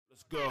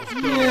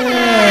Gucci.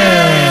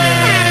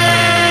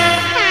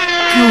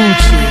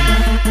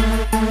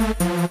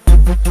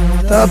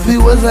 T.A.P,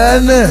 what's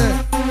happening?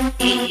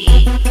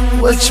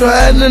 What's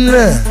trending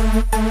there?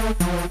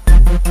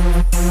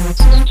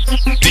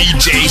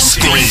 DJ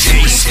Scream.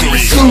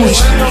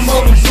 Gucci.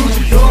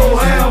 Go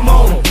ham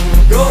on 'em.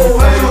 Go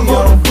ham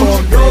on 'em.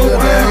 Go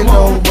ham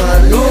on 'em.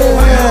 Go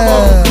ham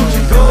on 'em.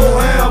 Go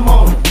ham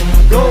on 'em.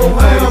 Go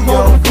ham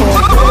on 'em. Go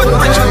ham on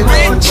 'em.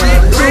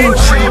 Go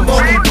ham on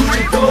 'em.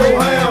 Go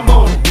ham on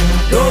 'em.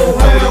 Go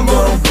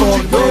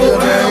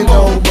ham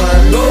on 'em. Go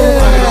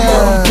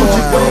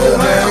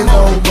ham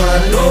on 'em.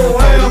 Go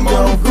ham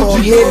on 'em.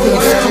 We hit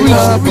these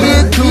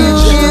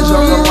streets,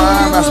 on the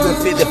line, I spent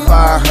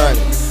 5,500.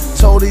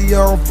 Told the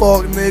young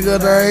fuck nigga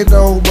there ain't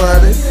no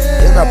money.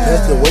 Then I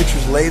pissed the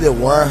waitress lady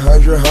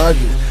 100.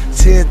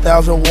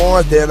 10,000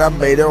 ones, then I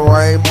made it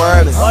rain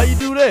money. How you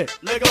do that?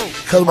 Let go.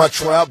 Cause my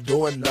trap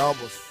doing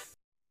numbers.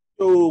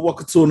 Yo,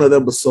 welcome to another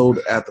episode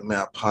of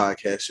Aftamath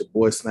Podcast. Your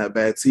boy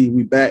Snapback T.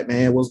 We back,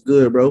 man. What's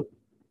good, bro?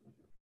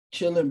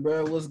 Chilling,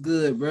 bro. What's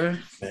good, bro?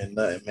 Man,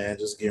 nothing, man.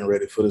 Just getting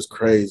ready for this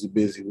crazy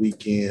busy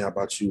weekend. How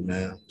about you,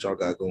 man? What y'all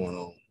got going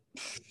on?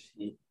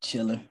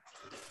 Chilling,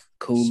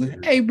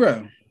 cooling. Hey,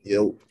 bro.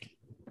 Yo.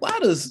 Why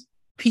does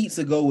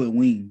pizza go with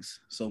wings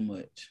so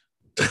much?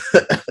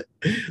 I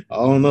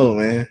don't know,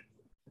 man.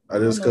 I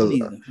just because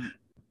either.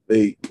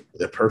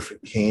 they're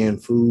perfect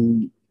canned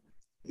food.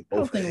 I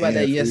was thinking about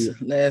that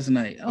last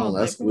night. Oh,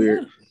 that's like,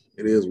 weird.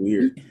 It is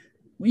weird.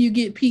 When you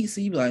get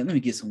pizza, you be like, let me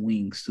get some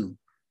wings too.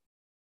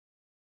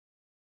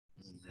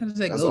 How does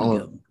that go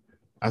together?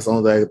 That's the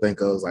only thing I can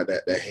think of is like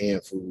that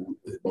hand food,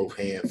 both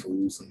hand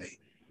foods, and they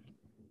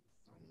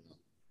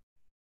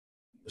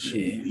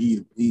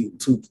eat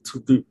two,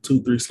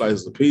 three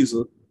slices of pizza.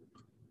 You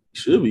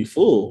should be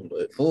full,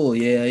 but full,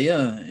 yeah.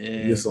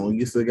 You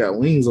still got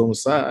wings on the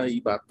side. You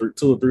eat about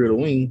two or three of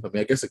the wings. I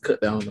mean, I guess it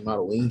cut down the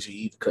amount of wings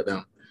you eat, cut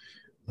down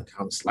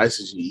how many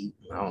slices you eat.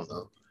 I don't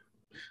know.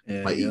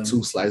 Eat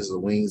 2 slices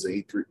of wings and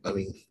eat 3. I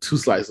mean, 2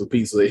 slices of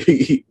pizza, they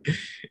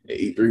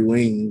eat 3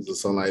 wings or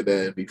something like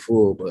that and be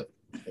full. But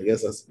I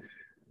guess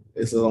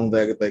it's the only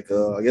thing I can think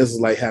of. I guess it's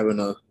like having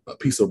a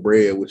piece of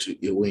bread with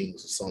your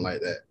wings or something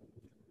like that.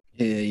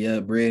 Yeah,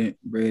 bread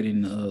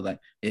and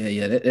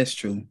that's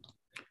true.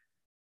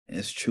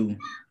 That's true.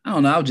 I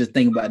don't know. I was just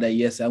thinking about that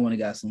yesterday. I went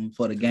and got some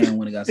for the game. I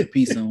went and got some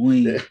pizza and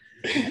wings.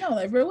 And I was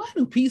like, bro, why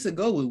do pizza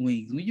go with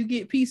wings? When you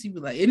get pizza, you be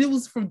like, and it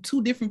was from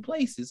 2 different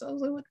places. I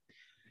was like, what?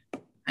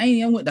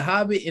 I went to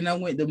Hobbit and I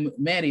went to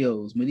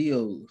Medio's.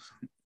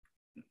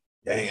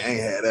 I ain't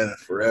had that in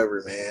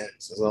forever, man.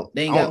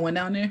 They ain't got one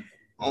down there?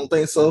 I don't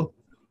think so.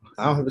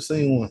 I don't ever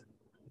seen one.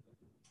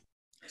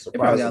 They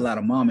probably got a lot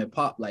of mom and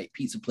pop like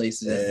pizza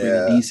places that's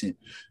pretty decent.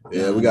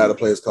 Yeah, we got a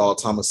place called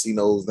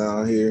Tomasino's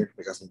down here.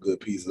 They got some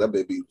good pizza. That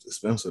may be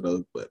expensive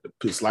though, but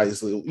the slices,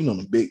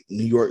 the big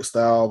New York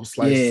style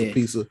slices of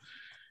pizza,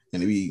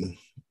 and it be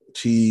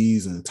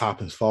cheese and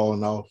toppings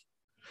falling off.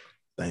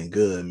 Ain't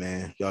good,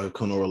 man. Y'all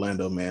come to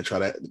Orlando, man. Try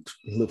that.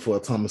 Look for a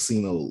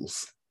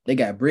Tomasino's. They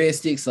got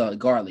breadsticks or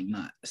garlic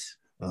knots.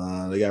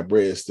 They got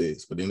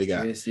breadsticks, but then they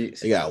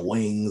got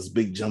wings,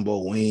 big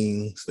jumbo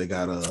wings. They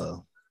got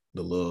the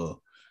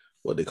little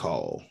what they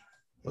call.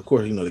 Of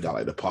course, they got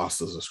like the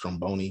pastas or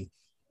stromboni.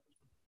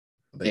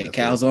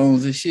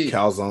 Calzones and shit.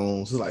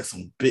 Calzones. It's like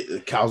some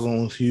big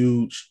calzones,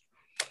 huge.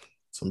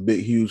 Some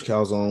big, huge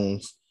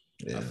calzones.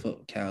 Yeah. I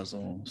fuck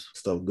calzones.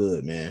 Stuff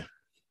good, man.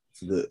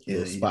 It's a good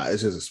little spot.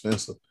 It's just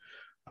expensive.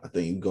 I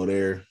think you go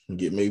there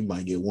and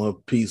might get one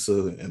pizza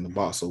and a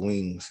box of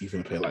wings. You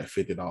can pay like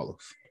 $50,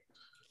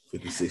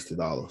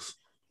 $60.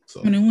 So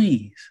how many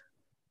wings?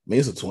 I mean,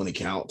 it's a 20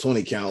 count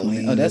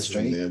wings. Oh, that's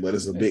straight. Yeah, but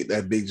it's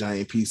that big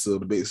giant pizza,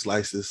 the big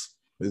slices.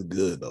 It's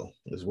good though.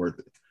 It's worth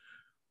it.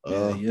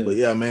 But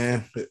yeah,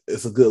 man,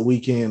 it's a good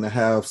weekend to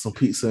have some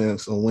pizza and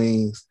some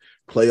wings.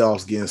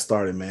 Playoffs getting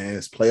started, man.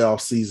 It's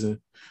playoff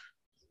season.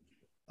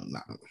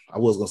 I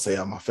was gonna say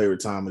my favorite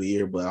time of the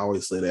year, but I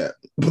always say that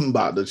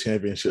about the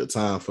championship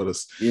time for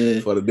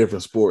the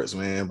different sports,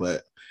 man.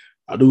 But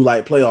I do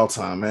like playoff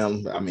time,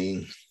 man. I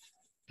mean,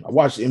 I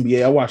watch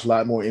NBA. I watch a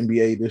lot more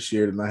NBA this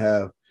year than I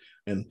have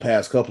in the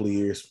past couple of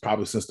years,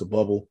 probably since the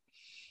bubble.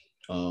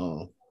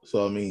 So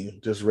I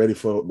mean, just ready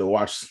to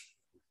watch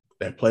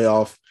that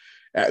playoff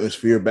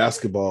atmosphere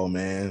basketball,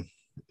 man.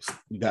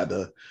 You got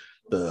the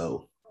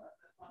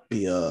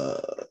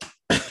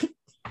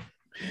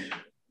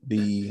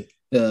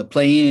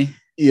play-in.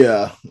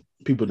 Yeah,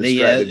 people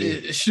distracted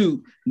me.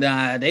 Shoot,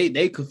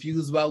 they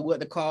confused about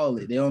what to call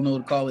it. They don't know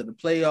what to call it. The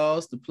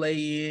playoffs, the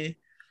play-in.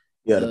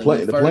 Yeah, the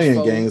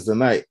play-in games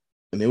tonight,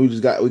 and then we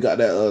got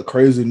that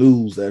crazy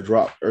news that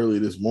dropped early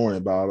this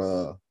morning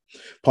about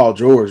Paul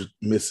George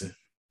missing.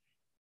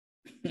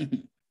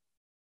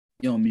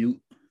 You on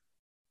mute?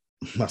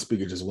 My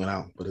speaker just went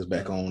out, but it's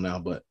back on now.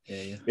 But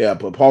yeah.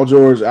 But Paul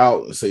George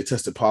out. Say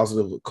tested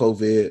positive with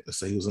COVID.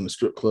 Say he was in the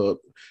strip club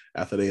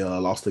after they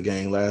lost the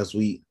game last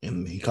week,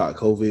 and he caught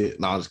COVID.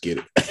 No, I'll just get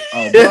it.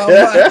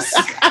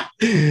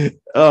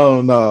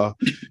 Oh no,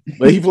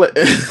 but he played.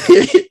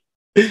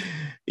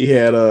 He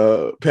had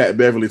Pat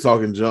Beverly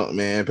talking junk,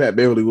 man. Pat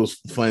Beverly was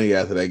funny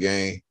after that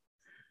game.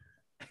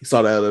 He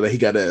saw that other day. He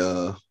got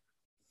that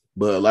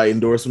Bud Light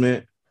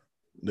endorsement.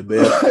 The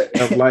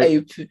best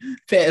light. Hey,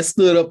 Pat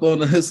stood up on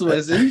the sweat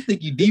and said, "You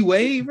think you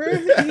D-Wade, bro?"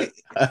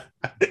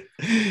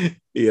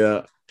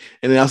 Yeah.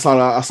 And then I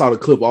saw the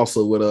clip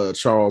also with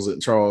Charles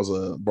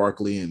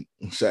Barkley and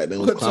Shaq. They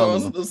was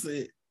clowning them.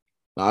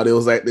 They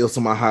was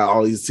talking about how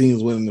all these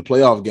teams winning the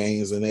playoff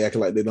games and they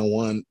acting like they don't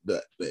won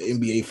the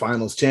NBA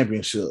Finals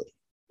championship.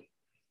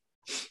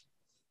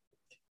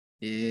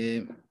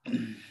 Yeah,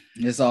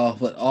 it's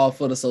all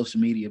for the social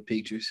media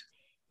pictures.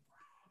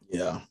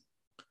 Yeah,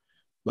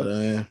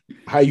 but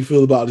how you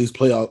feel about these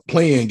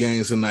playing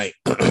games tonight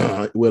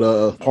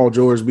with Paul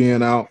George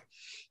being out,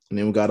 and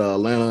then we got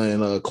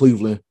Atlanta and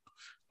Cleveland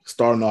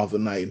starting off the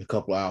night in a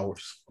couple of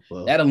hours.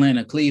 That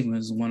Atlanta Cleveland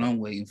is the one I'm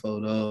waiting for,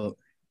 dog.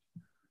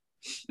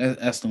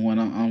 That's the one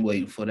I'm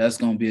waiting for. That's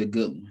gonna be a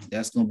good one.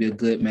 That's gonna be a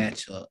good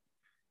matchup.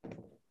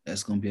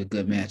 That's gonna be a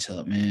good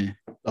matchup, man.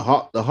 The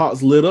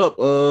Hawks lit up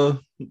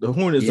the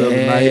Hornets the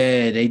other night.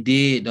 Yeah, they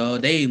did,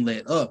 dog. They ain't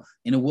let up.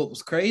 And what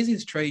was crazy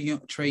is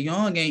Trae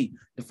Young ain't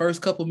the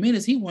first couple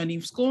minutes, he wasn't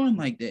even scoring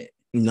like that.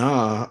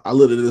 Nah, I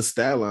looked at his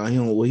stat line.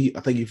 I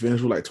think he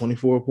finished with like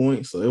 24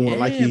 points. So it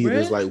wasn't like he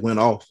just like went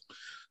off.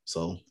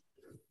 So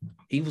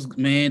he was,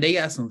 man, they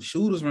got some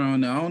shooters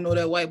around there. I don't know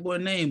that white boy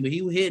name, but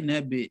he was hitting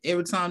that bit.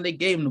 Every time they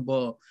gave him the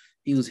ball,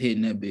 he was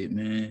hitting that bit,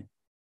 man.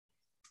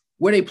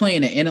 Where they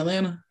playing in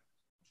Atlanta?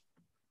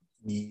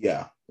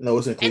 Yeah. No,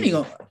 it's in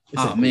Cleveland.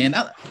 Man.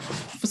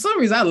 For some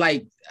reason, I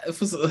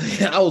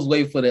was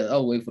waiting for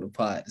the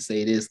pod to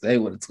say this. They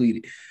would have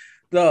tweeted.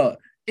 Dog,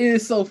 it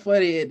is so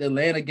funny at the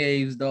Atlanta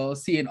games, dog,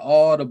 seeing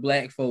all the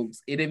black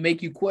folks. It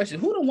make you question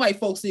who the white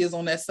folks is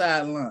on that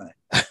sideline.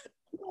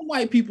 Who the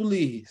white people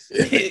is?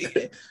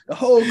 The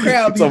whole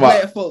crowd be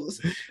black folks.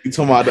 You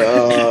talking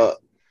about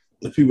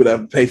the people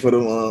that pay for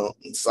them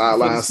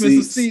sideline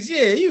seats?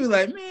 Yeah, you was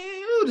like,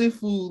 man, who this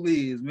fool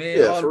is, man?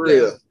 Yeah, for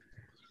real.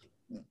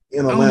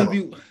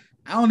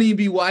 I don't even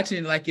be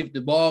watching like if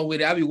the ball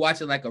with it. I be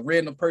watching like a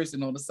random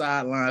person on the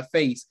sideline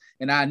face,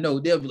 and I know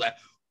they'll be like,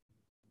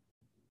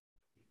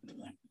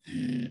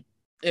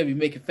 they'll be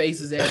making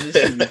faces at it.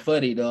 This should be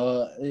funny,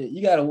 dog.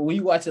 You gotta when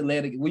you watch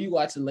Atlanta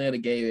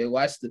game,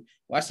 watch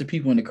the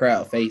people in the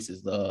crowd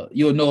faces, dog.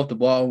 You'll know if the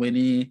ball went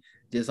in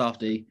just off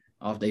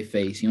their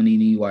face. You don't even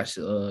need to watch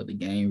the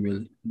game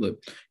really. But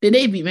then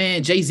they be,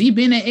 man, Jay-Z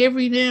been at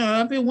every now.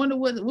 I've been wondering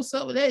what's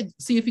up with that.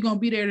 See if he gonna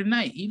be there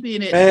tonight. He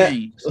been at the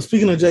games.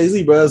 Speaking of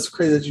Jay-Z, bro, it's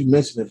crazy that you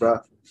mentioned it, bro.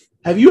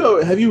 Have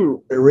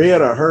you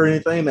read or heard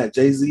anything that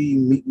Jay-Z,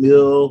 Meek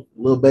Mill,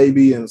 Lil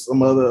Baby, and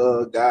some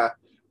other guy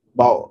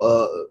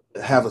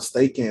have a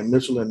stake in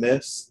Mitchell and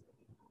Ness?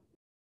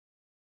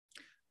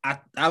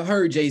 I've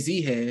heard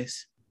Jay-Z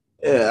has.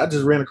 Yeah, I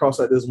just ran across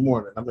that this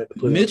morning. I meant to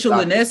put Mitchell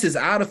and Ness is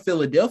out of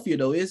Philadelphia,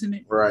 though, isn't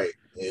it? Right.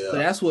 Yeah. So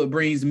that's what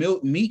brings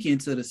Meek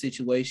into the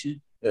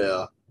situation.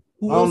 Yeah.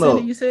 Who else in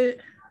it, you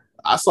said?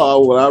 I saw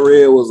what I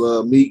read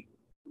was Meek,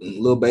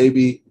 Lil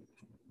Baby,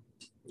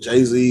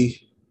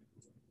 Jay-Z,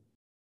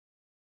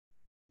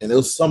 and there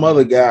was some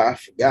other guy. I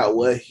forgot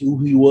who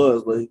he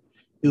was, but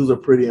he was a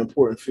pretty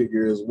important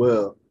figure as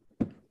well.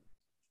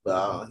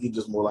 But he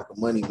just more like a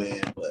money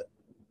man. But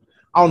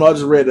I don't know. I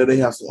just read that they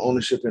have some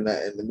ownership in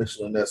the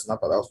Mitchell and Ness, and I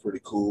thought that was pretty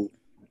cool.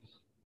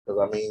 Because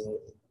I mean,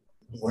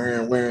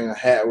 wearing a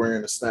hat,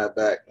 wearing a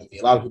snapback. I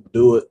mean, a lot of people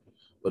do it,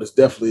 but it's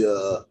definitely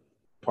a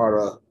part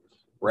of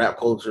rap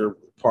culture,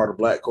 part of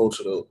black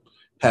culture to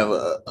have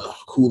a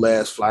cool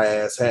ass, fly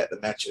ass hat to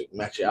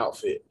match your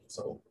outfit.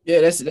 So yeah,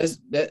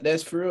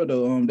 that's for real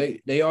though.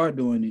 They are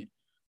doing it.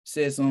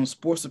 Says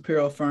sports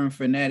apparel firm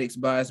Fanatics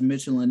buys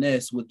Mitchell and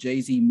Ness with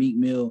Jay-Z, Meek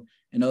Mill,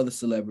 and other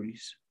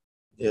celebrities.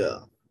 Yeah.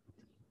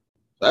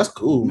 That's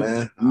cool,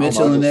 man.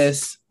 Mitchell and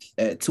Ness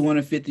at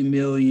 $250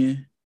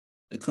 million.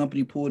 The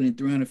company pulled in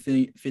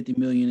 $350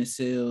 million in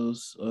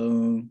sales.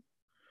 I'm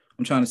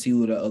trying to see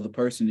who the other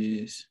person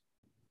is.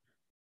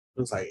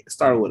 Looks like it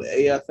started with an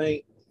A, I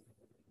think.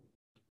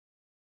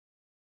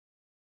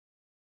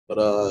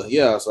 But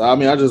yeah, so I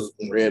mean, I just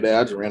read that.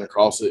 I just ran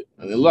across it,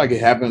 and it looked like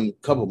it happened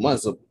a couple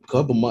months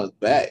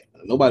back.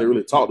 Nobody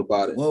really talked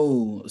about it.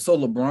 Whoa! So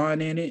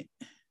LeBron in it.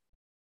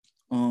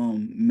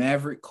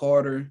 Maverick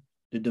Carter.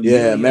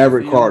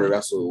 Maverick Carter.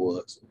 That's who it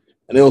was.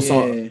 And it was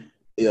the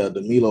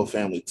Milo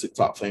family,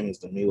 TikTok famous,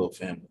 the Milo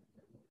family.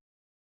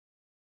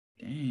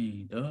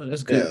 Dang, dog,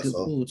 that's good. Yeah,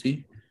 cool,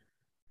 T.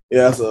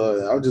 Yeah,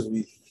 so I'll just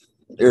be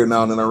every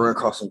now and then I run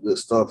across some good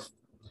stuff.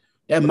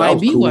 That might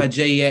be why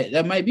Jay at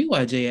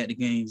the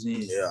games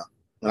is. Yeah,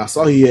 and I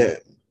saw he had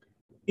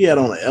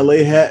on an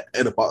LA hat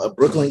at a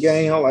Brooklyn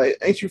game. I'm like,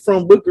 ain't you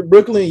from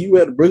Brooklyn? You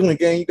at a Brooklyn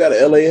game? You got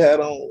an LA hat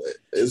on?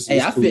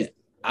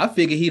 I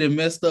figured he'd have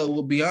messed up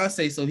with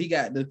Beyonce, so he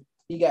got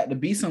to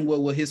be somewhere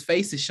where his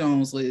face is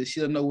shown, so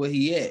she'll know where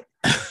he at.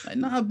 Like,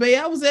 nah, babe,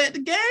 I was at the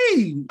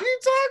game. What are you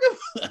talking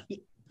about?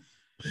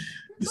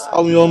 You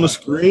saw me on the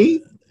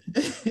screen.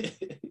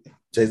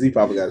 Jay-Z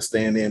probably got to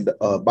stand in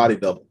body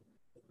double.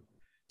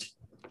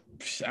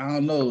 I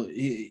don't know.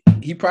 He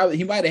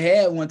might have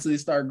had one till he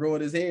started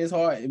growing his hair. It's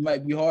hard. It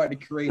might be hard to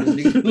create a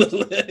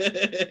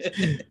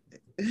nigga.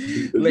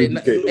 Let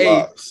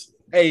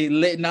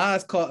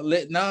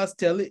Nas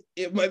tell it.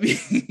 It might be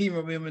he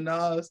remember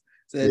Nas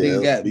said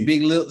nigga got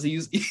big lips. He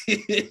used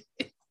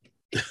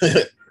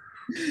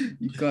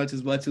you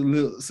conscious about your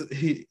lips.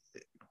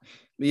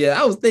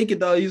 Yeah, I was thinking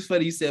though, he was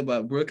funny you said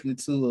about Brooklyn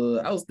too.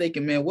 I was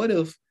thinking, man, what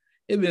if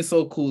it'd been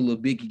so cool if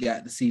Biggie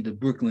got to see the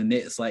Brooklyn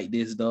Nets like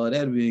this, dog?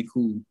 That'd be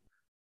cool.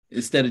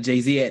 Instead of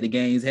Jay-Z at the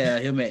games,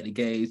 have him at the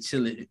games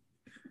chilling.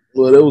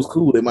 Well, that was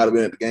cool. They might have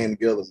been at the game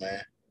together,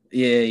 man.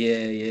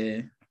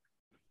 Yeah.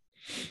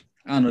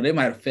 I don't know. They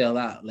might have fell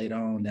out later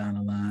on down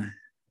the line.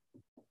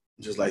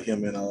 Just like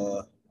him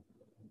and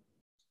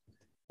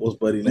what's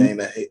buddy name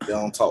that they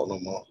don't talk no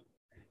more.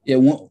 Yeah,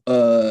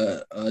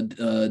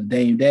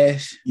 Dame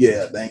Dash.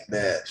 Yeah, Dame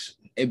Dash.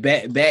 And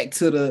back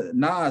to the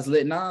Nas.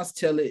 Let Nas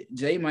tell it.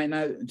 Jay might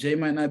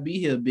not be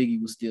here.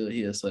 Biggie was still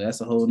here, so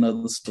that's a whole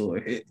nother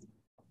story.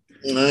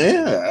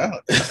 Yeah,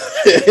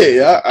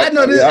 I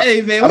know this.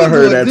 Hey man, I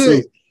heard that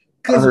too.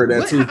 I heard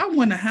that too. I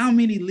wonder how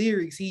many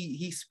lyrics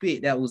he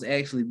spit that was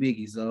actually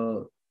Biggie's.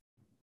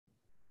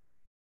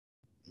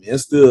 Yeah,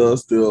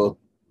 still.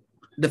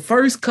 The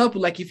first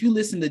couple, like if you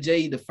listen to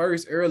Jay, the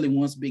first early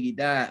once Biggie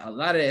died, a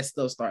lot of that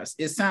stuff starts.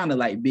 It sounded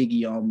like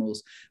Biggie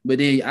almost, but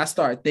then I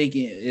started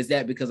thinking, is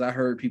that because I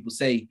heard people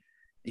say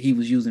he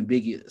was using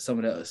Biggie, some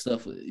of that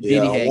stuff?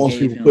 Yeah, once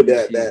people put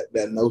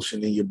that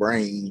notion in your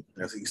brain,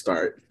 as he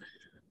start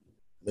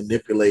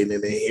manipulating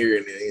it and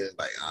hearing it, it's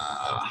like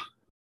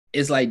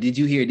it's like, did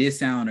you hear this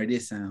sound or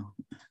this sound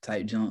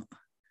type jump?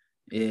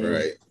 Yeah,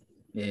 right.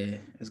 Yeah,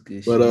 that's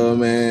good. But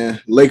man,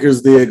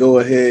 Lakers did go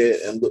ahead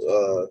and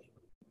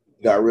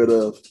got rid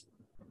of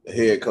the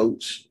head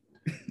coach,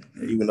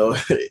 even though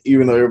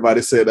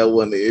everybody said that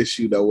wasn't the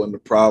issue, that wasn't the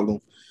problem.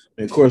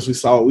 And of course, we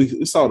saw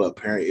the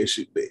apparent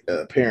issue,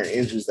 apparent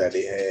injuries that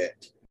they had,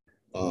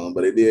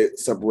 but it did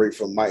separate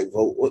from Mike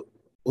Vogel. What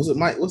was it,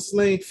 Mike? What's his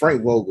name?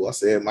 Frank Vogel. I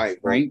said Mike.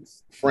 Frank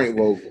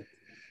Vogel.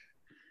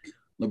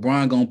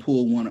 LeBron gonna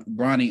pull one of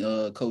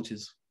Bronny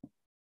coaches.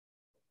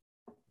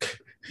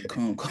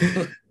 Come.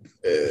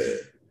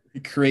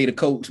 Create a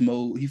coach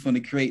mode. He's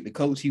gonna create the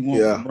coach he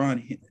wants. Yeah.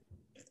 Bronny.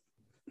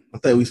 I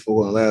think we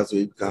spoke on last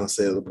week. Kind of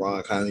said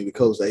LeBron kind of need a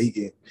coach that he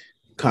can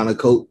kind of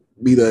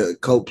be the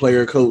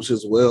player coach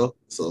as well.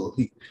 So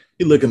he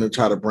looking to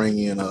try to bring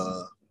in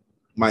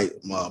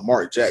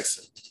Mark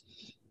Jackson.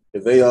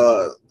 If they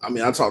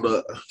I talked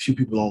to a few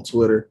people on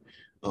Twitter.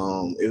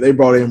 If they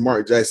brought in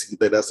Mark Jackson, you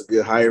think that's a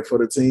good hire for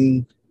the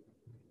team?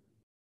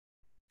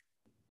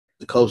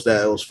 The coach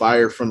that was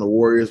fired from the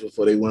Warriors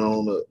before they went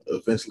on to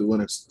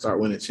eventually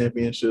start winning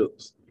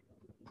championships.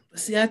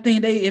 See, I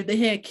think if they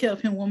had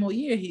kept him one more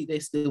year, they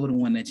still would have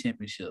won that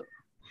championship.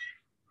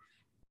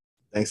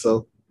 Think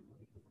so?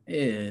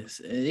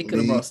 Yes, they could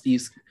have brought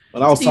Steve.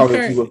 When I was talking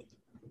to people,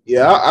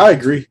 yeah, I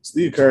agree.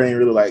 Steve Kerr ain't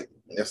really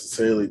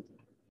necessarily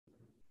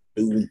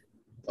do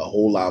a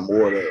whole lot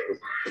more to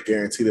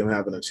guarantee them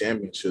having a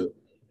championship.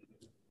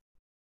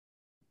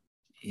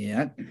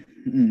 Yeah,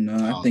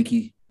 I think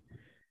he.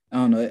 I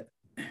don't know.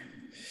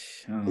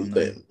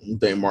 You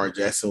think Mark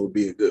Jackson would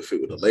be a good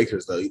fit with the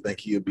Lakers, though? You think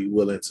he would be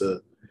willing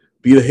to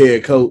be the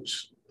head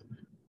coach,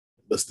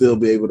 but still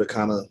be able to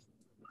kind of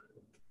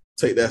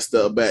take that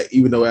step back,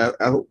 even though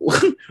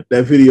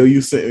that video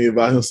you sent me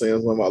about him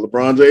saying something about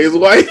LeBron James'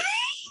 wife?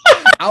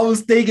 I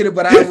was thinking it,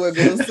 but I wasn't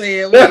gonna say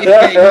it.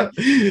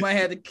 You might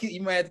have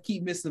to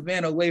keep Miss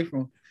Savannah away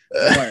from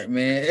Mark,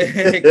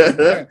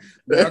 man.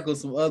 Mark on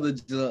some other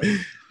junk.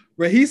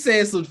 But he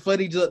said some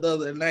funny junk the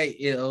other night.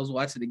 I was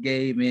watching the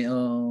game,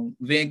 and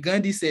Van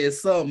Gundy said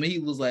something. He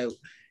was like,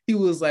 he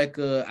was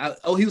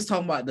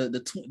talking about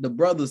the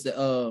brothers that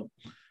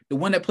the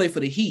one that played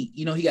for the Heat.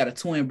 You know, he got a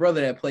twin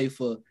brother that played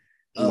for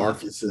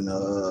Marcus and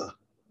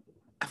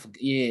I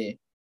forget, yeah.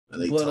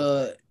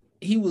 But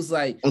he was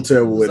like, I'm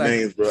terrible with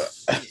names, bro.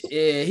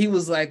 Yeah, he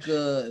was like,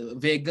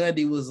 Van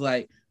Gundy was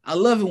like, I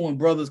love it when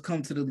brothers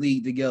come to the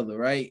league together,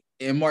 right?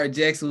 And Mark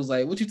Jackson was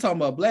like, what you talking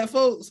about, black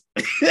folks?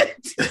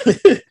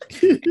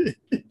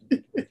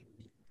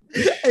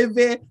 Hey,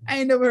 man, I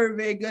ain't never heard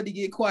Van Gundy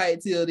get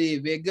quiet till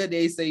then. Van Gundy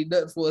ain't say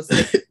nothing for a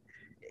second.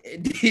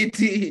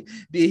 Then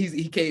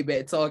he came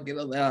back talking.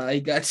 I'm like, he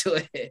got your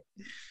ass.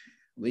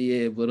 But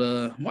yeah,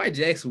 Mark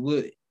Jackson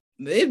would.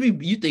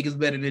 You think it's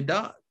better than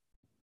Doc?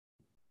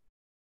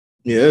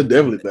 Yeah, it's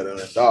definitely better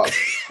than Doc.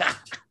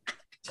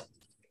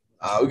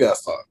 We gotta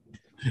start.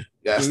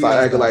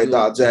 Start acting like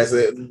Doc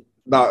Jackson.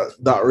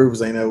 Doc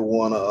Rivers ain't ever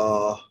won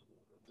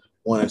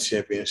a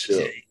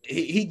championship.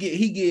 He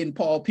getting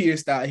Paul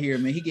Pierce out here,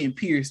 man. He getting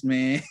pierced,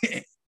 man.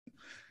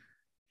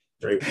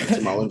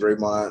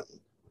 Draymond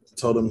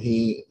told him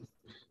he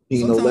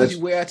sometimes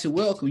you wear out your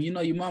welcome. You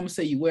know, your mama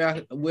say you wear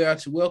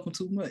out your welcome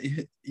too much.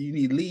 You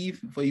need to leave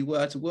before you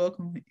wear out your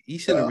welcome. He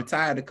should have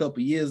retired a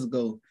couple years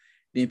ago.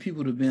 Then people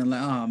would have been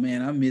like, oh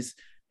man, I miss,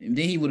 and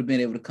then he would have been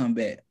able to come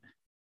back.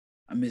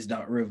 I miss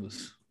Doc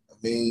Rivers. I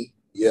mean,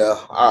 yeah,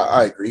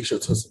 I agree. He should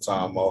have took some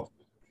time off.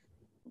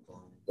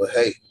 But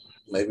hey,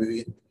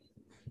 maybe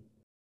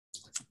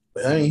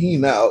But he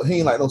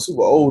ain't like no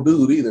super old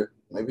dude either.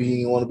 Maybe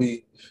he want to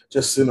be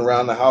just sitting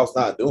around the house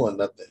not doing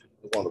nothing.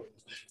 He want to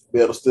be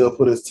able to still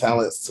put his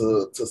talents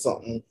to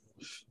something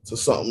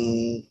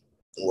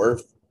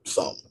worth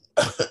something.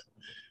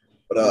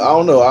 But I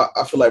don't know.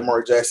 I feel like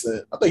Mark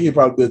Jackson. I think he'd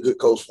probably be a good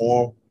coach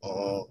for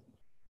him.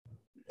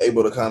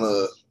 Able to kind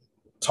of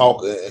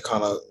talk and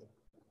kind of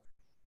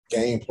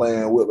game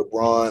plan with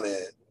LeBron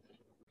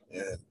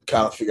and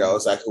kind of figure out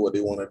exactly what they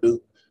want to do.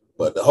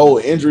 But the whole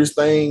injuries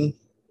thing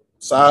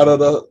side of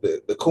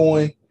the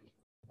coin,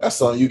 that's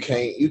something you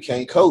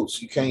can't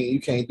coach. You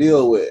can't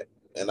deal with.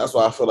 And that's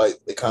why I feel like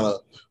they kind of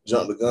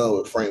jumped the gun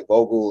with Frank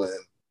Vogel. And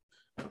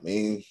I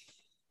mean,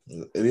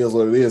 it is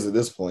what it is at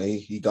this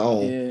point. He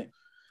gone. Yeah.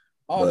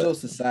 All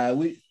jokes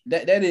aside,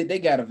 they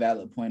got a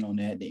valid point on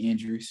that. The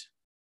injuries,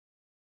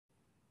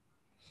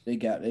 they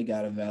got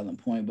a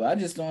valid point, but I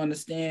just don't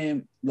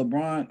understand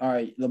LeBron. All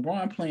right,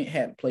 LeBron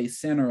had to play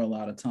center a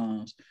lot of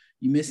times.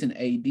 You missing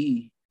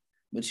AD,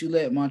 but you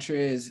let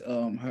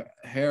Montrezl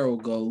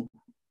Harrell go,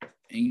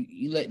 and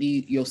you let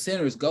your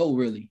centers go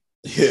really.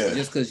 Yeah.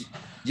 Just because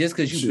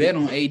you bet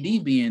on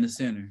AD being the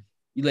center,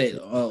 you let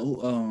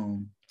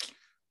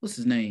what's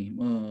his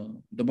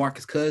name?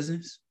 DeMarcus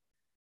Cousins.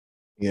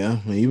 Yeah,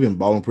 I mean, you've been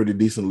balling pretty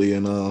decently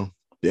in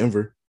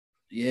Denver.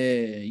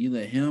 Yeah, you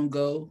let him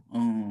go. I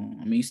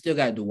mean, you still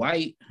got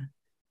Dwight,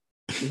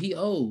 but he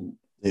old.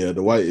 Yeah,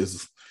 Dwight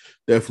is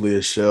definitely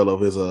a shell of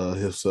his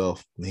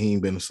himself. He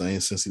ain't been the same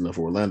since he left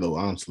Orlando,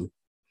 honestly.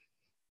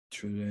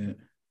 True that.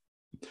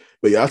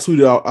 But yeah, I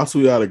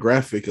tweeted out a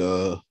graphic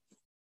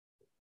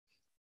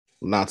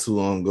not too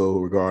long ago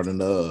regarding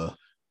the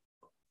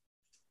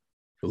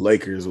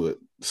Lakers with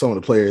some of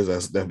the players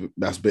that's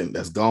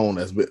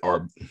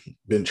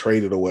been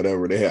traded or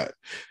whatever. They had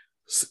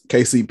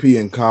KCP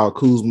and Kyle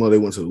Kuzma. They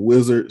went to the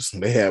Wizards.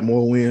 They had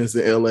more wins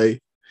than LA.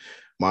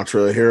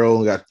 Montrezl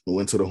Harrell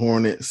went to the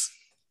Hornets.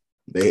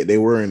 They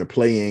were in the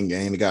play-in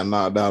game. They got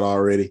knocked out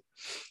already.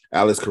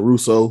 Alex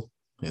Caruso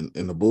and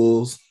the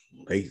Bulls.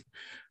 They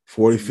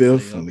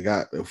 45th and they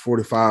got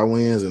 45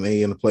 wins and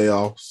they in the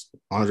playoffs.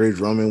 Andre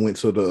Drummond went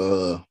to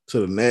the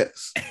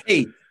Nets.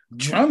 Hey,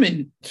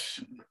 Drummond.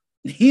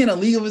 He in a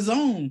league of his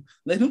own.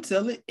 Let him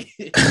tell it.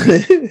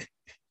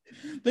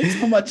 They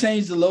talking about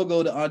change the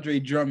logo to Andre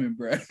Drummond,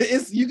 bro.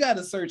 You got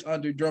to search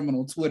Andre Drummond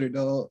on Twitter,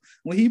 dog.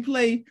 When he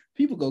play,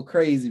 people go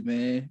crazy,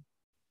 man.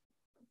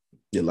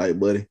 You like,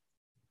 buddy?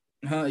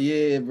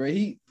 Yeah, bro.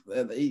 He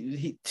threw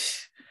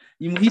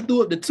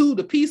up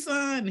the peace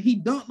sign and he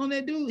dunked on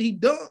that dude. He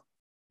dunked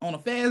on a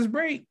fast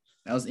break.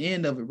 That was the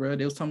end of it, bro.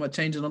 They was talking about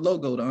changing the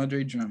logo to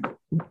Andre Drummond.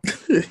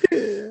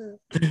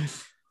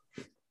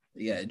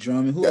 Yeah,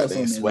 Drummond. Who else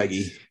on there?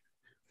 Swaggy.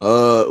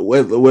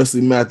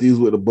 Wesley Matthews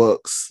with the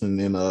Bucks, and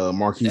then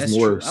Marquise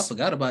Morris. True. I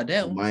forgot about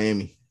that one.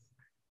 Miami.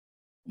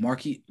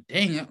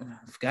 Dang, I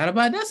forgot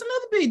about that. That's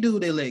another big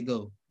dude they let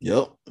go.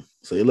 Yep.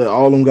 So they let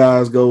all them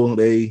guys go.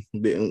 They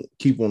didn't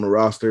keep on the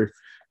roster.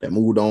 They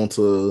moved on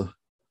to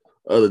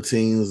other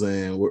teams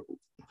and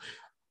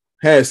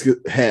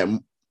had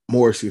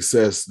more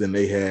success than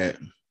they had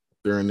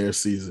during their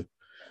season.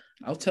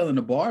 I was telling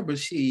the barber,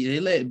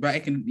 they let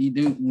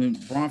when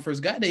Braun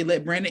first got, they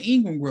let Brandon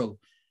Ingram grow.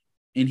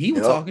 And he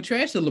was talking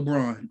trash to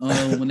LeBron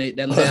when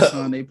that last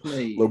time they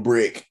played.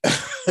 LeBrick.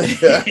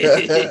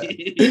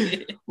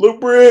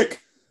 LeBrick.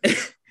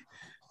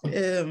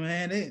 Yeah,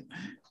 man.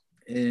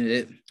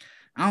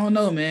 I don't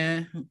know,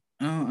 man.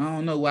 I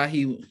don't know why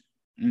he.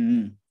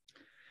 And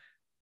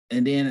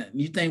then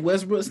you think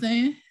Westbrook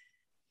staying?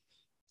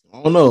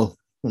 I don't know.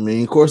 I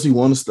mean, of course, he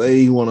want to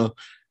stay. He want to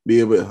be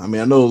able. I mean,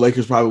 I know the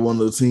Lakers probably one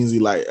of the teams he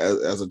like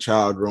as a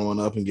child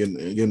growing up and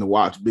getting to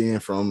watch being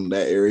from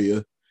that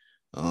area.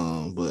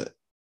 But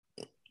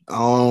I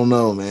don't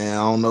know, man.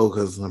 I don't know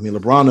because I mean,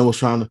 LeBron was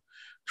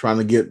trying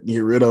to get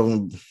rid of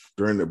him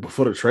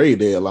before the trade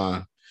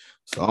deadline.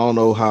 So I don't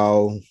know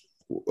how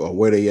or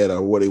where they at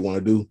or what they want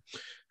to do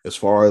as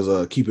far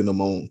as keeping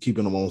them on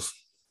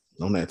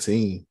that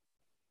team.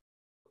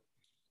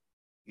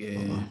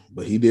 Yeah,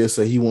 but he did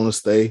say he want to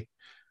stay,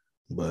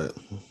 but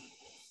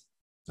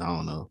I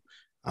don't know.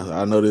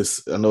 I know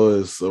there's a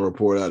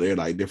report out there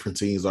like different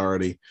teams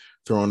already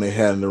throwing their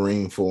hat in the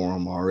ring for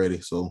him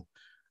already. So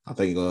I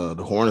think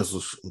the Hornets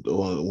was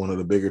one of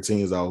the bigger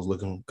teams I was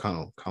looking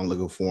kind of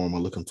looking for him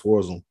or looking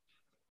towards them.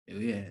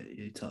 Yeah,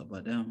 you talked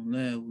about that one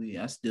last week.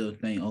 I still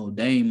think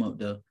Dame up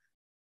there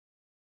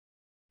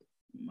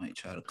might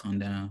try to come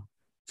down.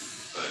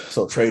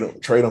 So trade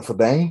him for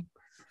Dame?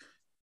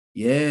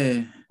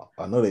 Yeah.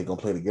 I know they're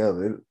gonna play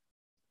together.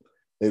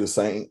 They the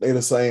same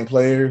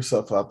players,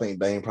 so I think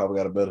Dame probably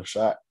got a better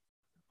shot.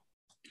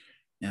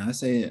 Yeah, I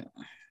say it.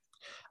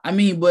 I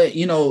mean, but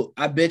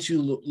I bet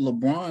you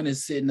LeBron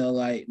is sitting there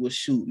like, well,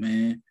 shoot,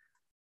 man.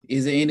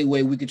 Is there any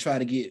way we could try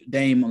to get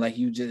Dame like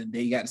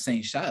they got the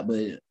same shot,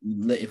 but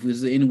if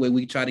there's any way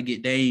we could try to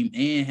get Dame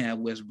and have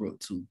Westbrook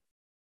too?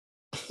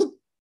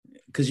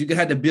 Because you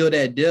got to build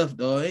that depth,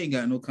 dog. They ain't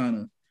got no kind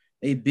of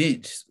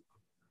bench.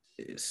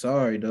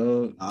 Sorry,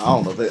 dog. I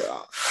don't know. They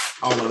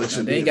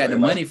should. They ain't got the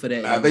money for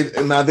that.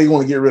 Now they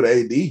want to get rid of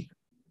AD.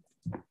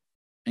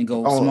 and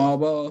go small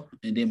ball,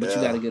 and then but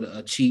you got to get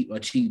a cheap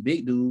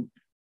big dude.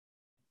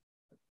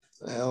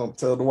 I'll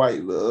tell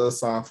Dwight to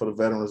sign for the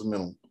veterans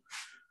minimum.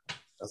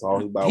 That's all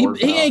he's about.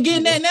 He ain't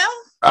getting that now.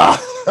 I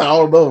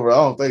don't know, bro.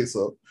 I don't think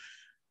so.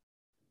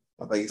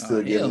 I think he's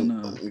still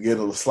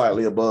getting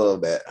slightly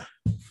above that.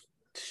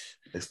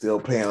 They're still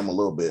paying him a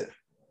little bit.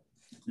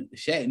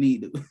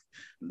 Shaq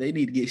they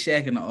need to get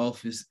Shaq in the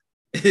office.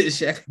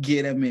 Shaq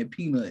get that man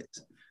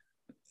peanuts.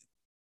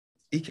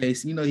 He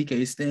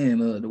can't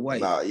stand the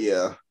White. Nah,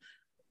 yeah.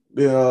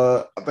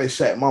 I think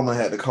Shaq mama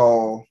had to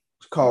call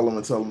him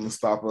and tell him to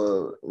stop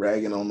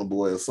ragging on the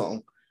boy or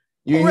something.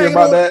 You didn't hear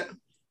about that?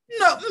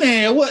 No,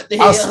 man. What the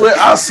hell?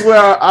 I swear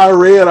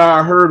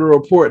I heard a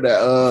report that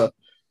the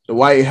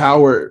Dwight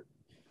Howard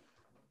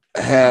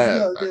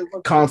had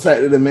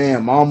contacted the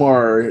man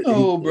mama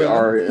and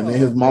then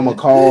his mama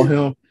called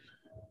him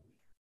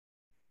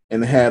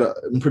and had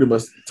pretty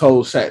much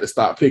told Shaq to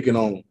stop picking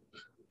on him.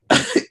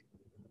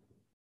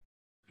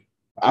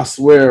 I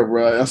swear,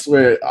 bro. I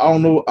swear. I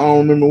don't know. I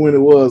don't remember when it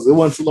was. It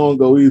wasn't too long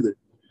ago either.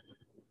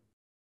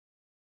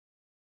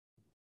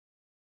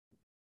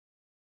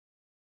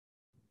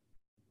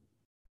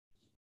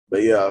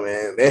 But yeah,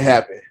 man, that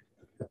happened.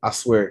 I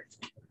swear.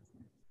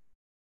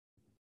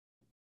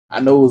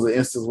 I know it was an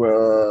instance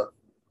where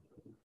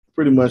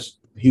pretty much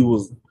he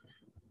was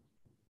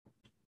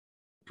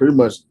pretty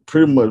much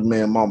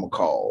man mama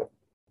called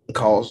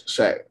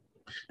Shaq.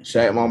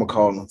 Shaq mama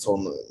called him and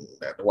told him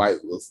that Dwight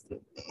was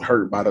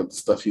hurt by the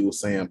stuff he was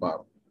saying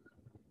about him.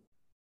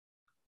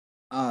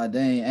 Ah,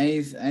 dang,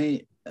 I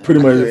ain't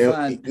pretty much.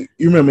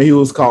 You remember he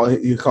was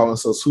calling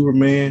himself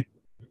Superman.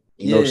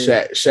 You know,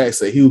 Shaq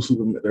said he was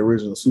the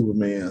original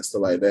Superman and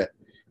stuff like that.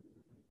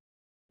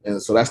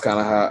 And so that's kind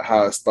of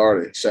how it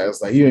started. Shaq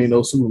was like, "You ain't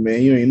no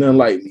Superman. You ain't nothing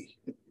like me."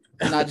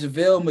 Now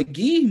JaVale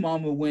McGee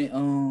mama went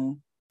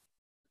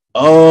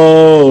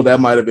Oh, that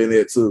might have been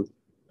it too.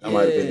 That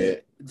might have been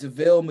it.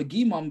 JaVale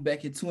McGee mama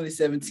back in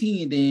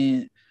 2017.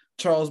 Then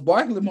Charles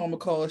Barkley mama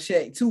called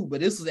Shaq too,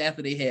 but this was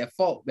after they had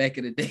fought back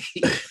in the day.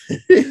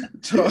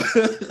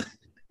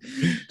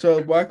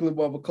 Charles Barkley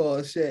mama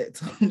called Shaq,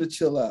 told him to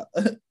chill out.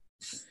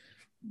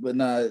 But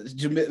nah,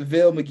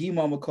 JaVale McGee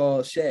mama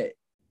called Shaq.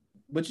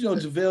 But you know,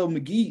 JaVale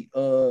McGee,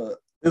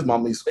 his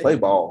mama used to play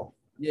ball.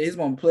 Yeah, his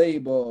mama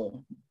played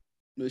ball.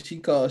 But she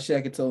called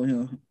Shaq and told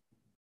him.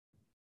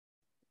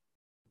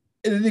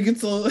 And the nigga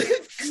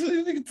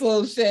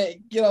told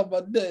Shaq, "Get off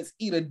my nuts,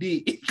 eat a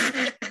dick."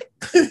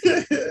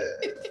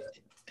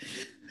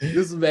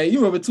 This is bad. You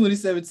remember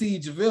 2017,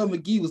 JaVale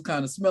McGee was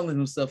kind of smelling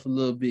himself a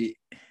little bit.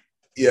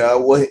 Yeah,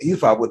 well, he was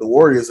probably with the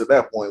Warriors at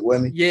that point,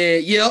 wasn't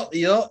he? Yeah.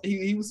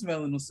 He was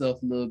smelling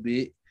himself a little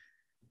bit.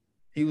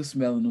 He was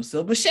smelling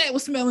himself, but Shaq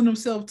was smelling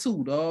himself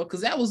too, dog.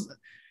 Because Shaq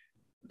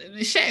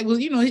was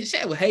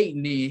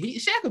hating then.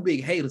 Shaq a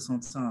big hater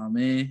sometimes,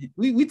 man.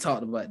 We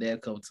talked about that a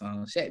couple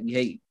times. Shaq be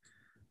hating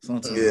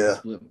sometimes. Yeah.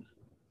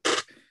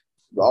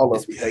 All of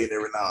us be hating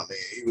every now and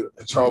then.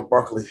 Charles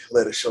Barkley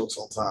let it show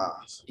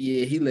sometimes.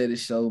 Yeah, he let it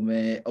show,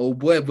 man. Oh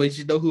boy, but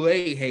you know who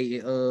ain't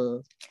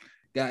hating?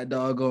 Got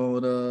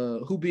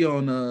doggone who be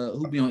on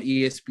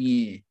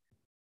ESPN?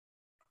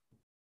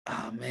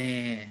 Oh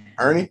man,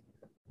 Ernie.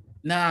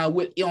 Nah,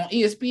 on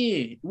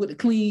ESPN with the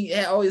clean,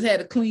 always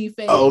had a clean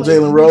face. Oh,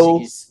 Jalen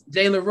Rose.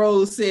 Jalen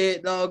Rose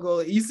said,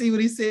 "Doggone." You see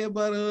what he said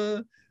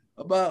about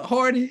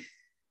Hardy?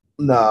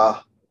 Nah.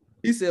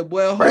 He said,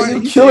 "Well, bro,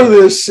 Hardy, you killing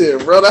this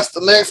shit, bro. That's the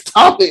next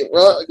topic,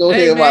 bro. Go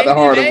ahead about the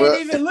Hardy, bro. I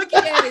ain't even looking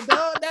at it,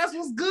 dog. That's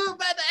what's good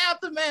about the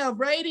Aftermath,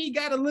 Brady. You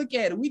gotta look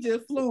at it. We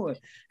just flowing.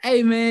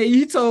 Hey, man,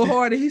 he told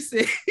Hardy. He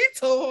said,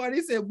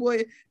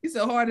 boy,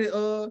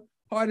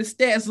 Hardy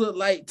stats look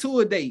like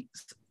tour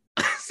dates."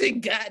 I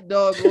said, "God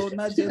doggone,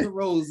 not Jalen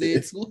Rose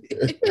into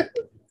it."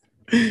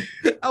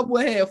 Our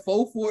boy had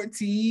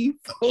 414,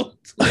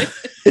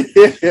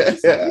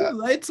 420.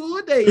 Like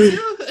tour dates.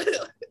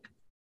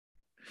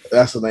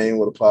 That's the name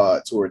of the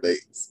pod, tour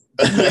dates.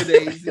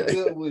 Hey,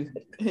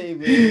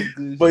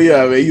 man, but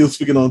yeah, man, you were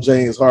speaking on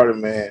James Harden,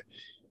 man.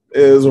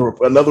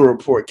 Another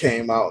report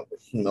came out,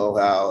 you know,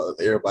 how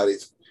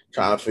everybody's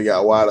trying to figure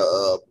out why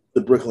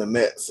the Brooklyn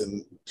Nets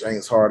and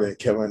James Harden,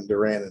 Kevin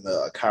Durant,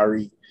 and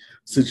Kyrie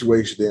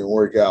situation didn't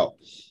work out.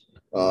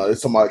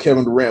 It's talking about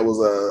Kevin Durant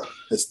was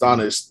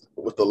astonished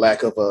with the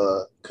lack of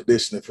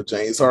conditioning for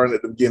James Harden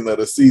at the beginning of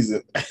the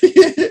season.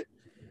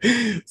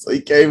 So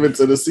he came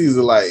into the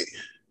season like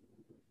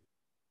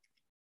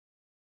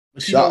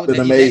shocked and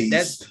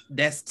amazed.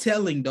 That's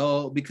telling,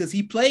 dog, because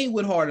he played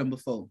with Harden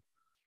before,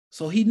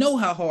 so he know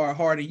how hard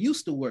Harden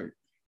used to work.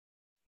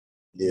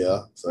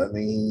 Yeah, so I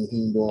mean,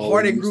 he doing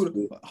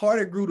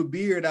Harden grew the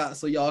beard out,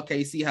 so y'all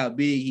can't see how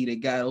big he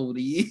got over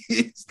the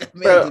years.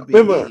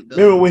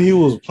 Remember when he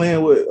was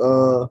playing with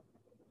what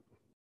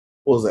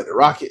was that, the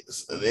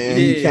Rockets, and then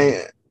he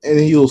can't, and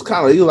he was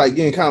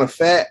getting kind of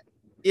fat.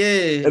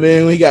 Yeah, and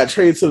then when he got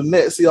traded to the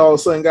Nets, he all of a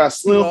sudden got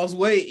slim. He lost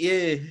weight.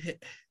 Yeah.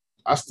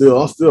 I'm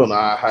still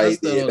not how he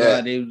did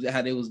that.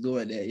 How they was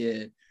doing that.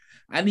 Yeah,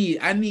 I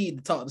need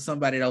to talk to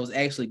somebody that was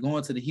actually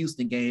going to the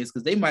Houston games,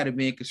 because they might have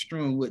been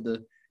construing with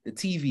the the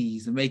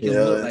TVs and make him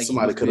look like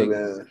somebody could have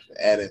been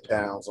adding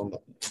pounds on the.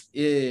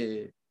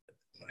 Yeah,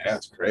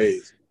 that's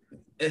crazy.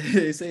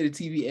 They say the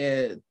TV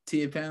add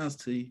 10 pounds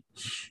to you.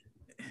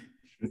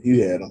 They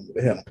had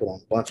them put on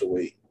a bunch of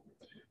weight.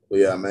 But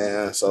yeah,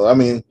 man. So I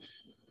mean,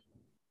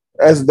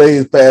 as the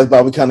days pass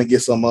by, we kind of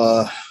get some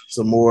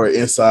more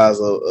insights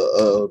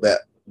of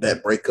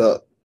that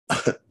breakup.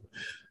 I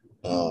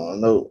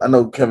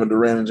know Kevin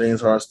Durant and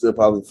James Harden still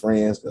probably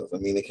friends because I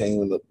mean they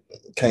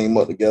came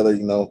up together.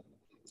 You know,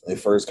 they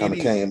first kind of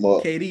came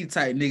up. KD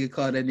type nigga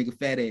called that nigga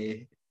fat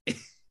ass.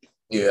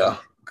 Yeah,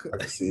 I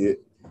can see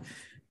it.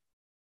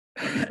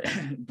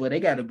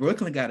 But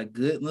Brooklyn got a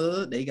good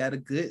look. They got a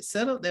good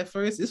setup. That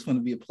first, it's going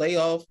to be a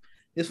playoff.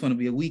 It's going to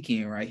be a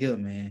weekend right here,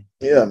 man.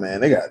 Yeah,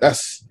 man. We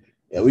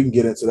can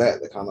get into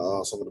that. The kind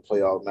of some of the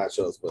playoff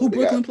matchups. But who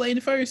Brooklyn played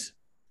the first?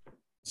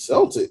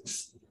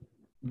 Celtics.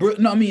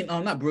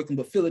 Not Brooklyn,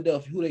 but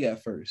Philadelphia. Who they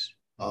got first?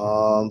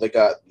 They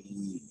got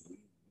the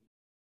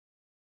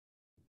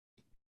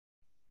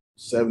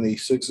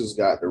 76ers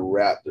got the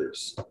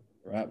Raptors.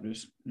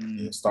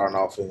 Starting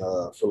off in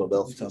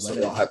Philadelphia, so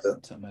they don't have to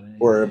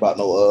worry about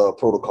no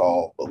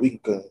protocol. But we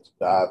can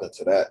dive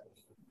into that.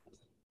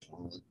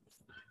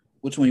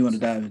 Which one you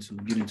want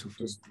to get into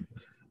first?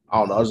 I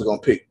don't know. I'm just gonna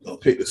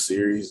pick the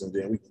series, and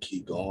then we can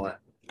keep going.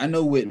 I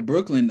know with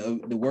Brooklyn,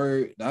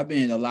 I've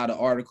been in a lot of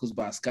articles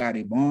by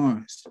Scotty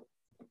Barnes.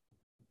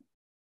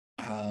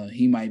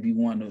 He might be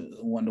one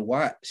to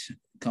watch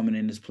coming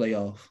in this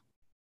playoff.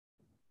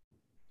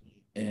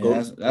 And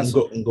that's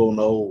go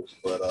no,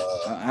 but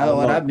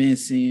what I've been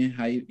seeing,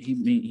 how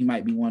he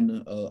might be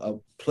one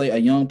a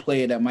young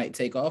player that might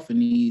take off in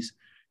these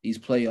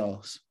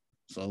playoffs.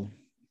 So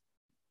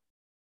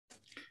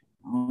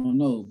I don't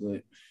know,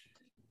 but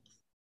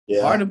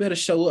yeah, Harden better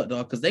show up,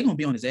 dog, because they're gonna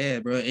be on his ass,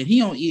 bro. And he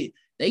don't eat.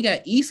 They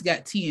got East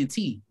got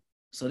TNT,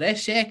 so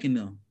that's Shaq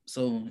them.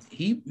 So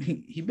he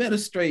better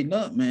straighten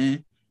up,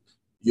 man.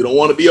 You don't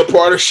want to be a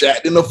part of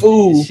Shaq in the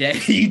fool.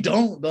 Shaq, you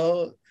don't,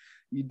 dog.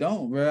 You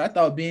don't, bro. I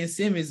thought Ben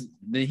Simmons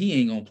that he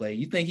ain't gonna play.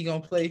 You think he gonna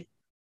play?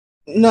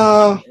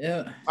 Nah.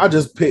 Yeah. I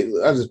just picked him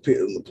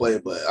to play,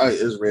 but I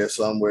just read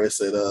somewhere it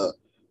said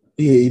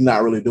he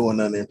not really doing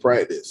nothing in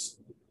practice.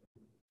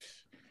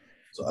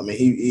 So I mean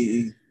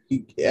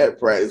he at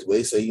practice, but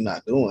they say he's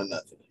not doing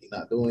nothing. He's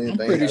not doing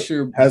anything. I'm pretty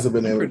sure hasn't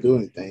been able to do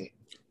anything.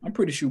 I'm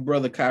pretty sure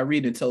brother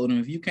Kyrie done told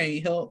him if you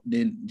can't help,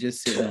 then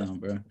just sit down,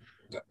 bro.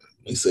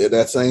 He said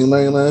that same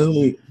thing last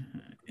week.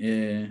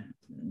 Yeah.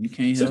 You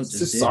can't help.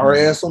 Just sorry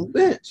ass on the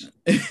bench.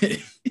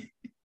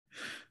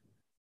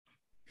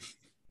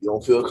 You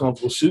don't feel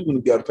comfortable shooting,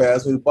 you gotta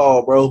pass me the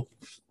ball, bro.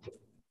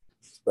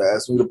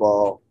 Pass me the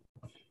ball.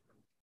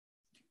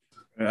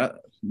 I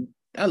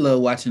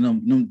love watching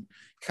them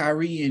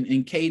Kyrie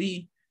and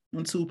KD,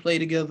 them two play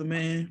together,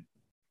 man.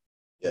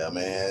 Yeah,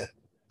 man.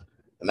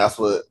 And that's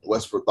what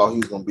Westbrook thought he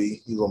was gonna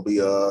be. He's gonna be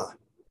the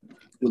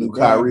new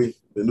Kyrie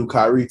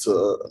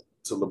to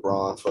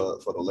LeBron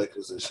for the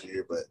Lakers this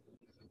year, but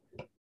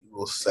he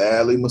was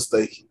sadly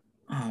mistaken.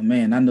 Oh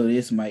man, I know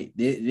this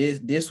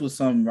was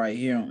something right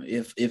here.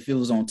 If it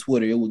was on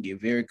Twitter, it would get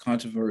very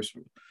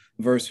controversial.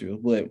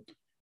 But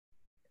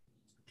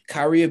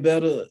Kyrie a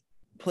better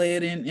player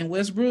than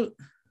Westbrook?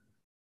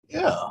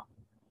 Yeah.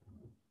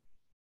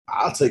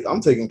 I'm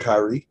taking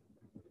Kyrie.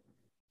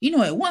 You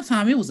know, at one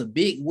time it was a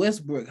big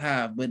Westbrook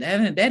hive, but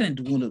that didn't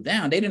dwindle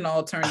down. They didn't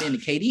all turn into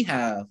KD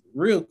hive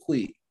real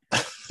quick.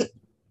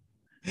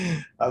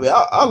 I mean,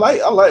 I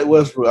like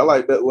Westbrook. I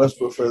like that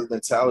Westbrook for his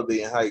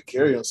mentality and how he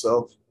carry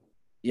himself.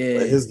 Yeah,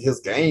 but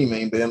his game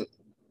ain't been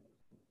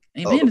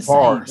the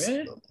par.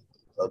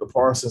 The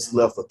par since he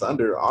left the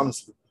Thunder.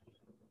 Honestly,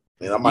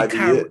 I mean, that might be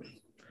it.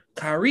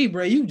 Kyrie,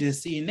 bro, you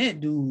just seeing that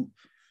dude.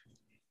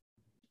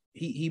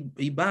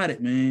 He bought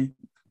it, man.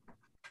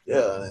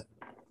 Yeah,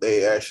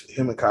 they actually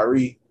him and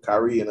Kyrie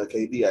and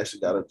KD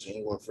actually got a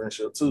genuine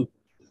friendship too.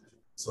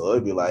 So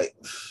it'd be like.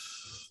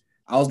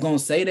 I was gonna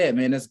say that,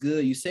 man. That's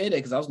good. You said that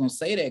because I was gonna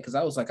say that because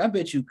I was like, I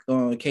bet you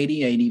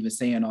KD ain't even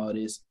saying all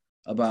this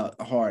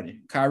about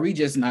Harden. Kyrie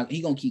just not.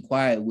 He gonna keep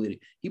quiet with it.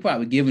 He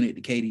probably giving it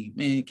to KD.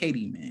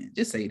 Man,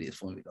 just say this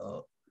for me,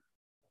 dog.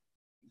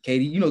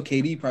 KD,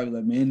 KD probably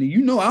like, man,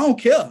 I don't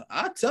care.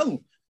 I tell him.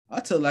 I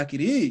tell like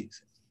it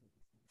is.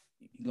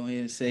 Go ahead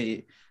and say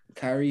it,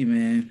 Kyrie,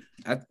 man.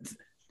 I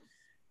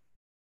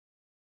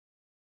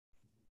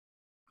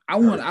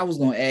was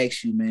gonna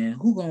ask you, man,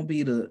 who gonna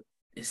be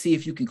see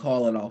if you can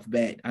call it off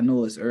back. I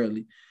know it's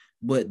early,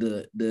 but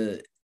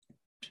the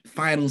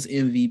finals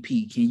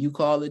MVP, can you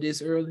call it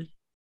this early?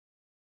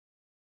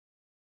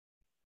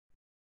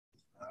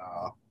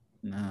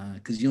 Nah,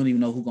 because you don't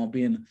even know who's gonna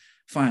be in the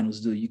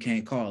finals, dude. You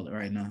can't call it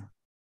right now.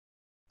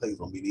 I think it's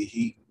gonna be the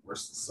Heat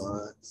versus the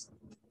Suns.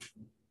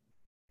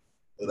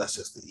 But that's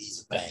just the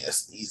easy thing.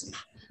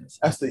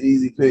 That's the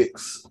easy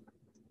picks.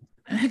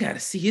 I gotta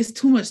see. It's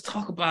too much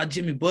talk about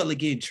Jimmy Butler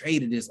getting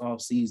traded this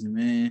offseason,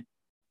 man.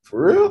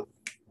 For real?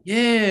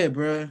 Yeah,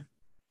 bro.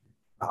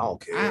 I don't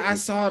care. I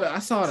saw it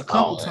a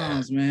couple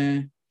times,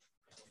 man.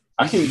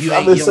 I've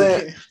been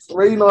saying,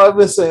 Ray, I've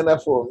been saying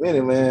that for a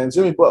minute, man.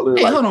 Jimmy Butler.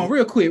 Hey, hold on,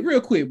 real quick,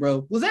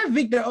 bro. Was that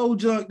Victor O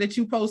junk that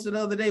you posted the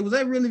other day? Was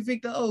that really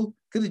Victor O?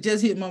 Because it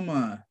just hit my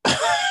mind.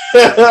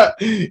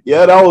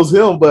 Yeah, that was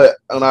him. But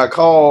when I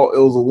called, it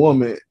was a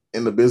woman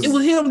in the business. It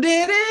was him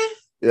dead.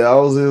 Yeah,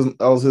 that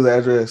was his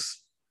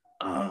address.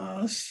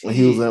 Oh shit! When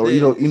he was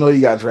in,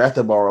 he got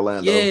drafted by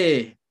Orlando.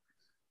 Yeah.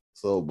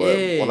 So, but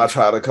when I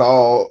tried to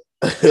call,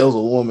 it was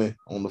a woman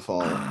on the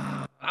phone.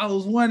 I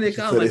was wondering.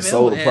 I was like, man,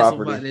 I'm gonna ask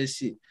him about that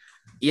shit.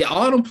 Yeah,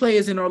 all them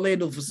players in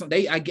Orlando for some.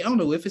 I don't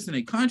know if it's in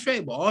a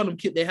contract, but all of them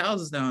kept their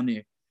houses down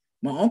there.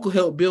 My uncle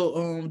helped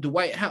build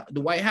Dwight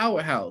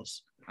Howard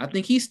house. I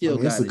think he still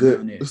got it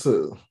down there. It's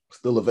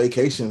still a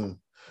vacation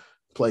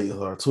place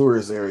or a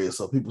tourist area,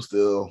 so people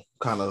still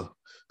kind of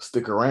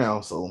stick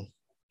around. So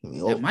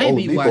it might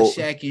be why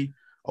Shaq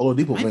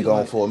Oladipo been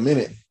gone for a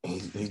minute.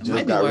 He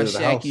just got rid of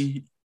the house.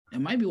 It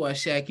might be why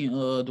Shaq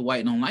and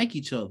Dwight don't like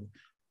each other.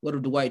 What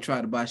if Dwight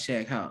tried to buy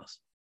Shaq's house?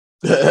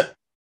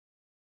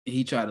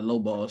 He tried to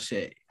lowball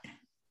Shaq.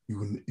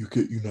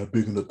 You're not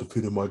big enough to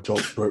fit in my jump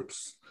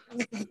straps.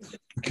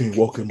 You can't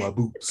walk in my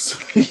boots.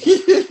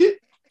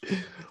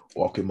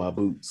 Walk in my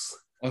boots.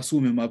 Or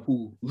swim in my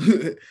pool.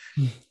 But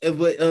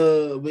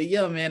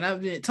yeah, man,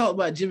 I've been talking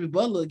about Jimmy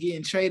Butler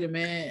getting traded,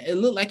 man. It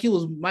looked like it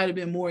might have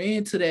been more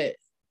into that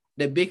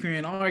bickering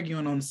and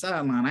arguing on the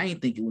sideline. I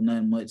ain't think it was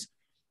nothing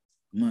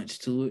much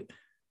to it.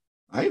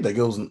 I ain't think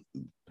it was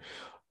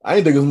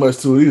much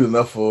to it either.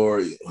 Enough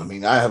for, I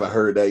mean, I haven't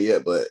heard that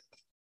yet, but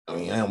I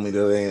mean, I don't mean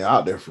that ain't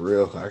out there for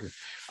real.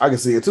 I can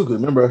see it too. Cause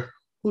remember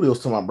who they was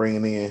talking about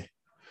bringing in?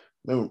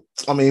 Remember,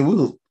 I mean,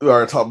 we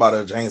already talked about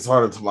it. James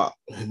Harden talking about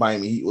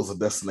Miami Heat was a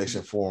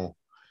destination for him.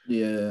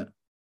 Yeah.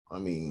 I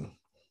mean,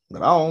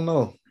 but I don't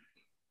know.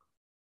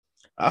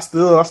 I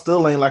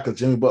still ain't like a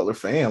Jimmy Butler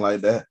fan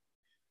like that.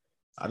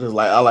 I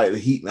like the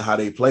Heat and how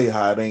they play.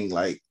 How it ain't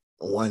like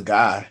one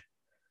guy.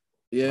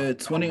 Yeah,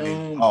 20.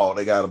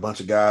 They got a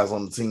bunch of guys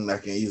on the team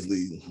that can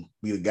easily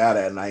be the guy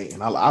that night,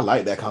 and I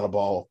like that kind of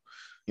ball.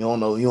 You don't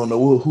know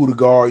who to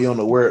guard. You don't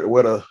know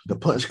where the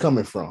punch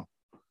coming from.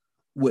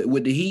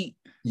 With the Heat,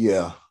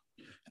 yeah,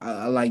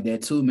 I like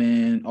that too,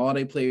 man. All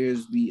they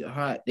players be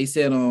hot. They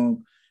said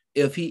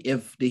if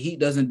the Heat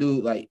doesn't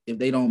do if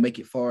they don't make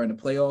it far in the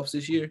playoffs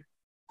this year,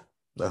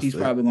 he's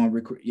probably gonna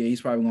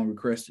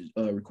request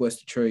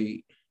a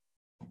trade.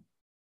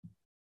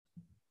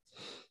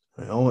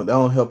 That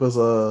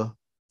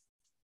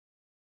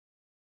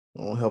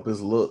don't help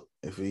his look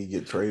if he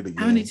get traded again.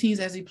 How many teams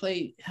has he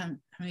played? How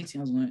many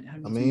teams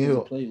has he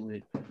played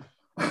with?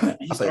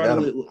 He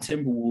started with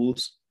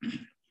Timberwolves.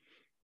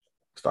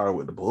 Started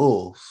with the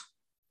Bulls,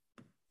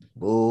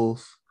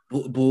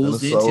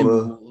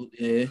 Minnesota,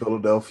 yeah.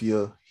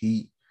 Philadelphia,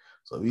 Heat.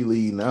 So if he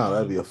leave now,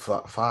 that'd be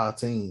 5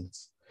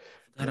 teams.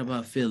 What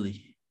about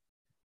Philly?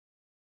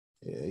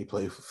 Yeah, he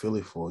played for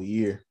Philly for a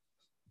year.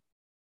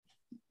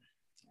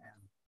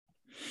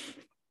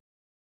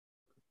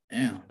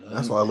 Damn,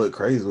 that's why I look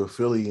crazy with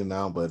Philly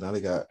now, but now they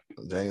got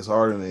James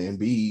Harden and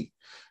Embiid.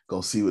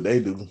 Gonna see what they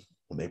do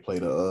when they play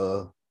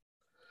the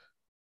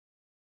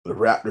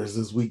Raptors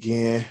this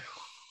weekend.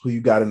 Who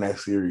you got in that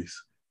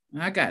series?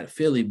 I got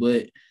Philly,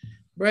 but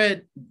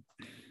Brad,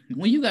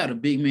 when you got a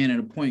big man at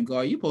a point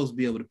guard, you're supposed to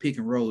be able to pick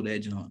and roll that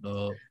jump,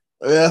 dog.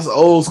 That's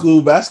old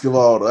school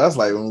basketball, though. That's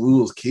like when we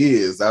was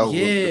kids. That was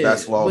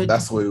basketball.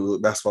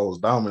 Basketball was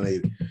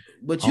dominated.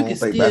 But you I don't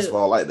think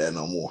basketball like that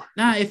no more.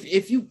 Nah,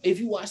 if you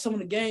watch some of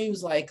the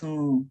games,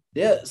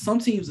 some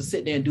teams will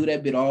sit there and do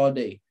that bit all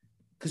day.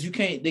 Because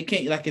they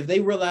can't, like if they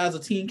realize a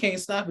team can't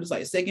stop it, it's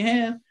like second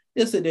half,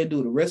 they'll sit there and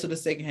do the rest of the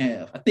second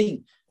half. I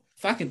think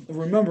if I can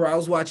remember, I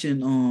was watching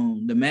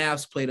the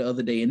Mavs play the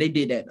other day, and they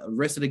did that the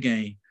rest of the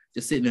game,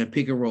 just sitting there and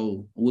pick and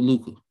roll with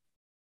Luka.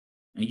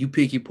 And you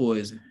pick your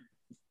poison.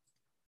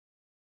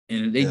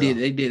 And they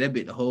did that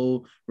bit the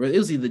whole. It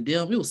was either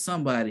them, it was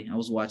somebody I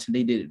was watching.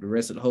 They did it the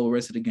rest of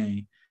the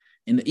game,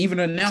 and even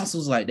the announcer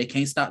was like, they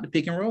can't stop the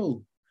pick and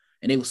roll,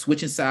 and they were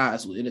switching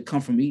sides. It'd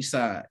come from each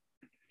side,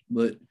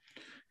 but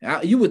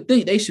you would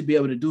think they should be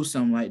able to do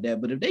something like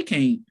that. But if they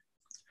can't,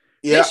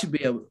 they should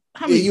be able.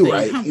 You're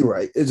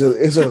right. It's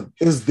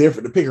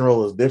different. The pick and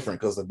roll is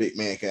different because the big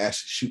man can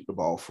actually shoot the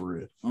ball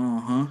for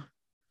real.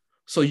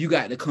 So you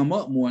got to come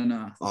up more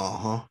now.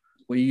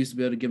 Where you used to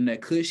be able to give them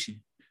that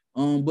cushion.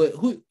 But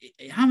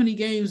how many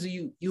games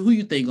who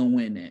you think gonna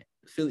win that?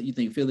 Philly, you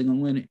think Philly gonna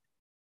win it?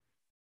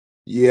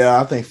 Yeah,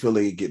 I think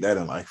Philly get that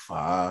in like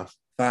 5.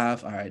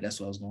 5. All right, that's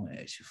what I was gonna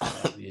ask you.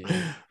 5,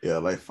 yeah. Yeah,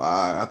 like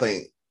 5. I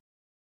think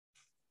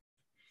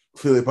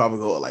Philly probably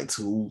go like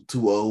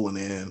 2-0, and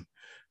then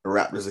the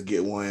Raptors will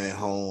get one at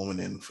home, and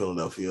then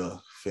Philadelphia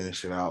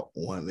finish it out.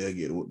 They'll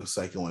get the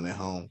second one at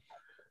home,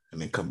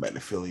 and then come back to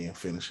Philly and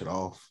finish it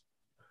off.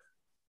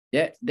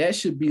 That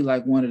should be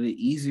like one of the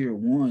easier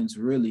ones,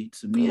 really,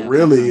 to me.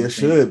 Really, it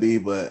should be,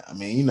 but I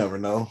mean, you never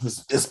know.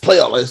 It's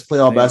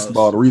playoff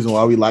basketball. The reason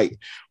why we like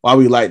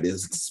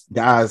this,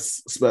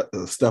 guys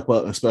step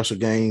up in special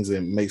games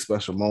and make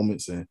special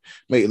moments and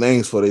make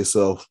names for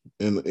themselves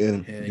in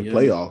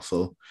playoffs.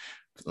 So,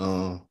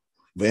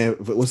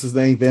 what's his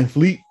name? Van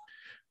Fleet.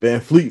 Van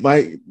Fleet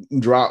might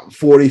drop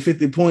 40,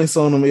 50 points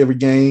on him every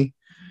game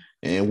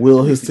and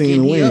will his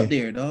team win. He up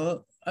there,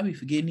 dog. I be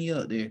forgetting he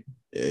up there.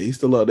 Yeah, he's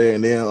still up there.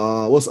 And then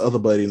what's the other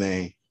buddy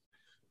name?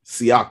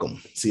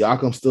 Siakam.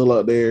 Siakam's still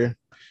up there.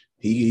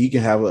 He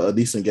can have a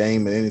decent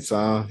game at any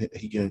time.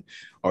 He can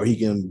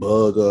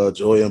bug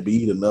Joel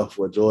Embiid enough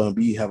where Joel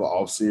Embiid have an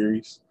off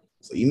series.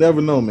 So you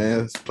never know, man.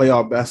 It's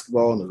playoff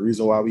basketball, and the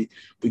reason why we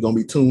gonna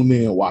be tuned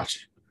in and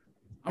watching.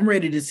 I'm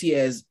ready to see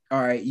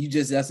all right.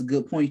 That's a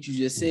good point. You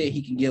just said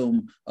he can give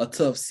him a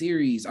tough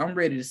series. I'm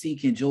ready to see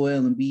can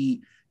Joel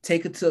Embiid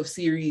take a tough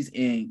series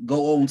and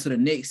go on to the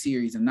next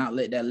series and not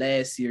let that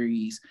last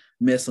series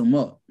mess him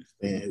up.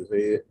 And his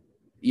head.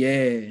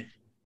 Yeah.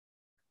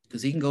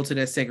 Because he can go to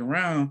that second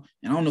round,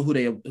 and I don't know who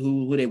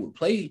they would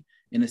play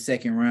in the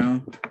second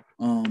round,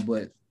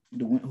 but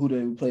who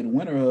they would play the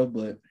winner of.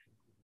 But let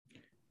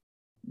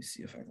me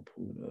see if I can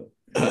pull it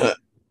up.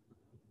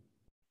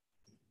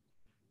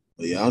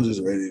 But yeah, I'm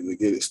just ready to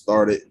get it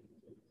started,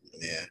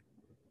 man.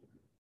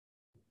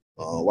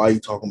 Why you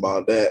talking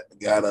about that?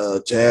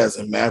 Got Jazz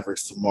and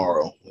Mavericks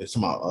tomorrow. It's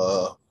my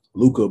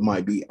Luka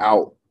might be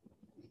out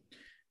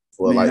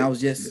for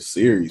the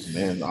series,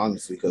 man.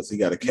 Honestly, because he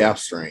got a calf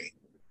strain.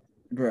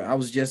 Bro, I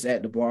was just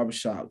at the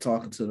barbershop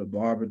talking to the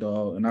barber,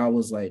 dog, and I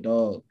was like,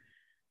 dog,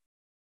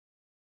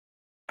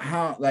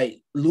 how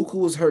Luka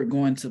was hurt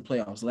going to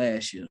playoffs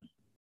last year.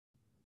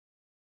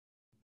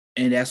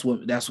 And that's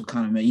what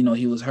kind of made,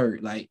 he was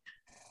hurt. Like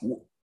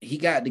he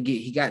got to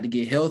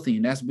get healthy,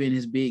 and that's been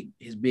his big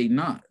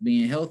knock,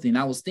 being healthy. And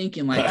I was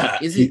thinking,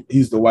 like,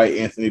 he's the white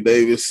Anthony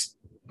Davis.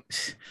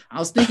 I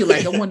was thinking,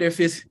 like, I wonder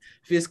if it's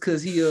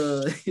because he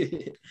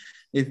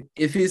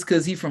if it's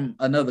because he from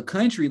another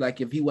country,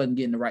 like if he wasn't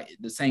getting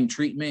the same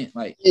treatment,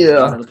 like a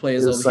lot of the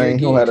players over here.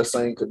 He'll have the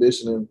same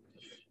conditioning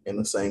and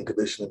the same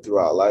conditioning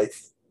throughout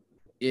life.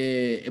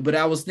 Yeah, but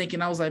I was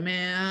thinking, I was like,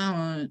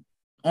 man,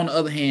 on the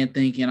other hand,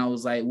 thinking, I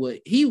was like, what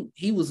he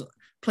was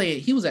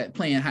playing,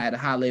 playing at a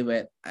high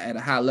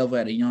level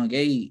at a young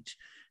age.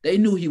 They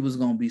knew he was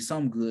gonna be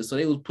some good, so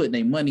they was putting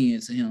their money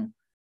into him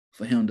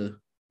for him to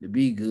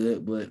be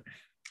good. But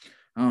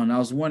I don't know. I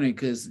was wondering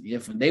because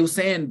if they were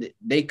saying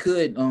they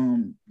could,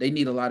 they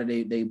need a lot of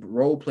they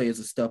role players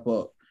to step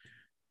up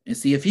and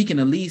see if they can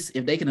at least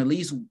get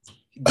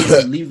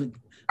him.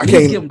 I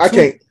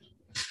can't.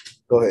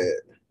 Go ahead.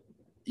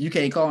 You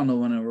can't call no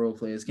one of the role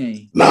players, can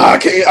you? Nah, I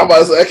can't. I'm about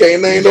to say I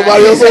can't name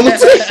nobody else on the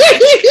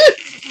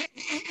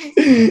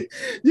team.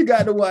 You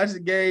got to watch the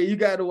game. You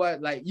got to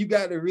watch, you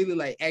got to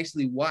really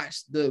actually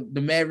watch the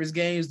Mavericks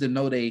games to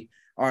know they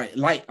are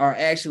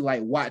actually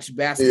watch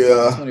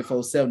basketball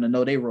 24/7 to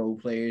know they role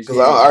players.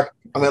 Because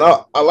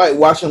I like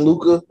watching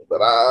Luka,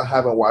 but I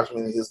haven't watched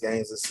many of his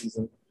games this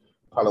season.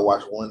 Probably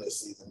watched one this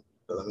season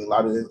because a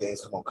lot of his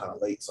games come on kind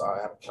of late, so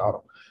I haven't caught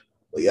them.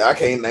 But yeah, I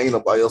can't name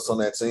nobody else on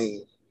that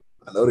team.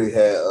 I know they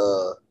had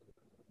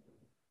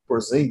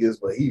Porzingis,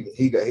 but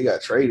he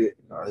got traded.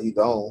 He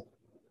gone.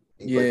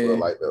 He played for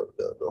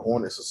the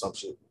Hornets or some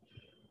shit.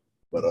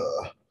 But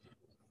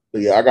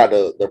yeah, I got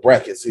the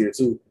brackets here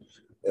too.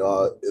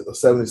 If the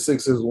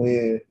 76ers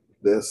win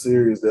their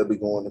series, they'll be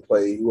going to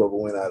play whoever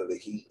went out of the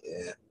Heat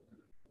and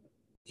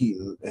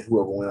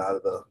whoever went out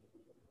of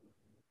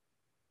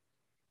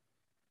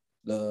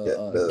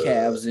the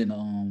Cavs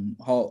and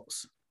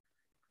Hawks.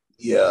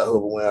 Yeah,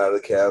 whoever went out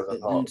of the Cavs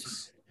and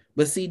Hawks.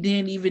 But see,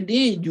 even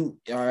then, you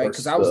all right?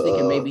 Because I was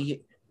thinking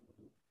maybe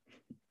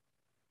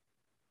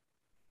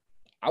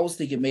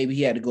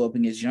he had to go up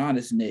against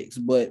Giannis next.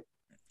 But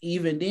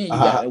even then, you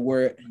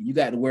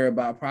got to worry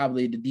about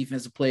probably the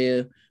defensive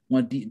player,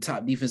 one of the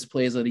top defensive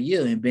players of the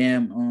year, and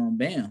Bam, and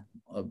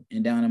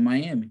down in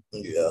Miami.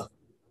 Yeah.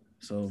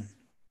 So,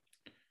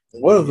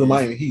 what if the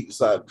Miami Heat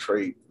decide to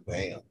trade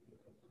Bam?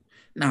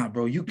 Nah,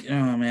 bro,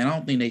 man, I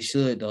don't think they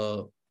should,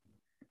 dog.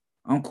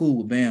 I'm cool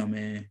with Bam,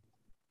 man.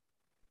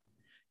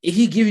 If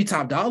he give you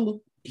top dollar,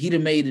 he'd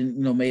have made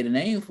a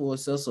name for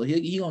himself. So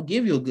he gonna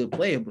give you a good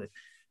player, but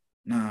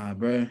nah,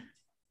 bro.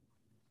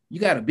 You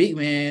got a big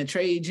man,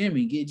 trade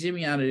Jimmy, get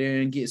Jimmy out of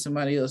there and get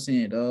somebody else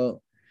in, dog.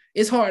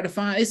 It's hard to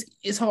find.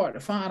 It's hard to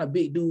find a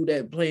big dude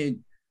that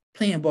playing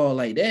ball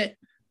like that.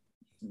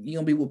 You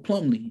gonna be with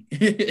Plumlee.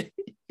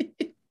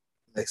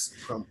 Next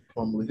to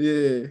Plumlee.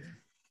 Yeah.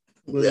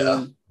 But,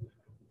 yeah.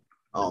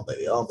 I don't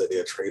think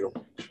they'll trade him.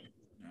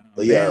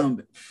 But yeah,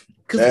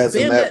 because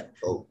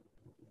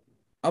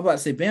I'm about to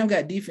say Bam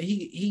got defense.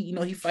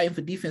 He fighting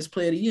for defense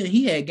player of the year. And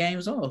he had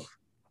games off.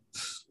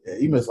 Yeah,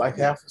 he missed like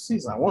half the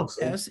season. I want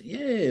to say.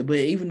 Yeah, but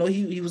even though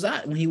he was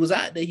out when he was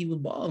out there, he was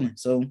balling.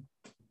 So,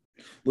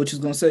 what you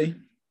gonna say?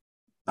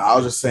 I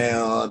was just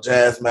saying,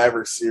 Jazz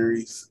Mavericks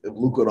series. If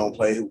Luka don't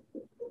play,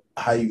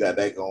 how you got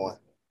that going?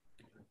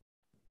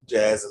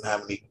 Jazz and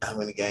how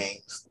many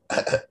games?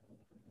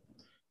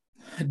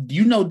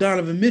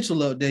 Donovan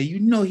Mitchell up there.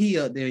 He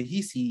up there.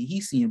 He's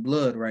seeing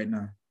blood right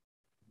now.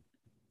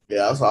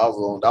 Yeah, that's what I was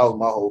on. That was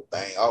my whole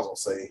thing. I was gonna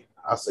say,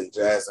 I say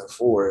Jazz in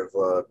 4 if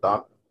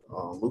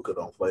Luka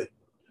don't play.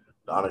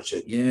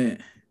 Doncic. Yeah.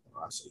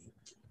 I see.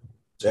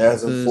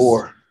 Jazz in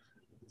 4.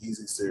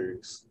 Easy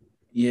series.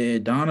 Yeah,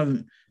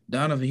 Donovan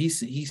Donovan, he's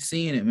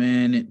seeing it,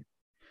 man.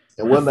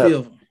 And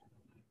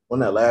when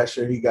that last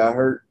year he got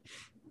hurt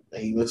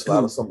and he missed a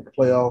lot of some of the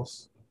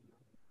playoffs.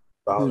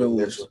 Donovan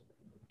Mitchell.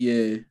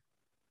 Yeah.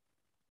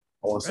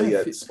 I want to say he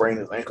had sprained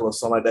his ankle or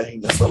something like that. He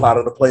missed a lot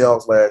of the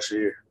playoffs last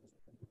year.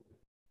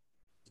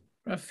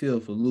 I feel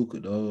for Luka,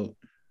 dog.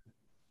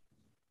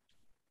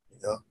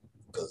 Yeah,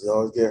 because he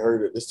always get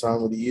hurt at this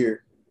time of the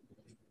year,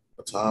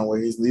 a time where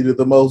he's needed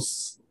the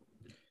most.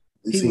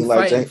 He seemed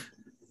like James.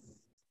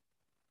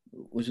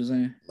 What you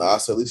saying? No, I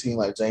said he seemed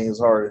like James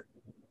Harden,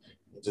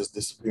 just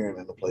disappearing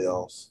in the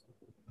playoffs.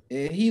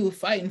 Yeah, he was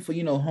fighting for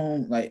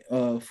home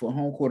for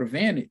home court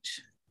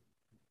advantage.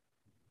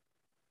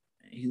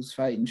 He was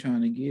fighting,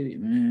 trying to get it,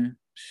 man.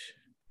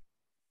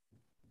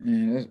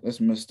 Yeah, that's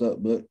messed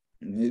up, but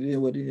it is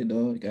what it is,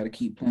 dog. Got to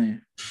keep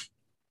playing.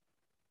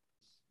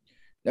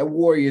 That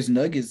Warriors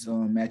Nuggets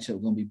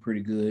matchup gonna be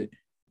pretty good.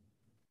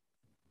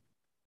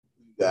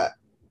 I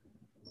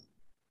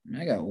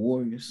got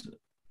Warriors.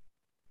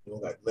 You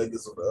don't got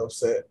Nuggets on the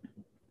upset.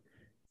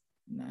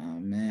 Nah,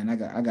 man, I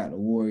got the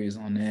Warriors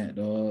on that,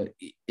 dog.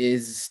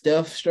 Is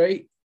Steph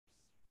straight?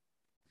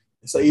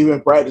 So he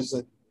been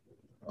practicing.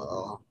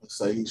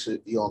 Say he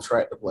should be on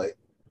track to play,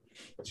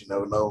 but you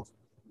never know.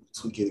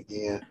 Tweak it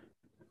again.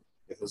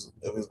 If it's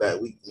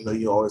that week,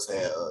 you always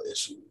had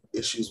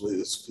issues with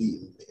his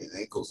feet and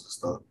ankles and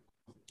stuff,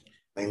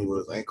 mainly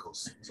with his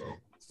ankles. So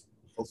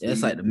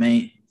that's like the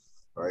main,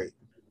 right?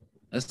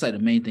 That's like the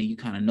main thing. You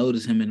kind of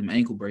notice him in them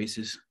ankle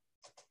braces.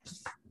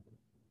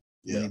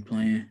 Yeah, when he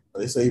playing.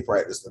 They say he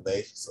practiced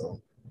today,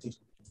 so they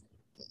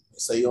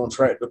say you're on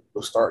track to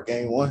start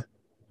game 1.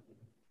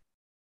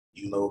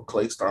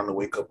 Clay starting to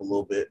wake up a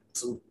little bit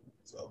too,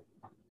 so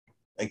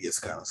that gets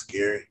kind of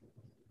scary.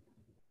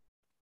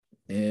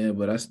 Yeah,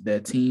 but that's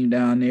that team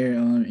down there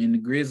in the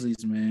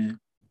Grizzlies, man.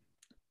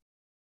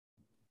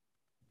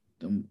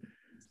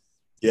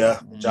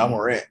 Ja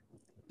Morant.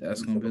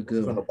 That's gonna be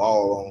good. Putting the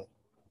ball on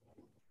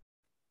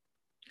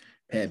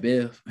Pat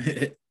Bev.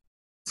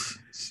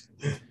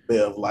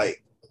 Bev light.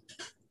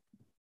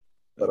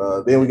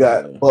 But then we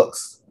got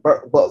Bucks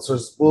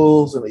versus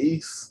Bulls in the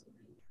East.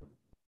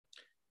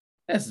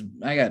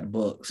 I got the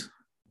Bucks.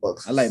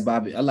 I like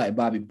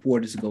Bobby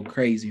Portis to go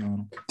crazy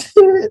on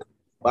him.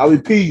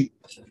 Bobby P.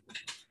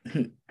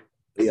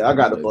 Yeah, I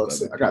got the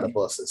Bucks. I got the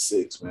Bucks at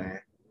 6,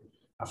 man.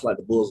 I feel like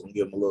the Bulls gonna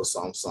give them a little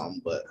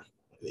something, but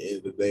at the end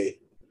of the day,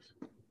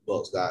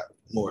 Bucks got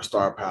more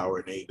star power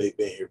and they've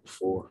been here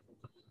before.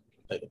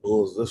 Like the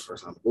Bulls, this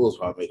first time the Bulls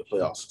probably made the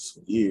playoffs for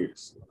some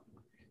years.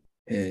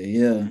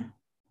 Yeah.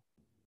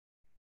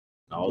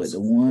 But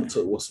the one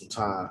took with some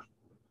time.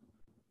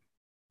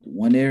 The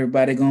one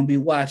everybody gonna be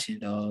watching,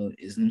 dog,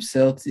 is them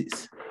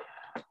Celtics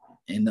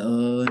and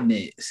the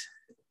Nets.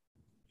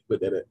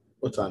 Put that at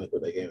what time they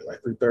put that game?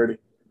 Like 3:30?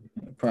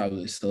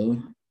 Probably so.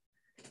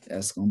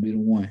 That's gonna be the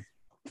one.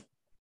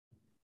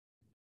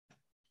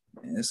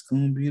 That's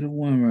gonna be the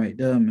one right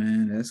there,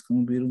 man. That's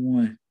gonna be the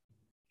one.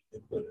 They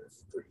put it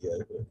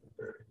at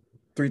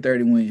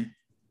 3:30 win.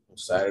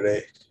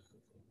 Saturday.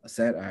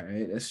 All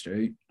right, that's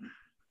straight.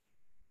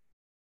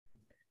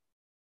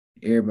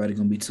 Everybody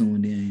gonna be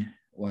tuned in,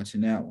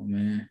 watching that one,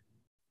 man.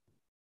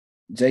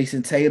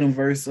 Jason Tatum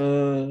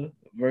versus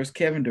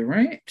Kevin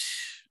Durant.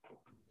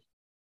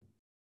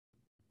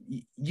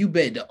 You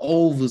bet the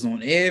overs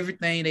on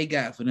everything they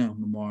got for them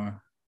tomorrow.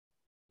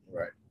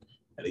 Right.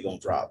 And they gonna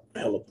drop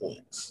hella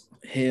points.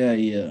 Hell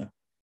yeah.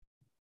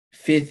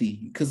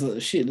 50. Because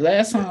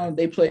last time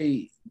they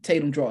played,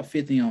 Tatum dropped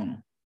 50 on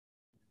them.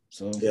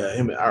 So yeah,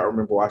 I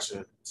remember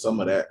watching some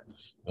of that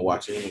and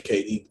watching him and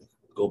KD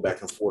go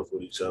back and forth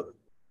with each other.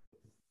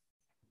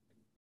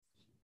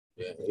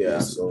 Yeah.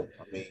 So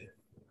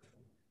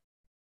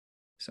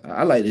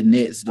I like the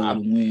Nets though to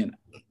win.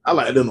 I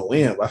like them to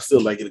win, but I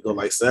still like it to go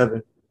like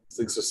 6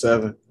 or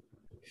 7.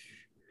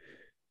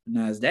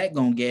 Now is that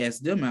gonna gas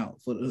them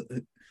out for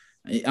the?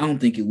 I don't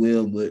think it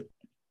will, but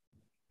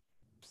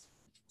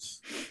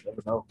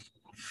never know.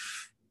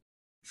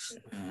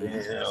 On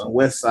the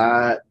West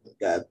Side,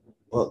 got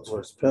Bucks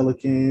versus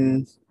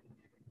Pelicans.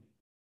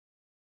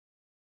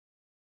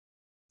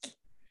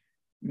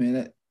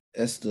 Man,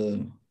 that's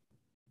the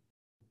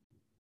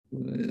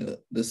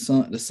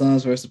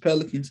Suns versus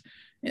Pelicans.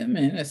 Yeah,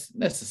 man, that's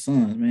the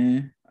Suns,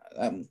 man.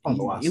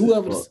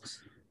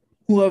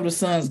 Whoever the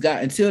Suns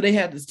got until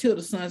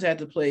the Suns had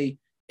to play.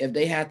 If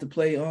they had to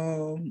play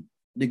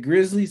the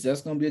Grizzlies,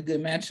 that's gonna be a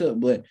good matchup.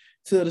 But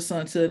till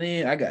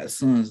then, I got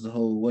Suns the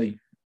whole way.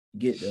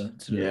 Get to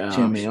the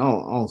championship. I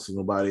don't see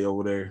nobody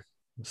over there.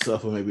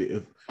 Except for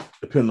maybe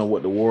depending on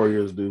what the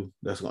Warriors do,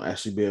 that's gonna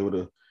actually be able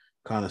to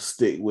kind of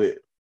stick with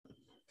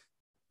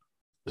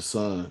the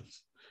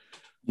Suns.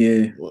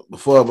 Yeah.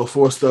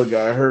 Before Steph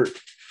got hurt,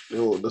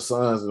 the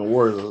Suns and the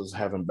Warriors was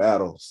having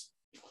battles.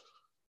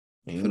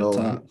 And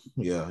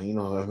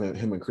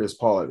him and Chris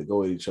Paul had to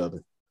go at each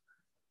other.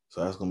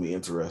 So that's gonna be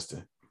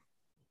interesting.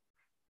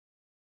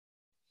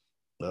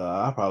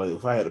 I probably,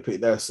 if I had to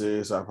pick that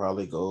series, I'd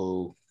probably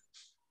go.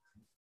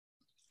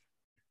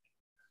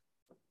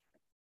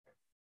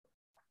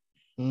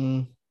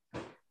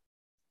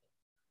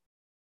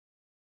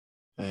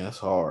 Man, that's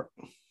hard.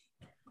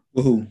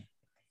 Who?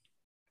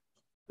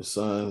 The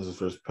Suns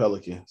versus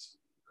Pelicans.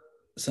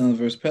 Suns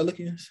versus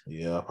Pelicans?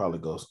 Yeah, I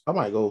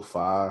might go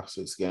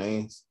 5-6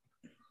 games.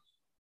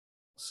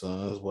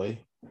 Suns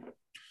way.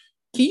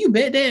 Can you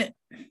bet that?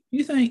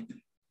 You think?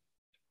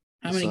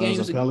 How many Suns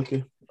games? and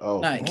Pelican?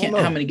 Oh, I don't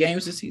know. How many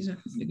games this season?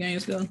 The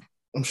games go?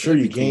 I'm sure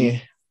you can.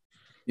 Cool.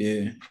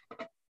 Yeah.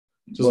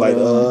 Just like I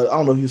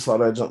don't know if you saw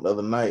that jump the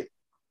other night.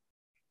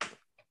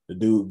 The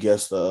dude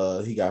guessed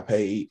he got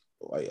paid.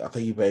 Like I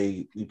think he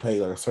paid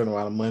like a certain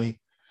amount of money.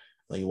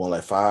 Like he won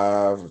like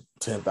 5,000 or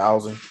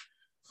 10,000.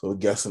 So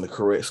guessing the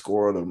correct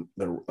score of the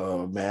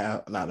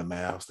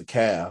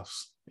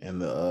Cavs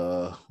and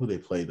the who they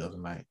played the other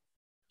night.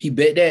 He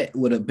bet that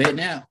with a bet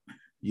now.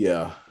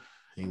 Yeah,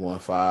 he won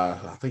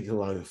 5. I think he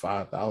won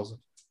 5,000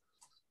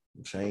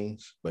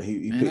 change, but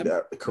he picked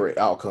out the correct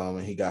outcome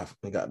and he got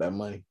that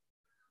money.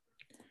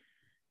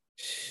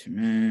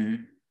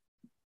 Man,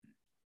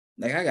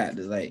 like I got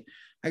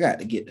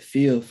to get the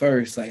feel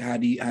first. Like how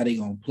they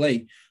gonna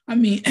play? I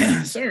mean,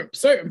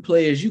 certain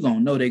players you gonna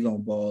know they gonna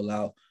ball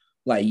out.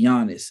 Like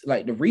Giannis,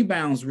 like the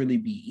rebounds really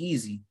be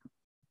easy.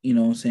 You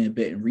know what I'm saying?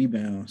 Betting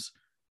rebounds.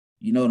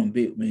 You know them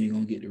big men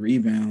gonna get the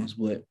rebounds,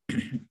 but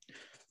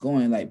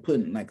going like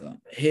putting like a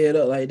head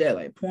up like that,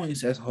 like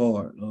points, that's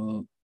hard.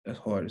 That's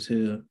hard as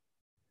hell.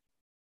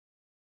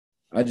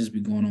 I just be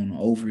going on the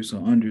overs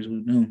or unders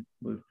with them.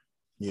 But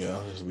yeah,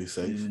 I'll just be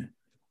safe.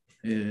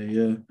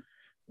 Yeah.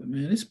 But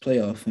man, this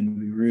playoff gonna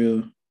be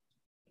real.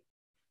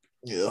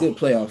 Yeah. Good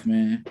playoff,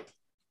 man.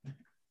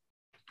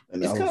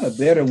 And it's kind of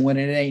better when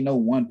it ain't no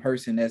one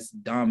person that's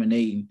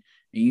dominating,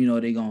 and you know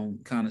they gonna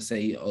kind of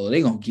say, "Oh,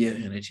 they gonna give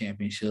him a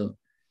championship."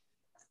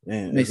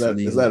 Man, is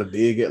that a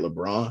dig at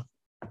LeBron?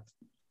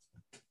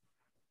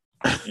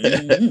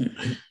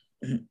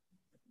 Mm-hmm.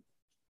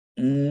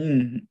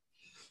 Mm-hmm.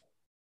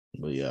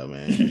 But yeah,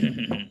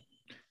 man.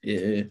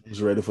 Yeah,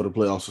 he's ready for the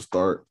playoffs to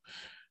start.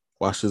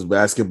 Watch this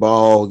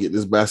basketball. Get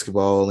this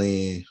basketball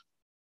in.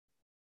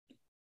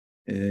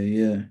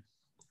 Yeah.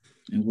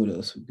 And what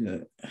else we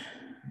got?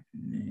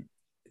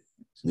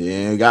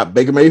 Yeah, we got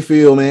Baker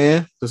Mayfield,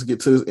 man. Let's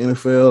get to this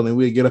NFL and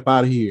we'll get up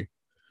out of here.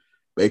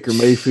 Baker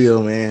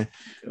Mayfield, man.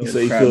 He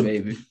said he feel,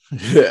 baby.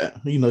 Yeah,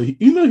 you know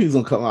he's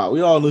gonna come out.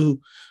 We all knew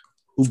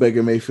who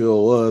Baker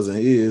Mayfield was and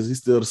is. He's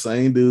still the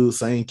same dude,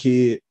 same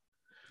kid.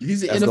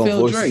 He's an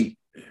NFL Drake.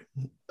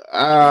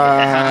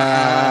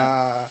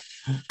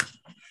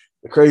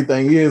 The crazy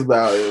thing is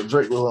about it,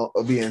 Drake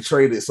was being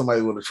traded.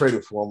 Somebody would have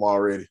traded for him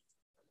already.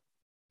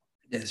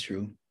 That's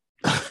true.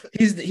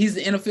 He's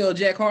the NFL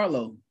Jack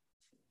Harlow.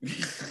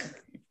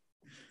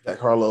 Jack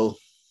Harlow.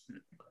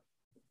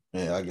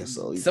 Yeah, I guess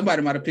so.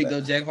 Somebody might have picked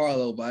up Jack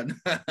Harlow by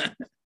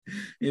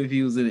if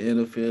he was in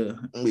the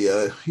NFL.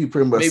 Yeah, he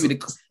pretty much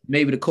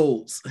maybe the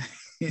Colts.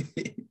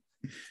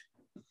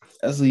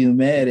 That's what you're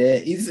mad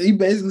at. He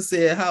basically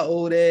said how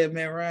old that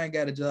man Ryan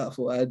got a job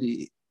for I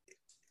did.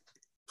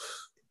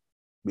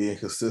 Being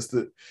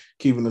consistent,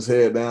 keeping his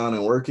head down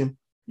and working.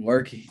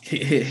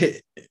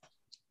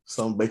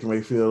 Some Baker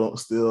Mayfield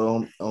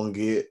still don't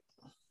get.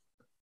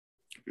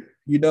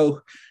 You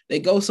know, they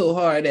go so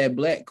hard at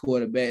black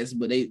quarterbacks,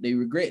 but they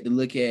forget to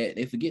look at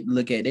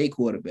their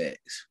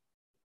quarterbacks.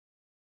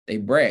 They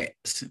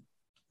brats.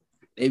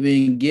 They've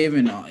been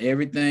given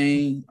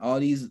everything, all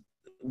these.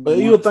 But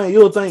you'll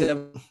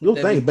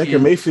think Baker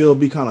Mayfield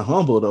be kind of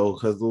humble though,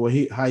 because the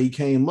way how he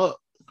came up.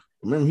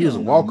 Remember, he was a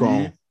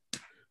walk-on.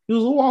 He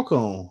was a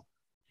walk-on.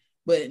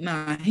 But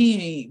nah,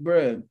 he ain't,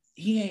 bro.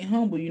 He ain't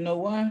humble. You know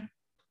why?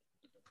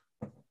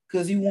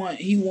 Because he wasn't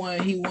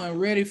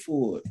ready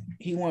for it.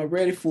 He wasn't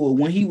ready for it.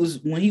 When he was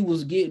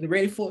getting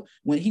ready for it,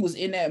 when he was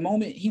in that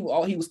moment,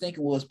 all he was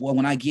thinking was, boy,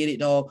 when I get it,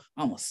 dog,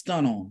 I'm a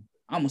stun on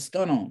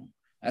him.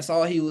 That's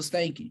all he was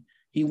thinking.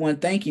 He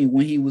wasn't thinking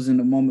when he was in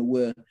the moment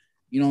where,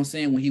 you know what I'm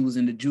saying, when he was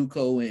in the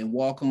JUCO and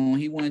walk on,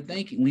 he wasn't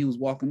thinking. When he was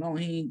walking on,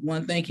 he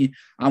wasn't thinking,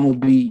 I'm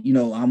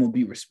gonna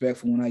be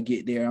respectful when I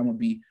get there. I'm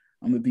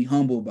gonna be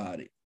humble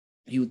about it.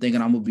 He was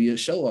thinking I'm gonna be a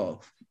show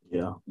off.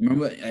 Yeah.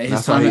 Remember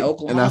his time at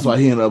Oklahoma? And that's why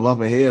he ended up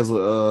bumping heads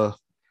with the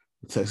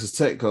Texas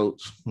Tech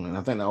coach. And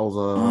I think that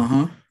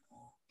was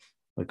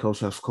the coach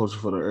that's coaching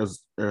for the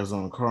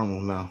Arizona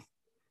Cardinals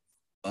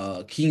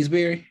now.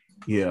 Kingsbury?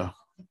 Yeah.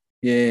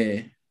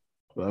 Yeah.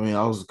 But I mean,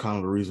 that was kind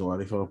of the reason why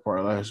they fell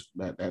apart at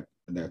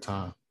that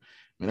time. I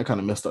mean, that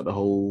kind of messed up the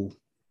whole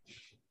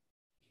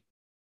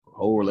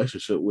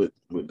relationship with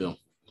them,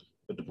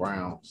 with the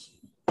Browns.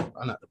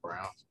 Not the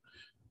Browns.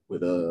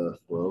 With it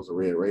was the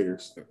Red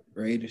Raiders.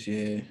 Raiders,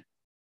 yeah.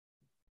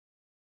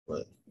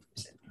 But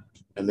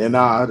and then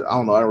I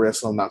don't know. I read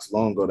something not too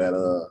long ago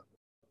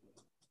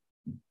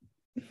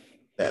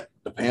that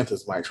the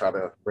Panthers might try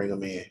to bring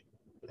him in.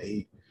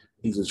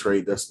 He's a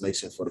trade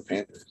destination for the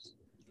Panthers.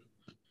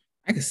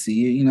 I can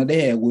see it. You know,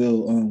 they had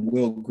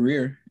Will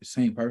Greer, the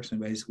same person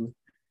basically.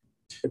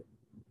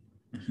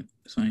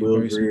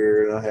 Will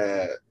Greer. I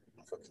had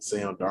fucking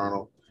Sam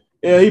Darnold.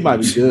 Yeah, he might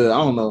be good. I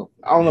don't know.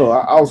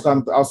 I was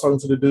talking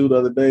to the dude the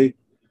other day.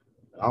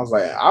 I was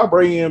like, I'll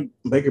bring in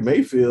Baker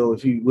Mayfield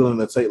if he's willing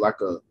to take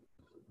like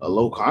a a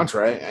low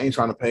contract. I ain't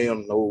trying to pay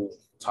him no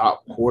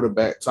top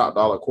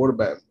dollar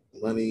quarterback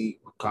money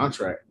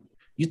contract.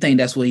 You think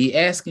that's what he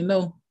asking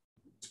though?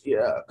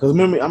 Yeah, because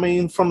remember, I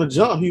mean, from the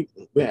jump, he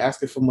been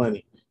asking for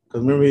money.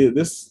 Because remember,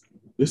 this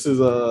is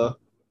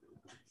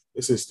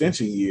it's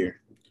extension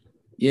year.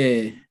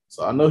 Yeah.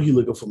 So I know he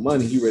looking for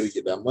money. He ready to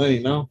get that money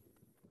now,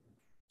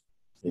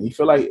 and he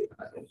feel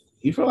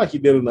like he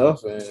did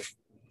enough, and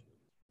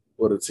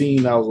for the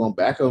team that was gonna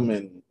back him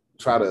and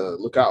try to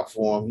look out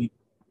for him,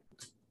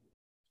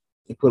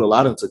 he put a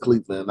lot into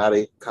Cleveland. Now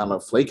they kind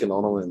of flaking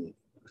on him and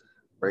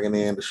bringing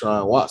in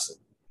Deshaun Watson.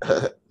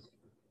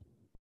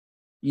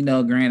 You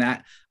know,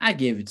 Grant, I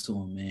give it to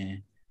him,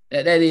 man.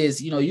 That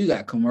is, you know, you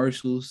got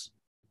commercials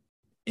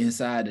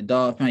inside the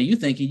dog pound. You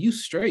thinking you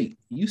straight,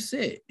 you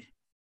set.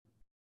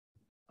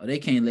 Oh, they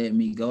can't let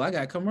me go. I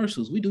got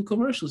commercials. We do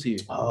commercials here.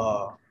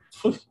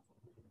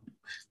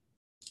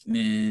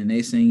 Man,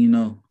 they saying, you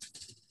know.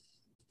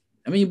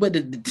 I mean, but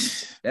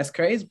that's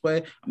crazy,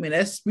 but I mean,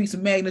 that speaks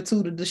of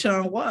magnitude of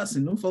Deshaun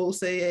Watson. Them folks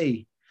say,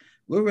 hey,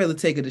 we'd rather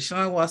take a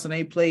Deshaun Watson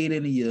ain't played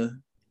in a year,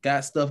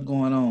 got stuff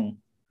going on.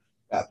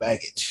 Got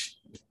baggage.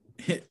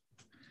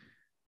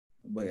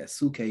 But got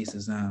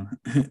suitcases now.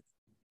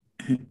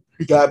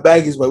 We got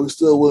baggage, but we're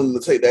still willing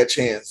to take that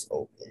chance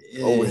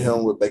over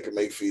him with Baker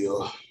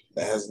Mayfield.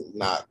 That has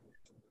not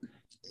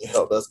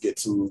helped us get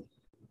to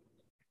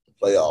the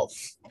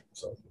playoffs.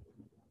 So,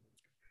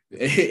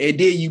 and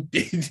then you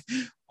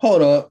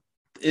hold up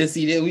and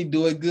see that we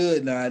doing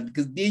good now,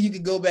 because then you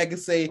can go back and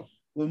say,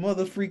 well,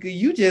 mother freaker,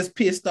 you just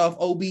pissed off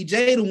OBJ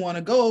to want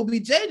to go.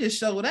 OBJ just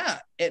showed out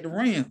at the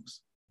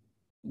Rams.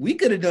 We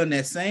could have done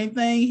that same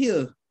thing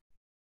here.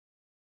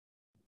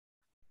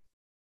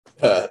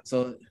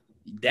 So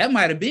that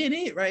might have been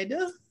it right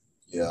there.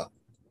 Yeah.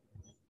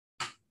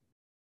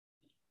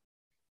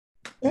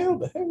 Hell,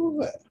 the hell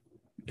was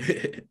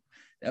that?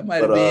 That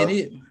might have been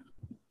it.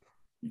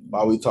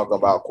 While we talk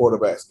about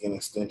quarterbacks getting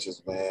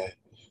extensions, man,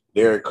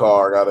 Derek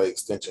Carr got an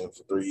extension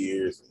for 3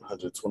 years,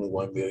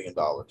 $121 million.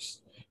 I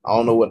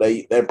don't know what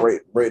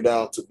that break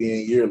down to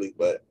being yearly,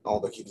 but I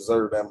don't think he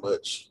deserved that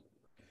much.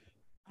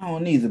 I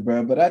don't either,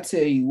 bro. But I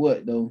tell you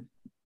what, though,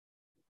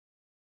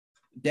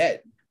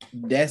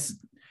 that's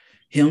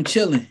him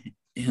chilling.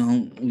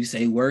 We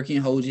say working,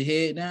 hold your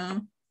head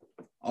down.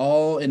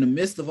 All in the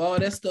midst of all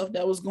that stuff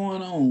that was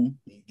going on,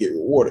 you get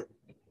rewarded.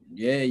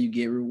 Yeah, you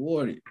get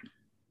rewarded.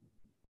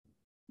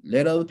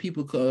 Let other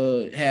people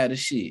have the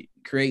shit,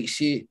 create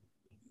shit,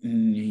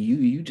 and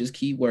you just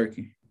keep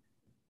working.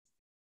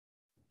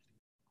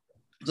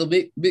 So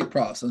big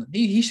props.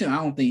 He should. I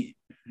don't think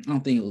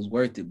it was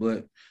worth it, but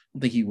I don't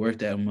think he worth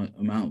that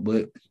amount.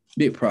 But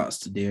big props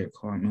to Derek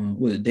Carr.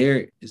 Was it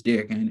Derek? It's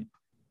Derek, ain't it?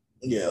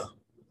 Yeah.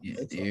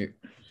 Yeah, Derek.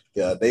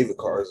 Yeah, David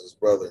Carr is his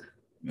brother.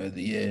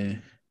 Yeah.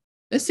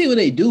 Let's see what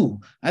they do.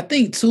 I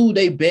think, too,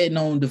 they betting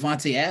on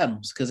Devontae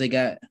Adams because they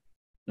got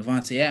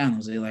Devontae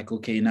Adams. They're like,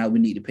 okay, now we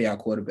need to pay our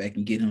quarterback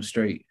and get him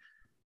straight.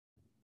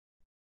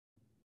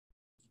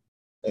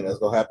 Think that's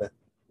going to happen?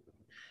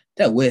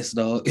 That West,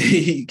 dog.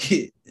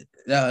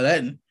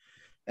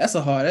 That's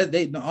a hard.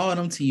 All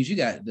them teams. You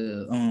got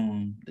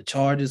the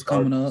Chargers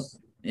coming up.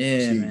 Yeah,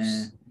 Chiefs,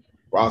 man.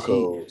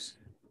 Broncos.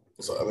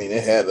 So, I mean,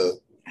 they had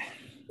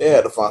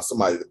to find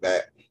somebody to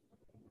back.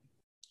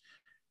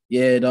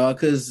 Yeah, dog,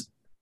 because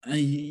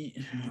the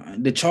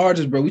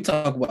Chargers, bro, we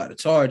talk about the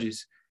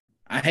Chargers.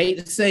 I hate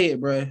to say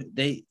it, bro.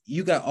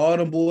 You got all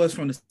them boys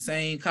from the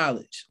same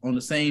college on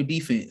the same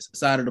defense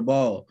side of the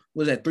ball.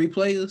 Was that 3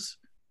 players?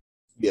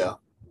 Yeah.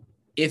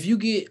 If you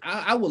get,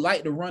 I would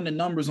like to run the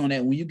numbers on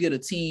that. When you get a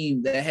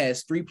team that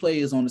has 3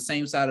 players on the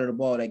same side of the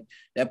ball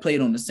that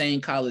played on the same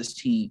college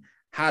team,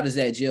 how does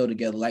that gel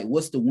together? Like,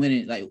 what's the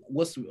winning? Like,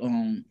 what's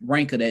the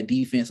rank of that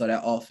defense or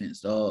that offense,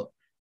 dog?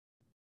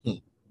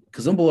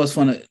 Because them boys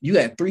you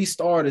got 3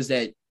 starters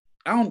that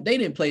they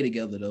didn't play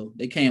together though.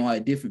 They came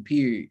like different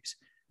periods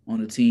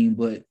on the team,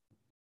 but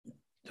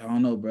I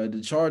don't know, bro.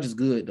 The Chargers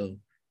good though.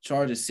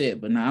 Chargers set,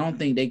 but now I don't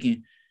think they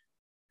can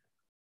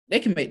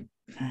make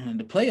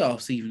the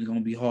playoffs. Even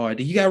gonna be hard.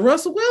 You got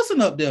Russell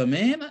Wilson up there,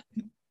 man.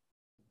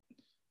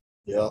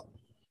 Yeah.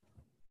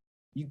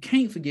 You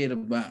can't forget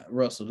about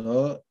Russell,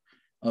 dog,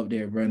 up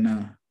there, bro.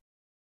 Now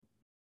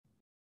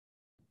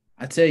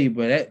I tell you,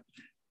 bro,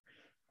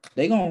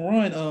 they gonna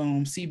run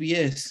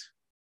CBS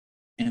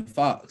and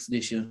Fox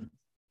this year.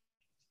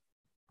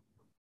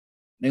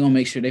 They're gonna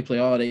make sure they play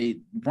all they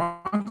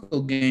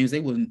Bronco games. They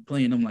wasn't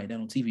playing them like that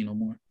on TV no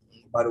more.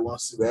 Nobody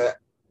wants to see that.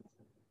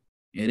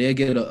 Yeah, they'll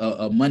get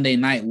a Monday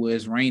night where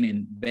it's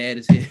raining bad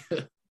as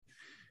hell.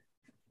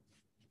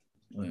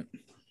 But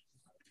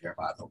care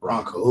about the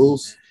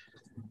Broncos.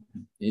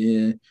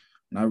 Yeah,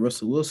 not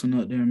Russell Wilson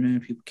up there,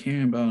 man. People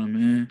caring about him,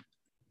 man.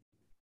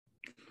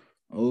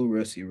 Oh,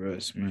 Rusty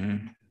Russ,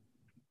 man.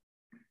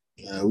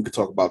 Yeah, we could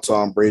talk about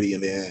Tom Brady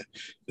and then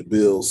the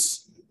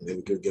Bills. And then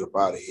we could get up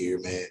out of here,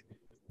 man.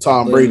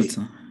 Tom Brady.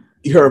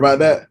 You heard about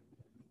that?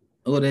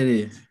 Oh, that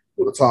is.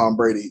 With Tom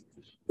Brady,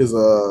 his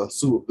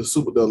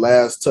the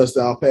last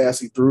touchdown pass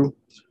he threw,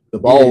 the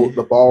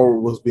ball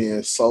was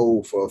being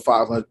sold for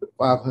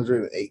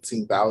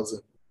 $518,000.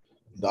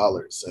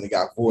 and it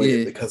got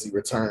voided because he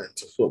returned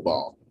to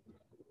football.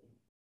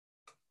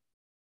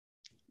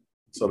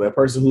 So that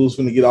person who's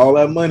going to get all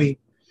that money,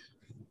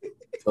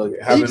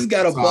 having just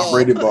got a Tom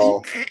Brady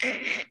ball.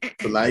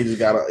 So now he just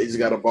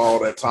got a ball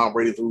that Tom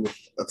Brady threw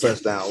a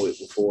touchdown with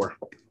before.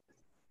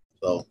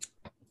 So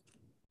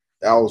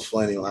that was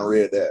funny when I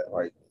read that.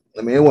 Like,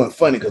 I mean, it wasn't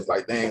funny because,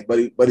 like, dang,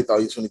 buddy thought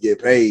he was going to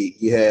get paid.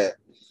 He had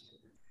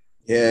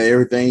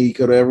everything he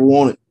could have ever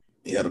wanted.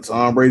 He had a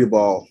Tom Brady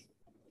ball.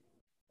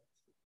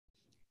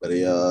 But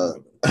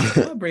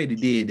why Brady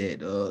did that,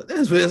 dog?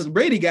 That's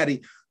Brady got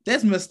it.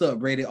 That's messed up,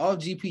 Brady. All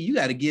GP, you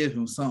got to give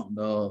him something,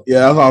 dog. Yeah,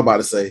 that's all I'm about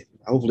to say.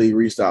 Hopefully he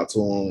reached out to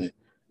him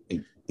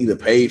and either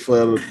paid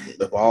for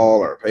the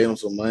ball or paid him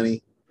some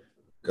money.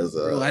 Because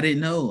bro, I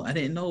didn't know,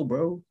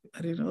 bro.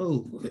 I didn't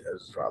know. Yeah,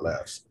 this is dry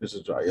last. This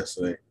is dry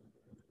yesterday.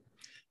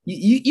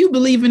 You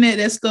believe in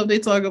that stuff they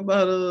talk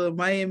about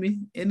Miami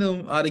and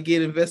them ought to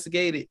get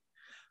investigated?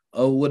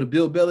 With a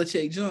Bill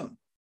Belichick jump.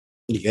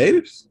 The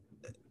Gators?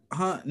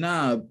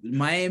 Nah,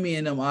 Miami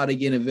and them ought to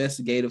get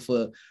investigated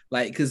for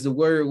because the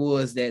word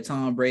was that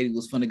Tom Brady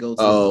was finna go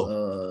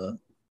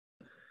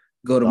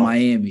to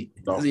Miami.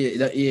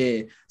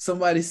 Yeah.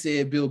 Somebody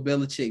said Bill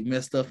Belichick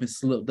messed up and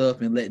slipped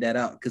up and let that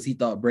out because he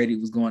thought Brady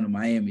was going to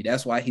Miami.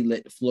 That's why he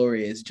let the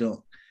Flores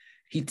jump.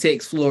 He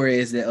texted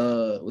Flores that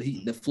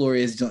the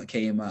Flores jump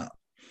came out.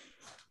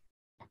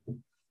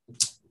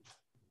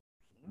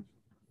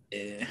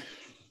 Yeah.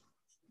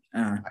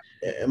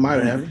 It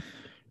might have.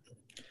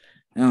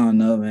 I don't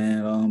know,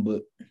 man.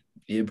 But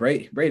yeah,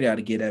 Brady ought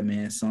to get that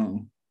man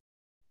something.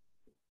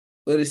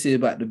 What they say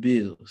about the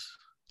Bills?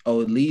 Oh,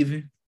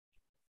 leaving?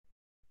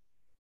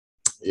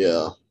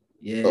 Yeah.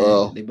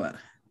 Yeah.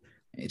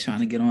 They trying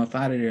to get on up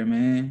out of there,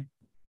 man.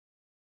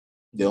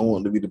 They don't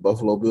want to be the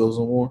Buffalo Bills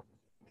no more.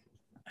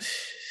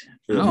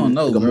 I don't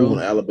know, bro. Moving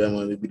to Alabama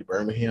and they be the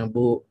Birmingham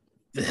Bills.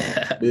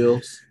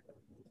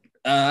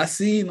 I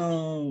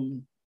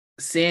seen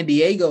San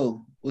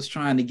Diego was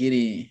trying to get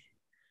in.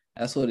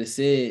 That's what it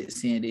said.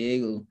 San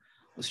Diego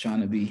was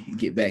trying to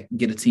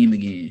get a team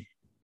again.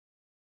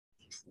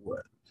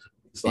 What?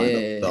 It's like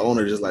the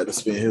owner just like to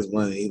spend his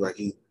money.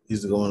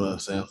 He's going to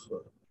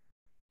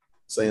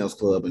Sam's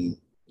Club and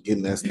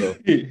getting that stuff.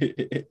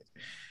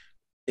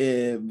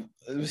 Yeah,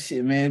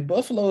 shit, man.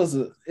 Buffalo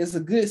is a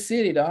good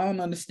city, though. I don't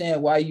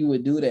understand why you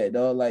would do that,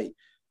 though. Like,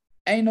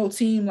 ain't no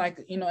team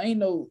ain't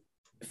no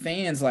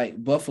fans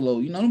like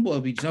Buffalo. Them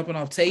boys be jumping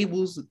off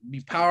tables,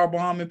 be power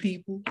bombing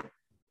people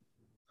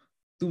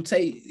through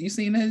tape. You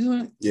seen that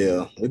joint?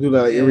 Yeah, they do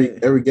that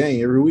every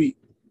game, every week.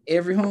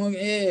 Every home,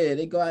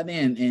 they go out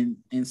there and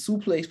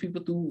suplex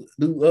people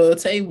through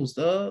tables,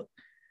 dog.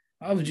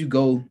 How would you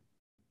go?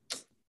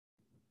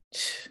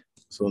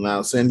 So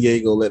now San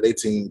Diego let their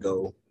team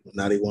go.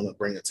 Now they want to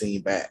bring a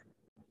team back.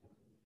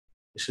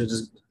 Why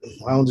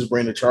don't just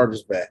bring the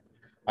Chargers back?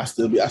 I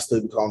still be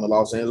calling the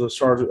Los Angeles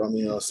Chargers. I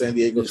mean, San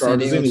Diego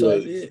Chargers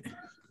anyway.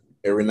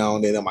 Every now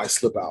and then it might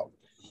slip out.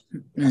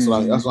 That's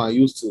what I'm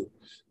used to.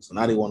 So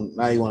now they want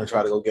to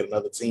try to go get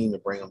another team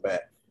and bring them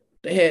back.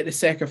 They had to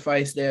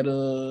sacrifice that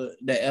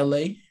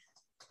LA,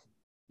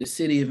 the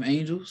city of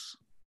angels.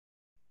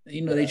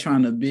 They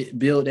trying to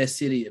build that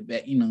city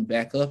back,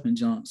 back up and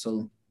jump.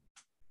 So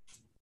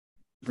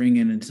bring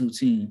in a new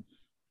team.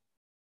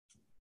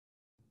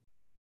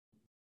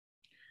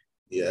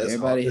 Yeah,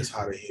 it's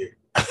hot in here.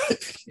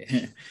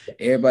 Yeah,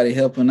 everybody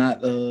helping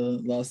out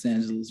Los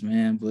Angeles,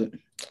 man. But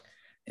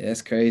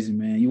that's crazy,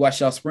 man. You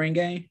watch y'all spring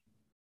game?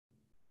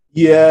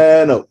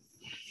 Yeah, no.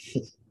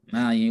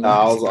 Nah, you ain't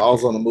I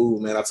was on the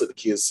move, man. I took the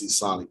kids to see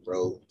Sonic,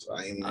 bro. So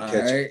I ain't even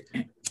catch it.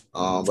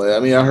 But I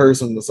mean, I heard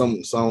some in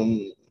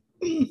the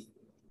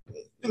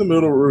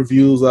middle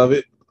reviews of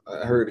it.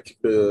 I heard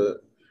the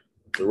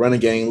running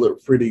game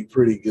looked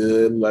pretty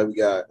good. Like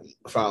we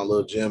found a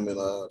little gem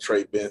in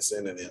Trey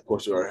Benson, and then of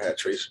course we already had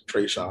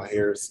Trayshawn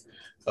Harris,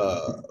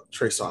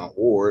 Trayshawn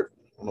Ward. I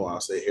don't know why I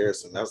say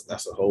Harrison.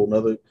 That's a whole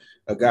nother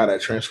guy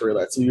that transferred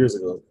like 2 years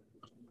ago.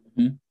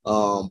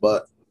 Mm-hmm.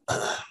 But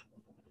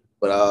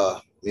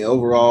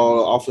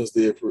overall, offense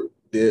did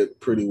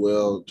pretty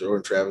well.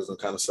 Jordan Travis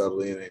kind of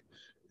settled in and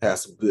had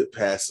some good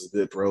passes,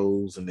 good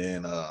throws, and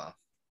then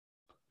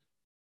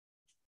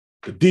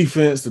the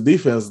defense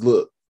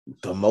looked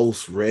the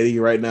most ready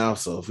right now.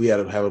 So if we had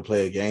to have a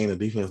play a game, the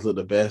defense looked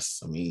the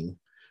best. I mean,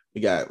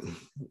 we got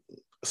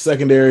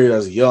secondary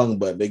that's young,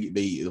 but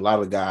they a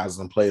lot of guys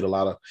and played a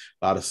lot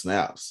of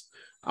snaps.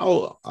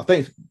 I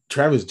think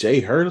Travis J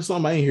hurt or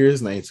something. I didn't hear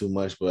his name too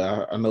much,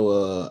 but I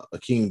know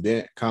Akeem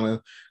Dent kind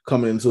of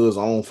coming into his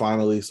own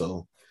finally.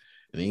 So,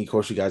 and then of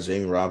course you got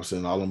Jamie Robinson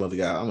and all them other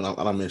guys. I mean,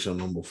 I mentioned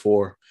them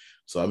before.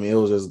 So I mean, it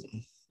was just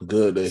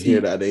good to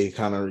hear that they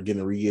kind of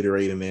getting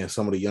reiterated, and then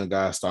some of the young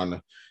guys starting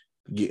to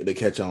get the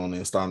catch on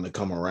and starting to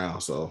come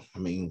around. So I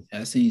mean,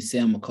 I seen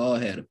Sam McCall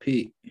had a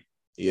pick.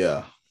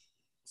 Yeah.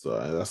 So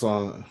that's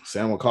on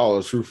Sam McCall,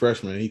 a true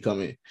freshman. He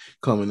coming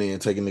in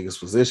taking niggas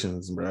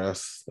positions, bro.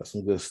 That's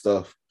some good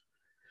stuff.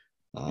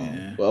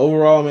 But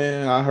overall,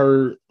 man, I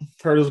heard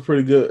it was a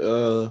pretty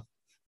good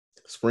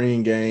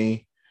spring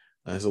game.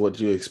 And so what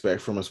you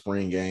expect from a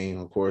spring game?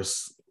 Of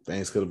course,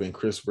 things could have been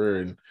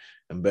crisper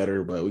and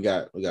better, but we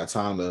got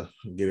time to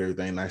get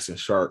everything nice and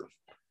sharp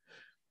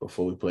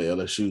before we play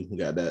LSU. We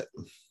got that.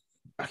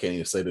 I can't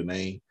even say the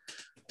name.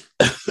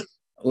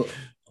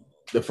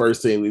 The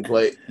first team we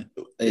played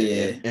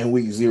in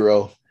week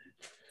 0.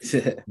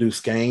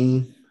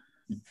 Duquesne.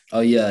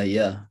 Oh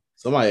yeah.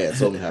 Somebody had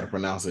told me how to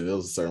pronounce it. It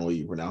was a certain way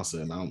you pronounce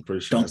it, and I'm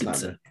pretty sure that's not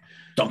there.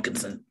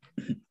 Duncanson.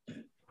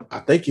 I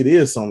think it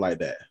is something like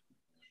that.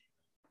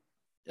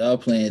 Y'all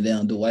playing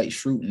down Dwight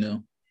Schrute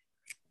now.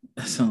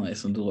 That sounds like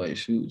some Dwight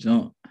Schrute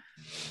jump.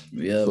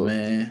 Yeah, so,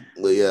 man.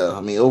 But yeah,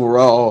 I mean,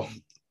 overall,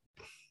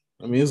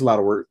 there's a lot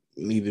of work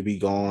need to be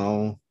going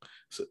on,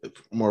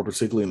 more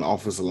particularly in the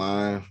offensive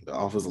line. The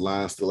offensive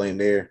line still ain't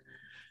there.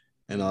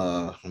 And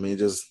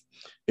just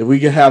if we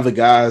can have the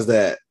guys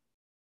that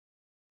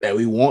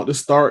we want to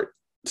start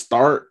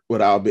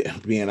without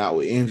being out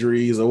with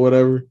injuries or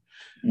whatever,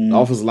 the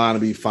offensive line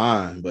will be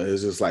fine. But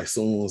it's just like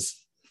soon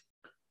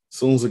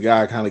as a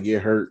guy kind of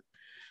get hurt,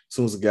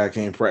 soon as a guy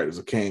can't practice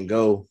or can't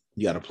go,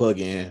 you got to plug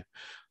in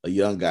a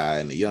young guy,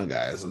 and the young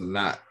guy is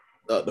not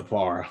up to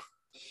par.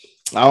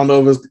 I don't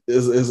know if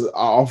it's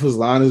our offensive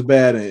line is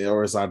bad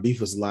or it's our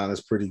defensive line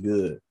is pretty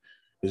good.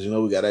 Because,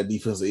 we got that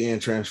defensive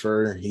end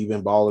transfer. He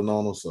been balling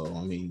on us. So,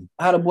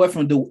 I had a boy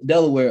from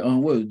Delaware,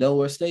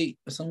 Delaware State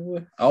or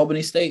somewhere?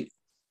 Albany State.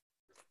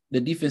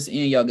 The defensive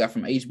end y'all got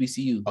from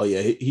HBCU. Oh,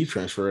 yeah. He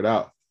transferred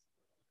out.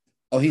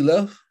 Oh, he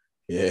left?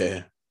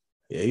 Yeah.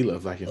 Yeah, he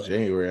left like in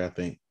January, I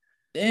think.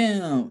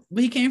 Damn.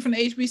 But he came from the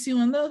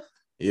HBCU and left?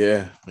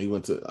 Yeah. He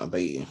went to, I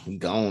think he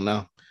gone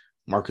now.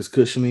 Marcus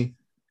Cushney.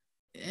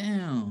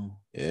 Damn.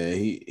 Yeah,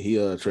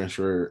 he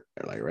transferred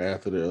like right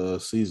after the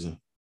season.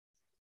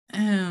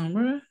 Damn,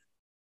 bro.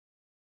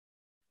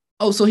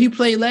 Oh, so he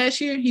played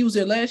last year? He was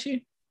there last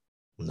year?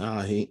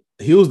 Nah, he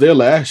was there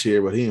last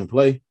year, but he didn't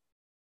play.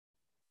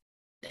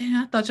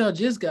 Damn, I thought y'all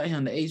just got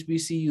him, the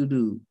HBCU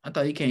dude. I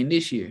thought he came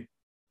this year.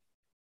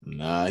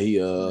 Nah, he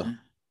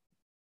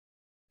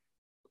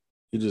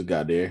just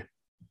got there.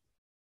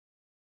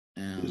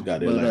 Damn. He just got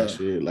there last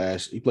year.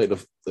 He played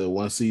the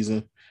one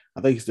season.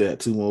 I think he still had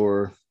two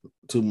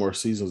more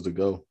seasons to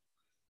go.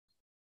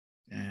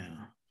 Yeah.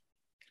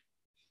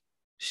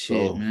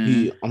 Shit, so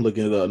man. I'm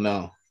looking it up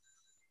now.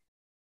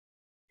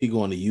 He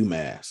going to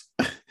UMass.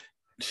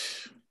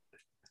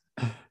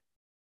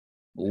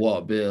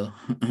 Walt Bell.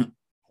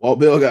 Walt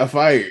Bell got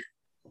fired.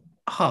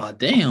 Oh,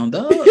 damn,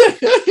 dog.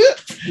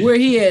 Where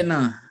he at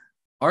now?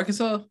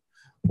 Arkansas?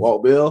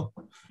 Walt Bell?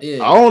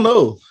 Yeah. I don't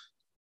know.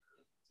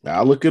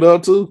 I'll look it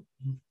up too.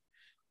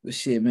 But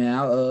shit, man,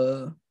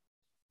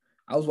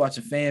 I was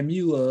watching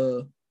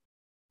FAMU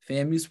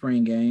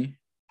spring game.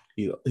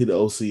 He the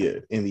OC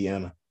at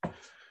Indiana.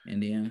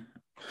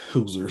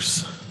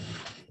 Hoosers.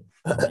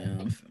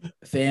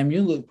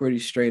 FAMU looked pretty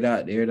straight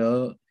out there,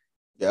 dog.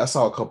 Yeah, I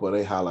saw a couple of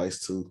their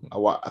highlights too.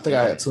 I think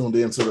I had tuned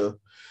into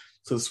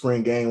the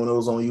spring game when it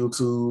was on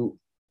YouTube.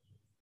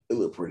 It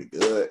looked pretty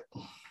good.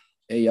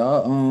 Hey,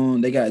 y'all,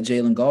 they got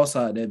Jalen Goss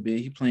out that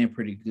big. He playing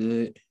pretty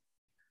good.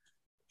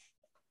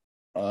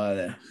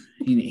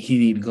 He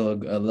need to go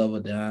a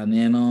level down.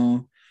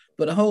 And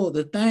but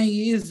the thing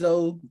is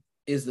though,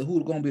 is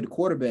who's gonna be the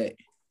quarterback.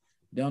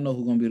 They don't know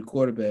who's gonna be the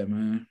quarterback,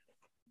 man.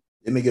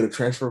 Didn't they get a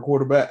transfer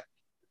quarterback?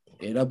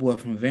 Yeah, that boy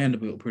from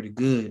Vanderbilt pretty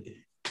good.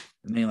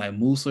 And they like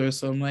Musa or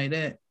something like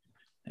that.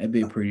 That'd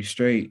be pretty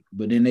straight.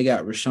 But then they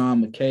got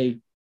Rashawn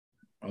McKay.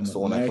 That's the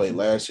one that played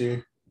last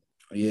year.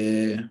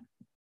 Yeah.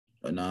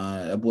 But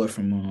nah, that boy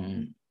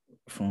from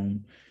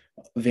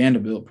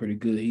Vanderbilt pretty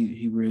good.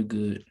 He real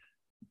good.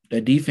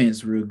 That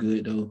defense real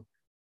good though.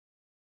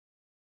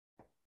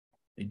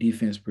 The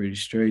defense pretty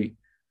straight.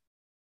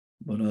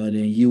 But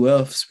then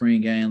UF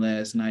spring game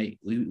last night,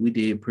 we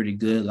did pretty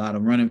good. A lot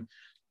of running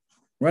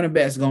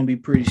backs gonna be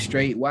pretty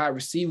straight. Wide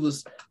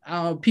receivers,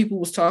 people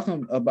was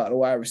talking about the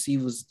wide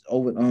receivers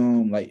over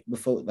like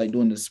before, like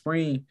during the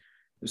spring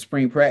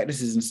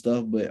practices and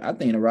stuff. But I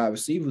think the wide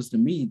receivers, to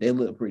me, they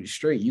look pretty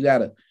straight. You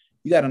got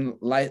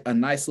a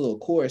nice little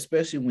core,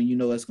 especially when you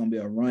know it's gonna be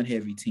a run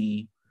heavy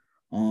team.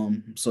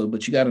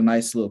 But you got a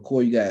nice little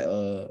core. You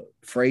got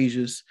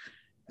Frazier's,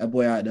 that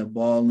boy out there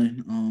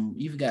balling.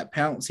 You even got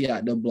Pounce, he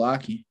out there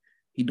blocking.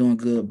 He doing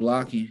good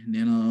blocking. And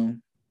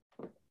then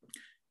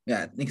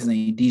I think his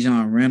name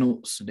Dejon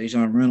Reynolds.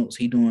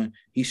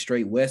 He's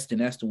straight Western.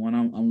 That's the one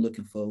I'm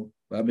looking for.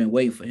 But I've been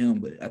waiting for him,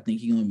 but I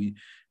think he's gonna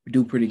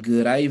do pretty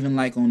good. I even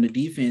like on the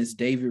defense,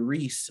 David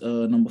Reese,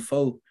 number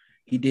 4.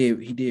 He did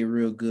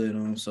real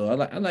good. So I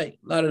like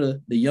a lot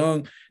of the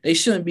young. They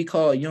shouldn't be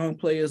called young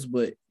players,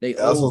 but they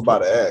I was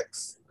about to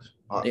ask.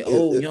 They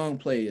old young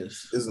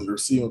players. Isn't the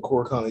receiving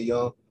core kind of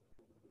young?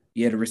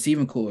 Yeah, the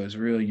receiving core is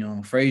real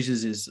young.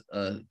 Frazier's is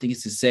I think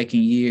it's his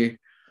second year,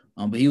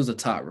 but he was a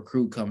top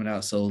recruit coming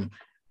out, so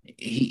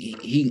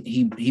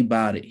he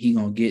bought it. He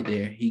gonna get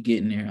there. He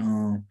getting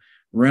there.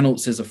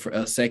 Reynolds is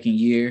a second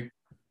year.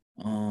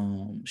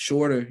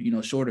 Shorter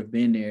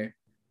been there.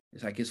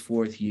 It's like his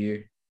 4th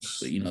year,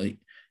 but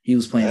he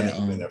was playing. He's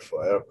been there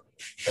forever.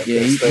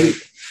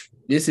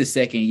 this is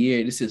second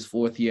year. This is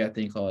fourth year, I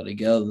think,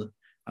 altogether.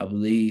 I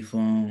believe.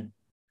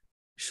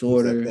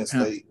 Shorter.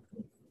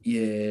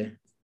 Yeah.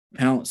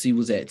 Pouncey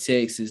was at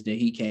Texas, then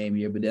he came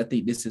here, but I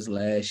think this is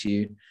last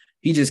year.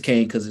 He just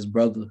came because his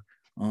brother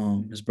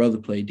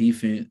played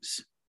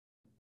defense.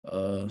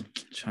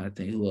 Trying to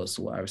think who else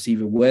wide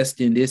receiver.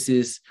 Weston, this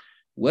is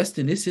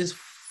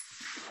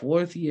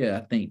fourth year,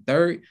 I think.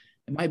 Third.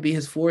 It might be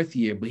his fourth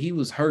year, but he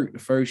was hurt the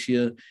first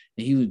year,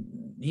 and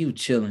he was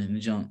chilling in the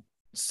jump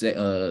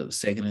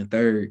second and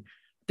third.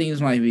 I think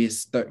this might be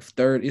his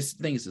third. I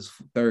think it's his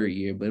third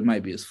year, but it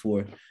might be his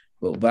fourth.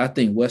 But I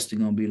think Weston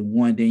gonna be the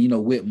one. Then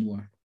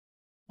Whitmore,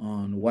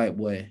 the white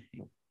boy.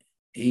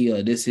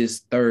 This his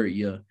third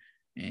year,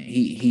 and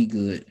he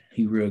good.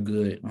 He real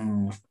good.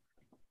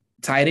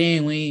 Tight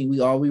end, we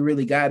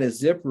really got is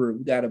Zipper.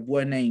 We got a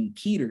boy named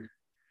Keeter.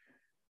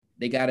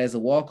 They got as a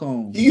walk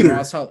on.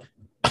 Keeter,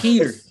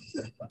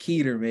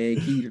 man.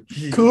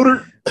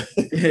 Cooter.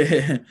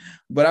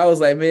 But I was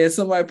like, man,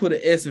 somebody put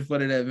an S in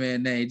front of that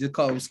man's name. Just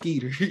call him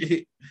Skeeter.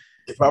 They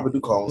probably do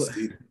call him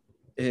Skeeter.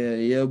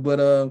 Yeah. But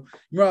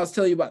remember I was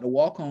telling you about the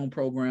walk-on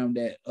program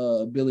that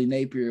Billy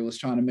Napier was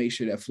trying to make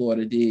sure that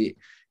Florida did.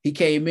 He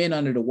came in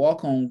under the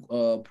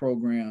walk-on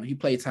program. He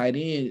played tight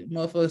end,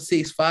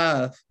 motherfucker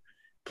 6'5",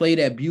 played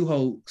at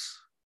Buchholz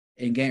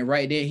and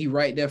right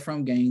there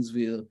from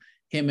Gainesville.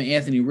 Him and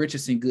Anthony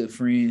Richardson, good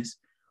friends.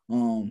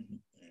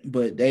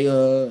 But they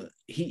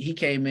he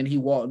came in, he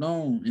walked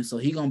on, and so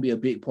he gonna be a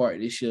big part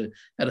this year.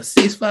 At a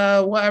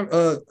 6'5" wide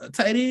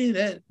tight end,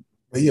 that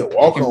he a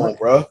walk on,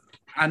 bro.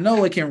 I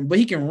know it can, but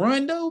he can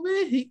run though,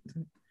 man.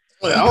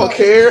 I don't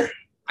care.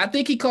 I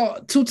think he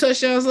caught 2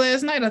 touchdowns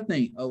last night. I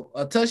think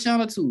a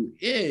touchdown or 2.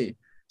 Yeah,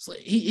 so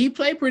he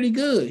played pretty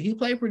good.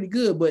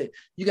 But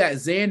you got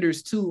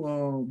Xanders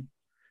too.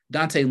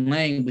 Dante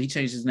Lang, but he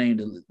changed his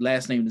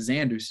last name to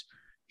Xanders.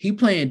 He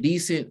playing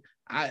decent.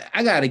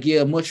 I gotta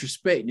give much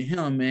respect to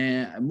him,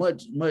 man.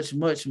 Much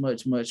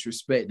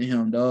respect to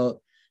him, dog.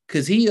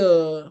 Cause he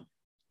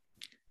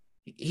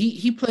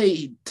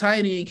played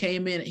tight end,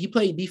 came in. He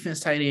played defense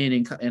tight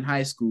end in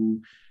high school.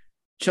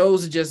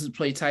 Chose to just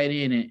play tight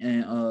end,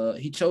 and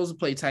he chose to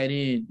play tight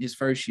end his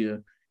first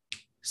year.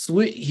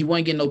 He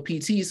wasn't getting no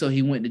PT, so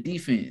he went to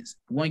defense.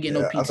 Wasn't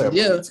getting no PT. I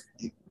think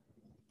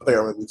I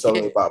remember you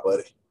telling me about,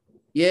 buddy.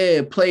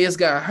 Yeah, players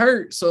got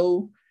hurt,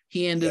 so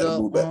he ended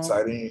up move back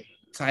tight end.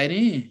 Tight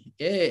end,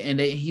 yeah, and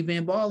he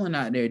been balling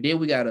out there. Then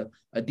we got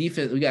a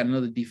defense. We got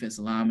another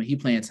defensive lineman. He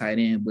playing tight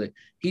end, but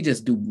he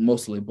just do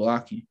mostly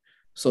blocking.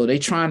 So they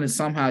trying to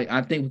somehow.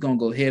 I think we're gonna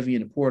go heavy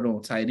in the portal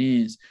on tight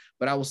ends.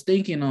 But I was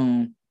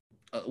thinking,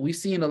 we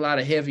seen a lot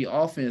of heavy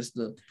offense.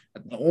 The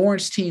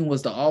orange team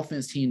was the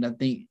offense team. I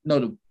think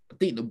the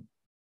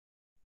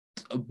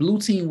blue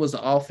team was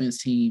the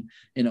offense team,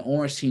 and the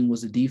orange team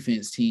was the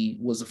defense team.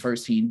 Was the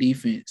first team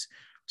defense.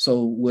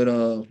 So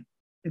with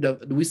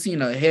we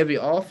seen a heavy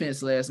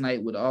offense last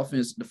night with the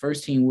offense. The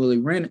first team really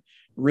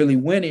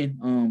winning.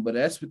 But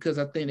that's because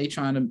I think they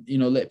trying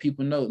to let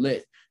people know,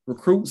 let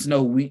recruits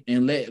know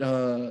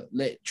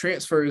let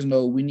transfers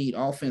know we need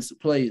offensive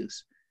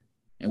players,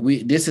 and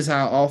this is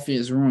how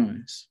offense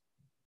runs.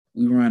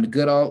 We run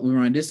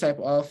this type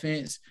of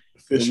offense.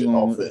 Efficient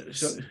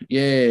offense.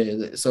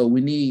 Yeah. So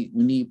we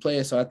need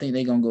players. So I think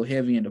they're gonna go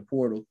heavy in the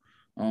portal.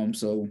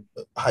 So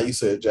how you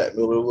said Jack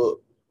Miller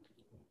look?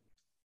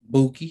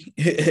 Buki.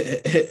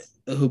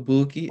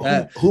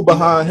 Buki. Who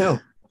behind him?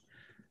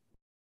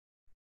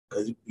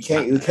 Because you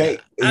can't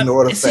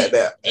ignore the fact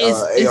that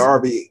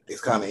ARB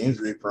is kind of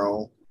injury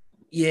prone.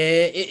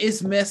 Yeah,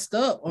 it's messed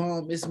up.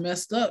 It's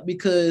messed up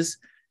because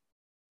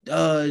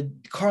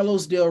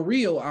Carlos Del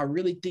Rio, I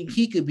really think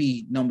he could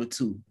be number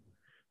 2,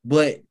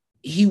 but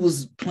he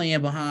was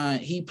playing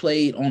behind. He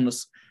played on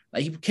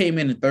he came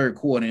in the third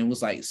quarter and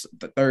was like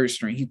the third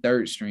string. He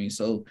third string,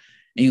 so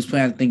and he was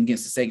playing, I think,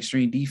 against the second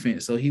string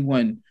defense. So he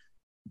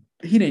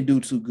didn't do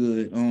too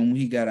good when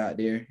he got out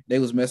there. They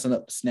was messing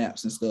up the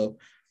snaps and stuff.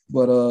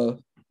 But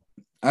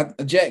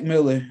Jack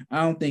Miller,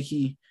 I don't think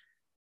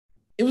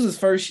it was his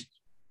first.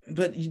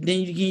 But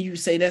then you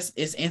say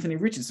it's Anthony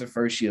Richardson's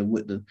first year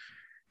with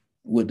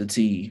the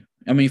team.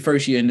 I mean,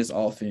 first year in this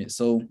offense.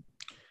 So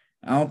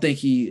I don't think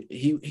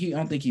he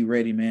don't think he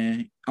ready,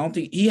 man. I don't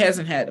think he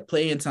hasn't had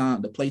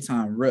the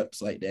playtime reps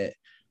like that,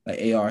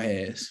 like AR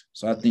has.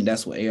 So I think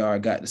that's what AR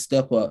got to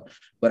step up.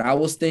 But I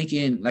was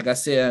thinking, like I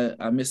said,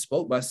 I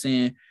misspoke by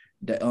saying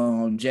that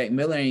Jack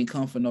Miller ain't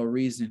come for no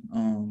reason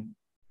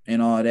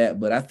and all that.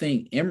 But I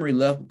think Emory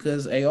left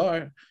because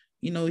AR,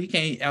 he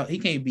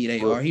can't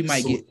beat AR. He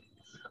might get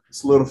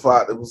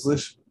solidified the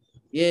position.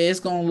 Yeah, it's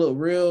gonna look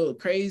real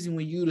crazy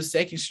when you the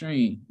second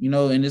string,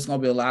 and it's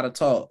gonna be a lot of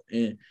talk.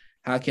 And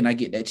how can I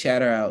get that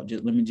chatter out?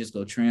 Let me just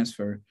go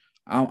transfer.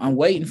 I'm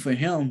waiting for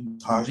him.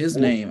 His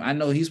name. I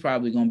know he's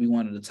probably gonna be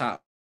one of the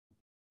top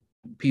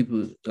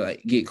people to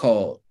get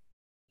called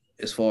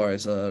as far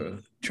as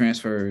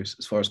transfers,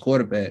 as far as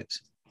quarterbacks.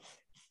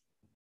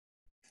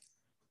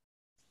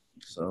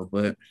 So,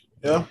 but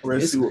yeah,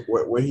 ready to see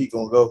where he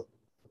gonna go.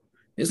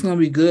 It's gonna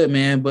be good,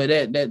 man. But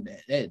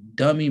that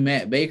dummy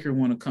Matt Baker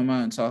want to come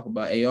out and talk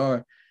about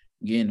AR.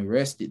 getting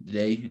arrested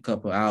today, a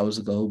couple of hours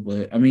ago.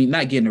 But I mean,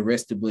 not getting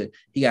arrested, but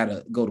he got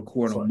to go to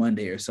court on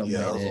Monday or something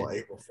like that. On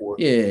April 4th.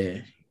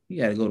 Yeah, he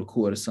got to go to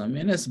court or something.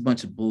 Man, that's a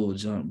bunch of bull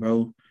junk,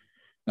 bro.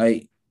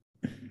 Like,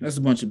 that's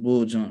a bunch of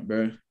bull junk,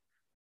 bro.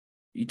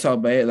 You talk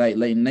about it like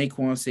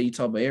Naquan said, you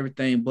talk about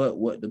everything but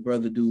what the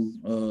brother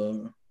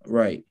do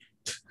right.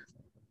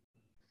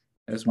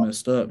 That's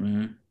messed up,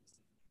 man.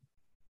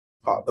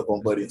 Popped up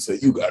on Buddy and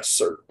said, "You got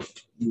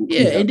served."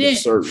 And then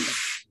served.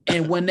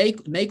 And when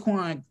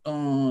Naquan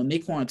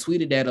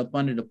tweeted that up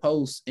under the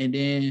post, and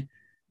then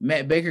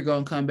Matt Baker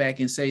gonna come back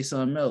and say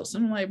something else.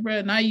 I'm like,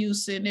 bro, now you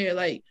sitting there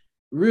like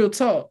real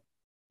talk.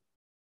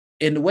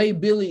 And the way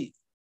Billy,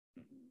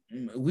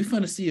 we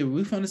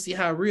finna see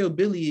how real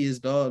Billy is,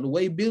 dog. The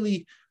way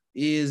Billy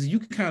is, you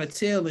can kind of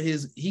tell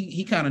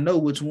he kind of know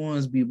which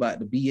ones be about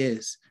the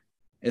BS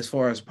as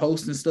far as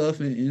posting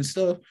stuff and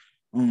stuff.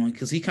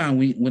 Because he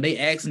kind of, when they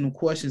asking him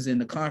questions in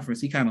the conference,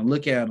 he kind of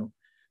look at them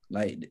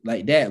like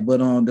that. But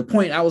the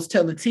point I was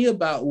telling T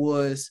about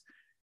was,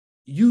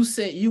 you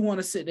said you want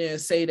to sit there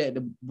and say that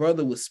the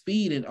brother was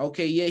speeding.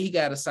 Okay, yeah, he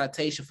got a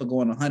citation for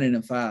going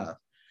 105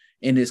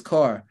 in his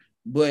car,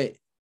 but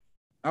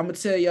I'm gonna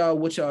tell y'all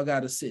what y'all got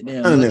to sit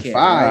there and look at.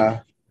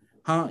 Right?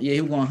 Huh? Yeah,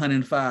 he was going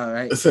 105,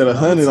 right? It said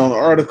 100 on the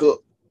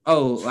article.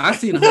 Oh, I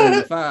seen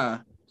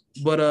 105,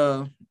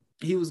 but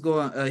he was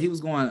going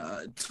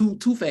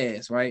too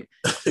fast, right?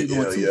 He was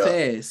going too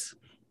fast.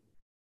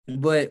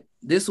 But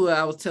this is what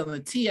I was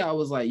telling T. I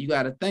was like, you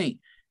got to think,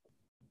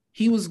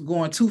 he was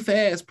going too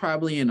fast,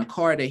 probably in a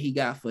car that he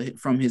got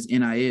from his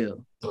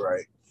NIL,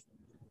 right?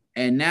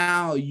 And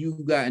now you're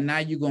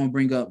gonna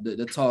bring up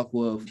the talk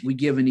of we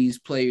giving these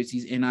players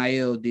these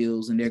NIL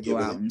deals and they're go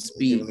out and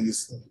speed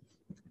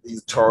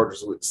these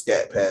chargers with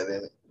scat pad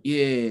in it.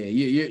 Yeah,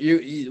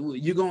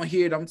 you're gonna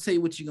hear it. I'm gonna tell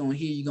you what you're gonna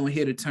hear. You're gonna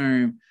hear the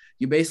term.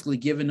 You're basically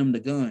giving them the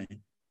gun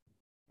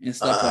and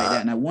stuff like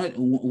that. Now,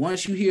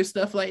 once you hear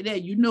stuff like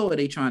that, you know what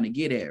they trying to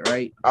get at,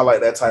 right? I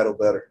like that title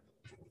better.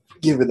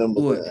 Giving them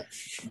the gun.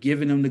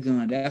 Giving them the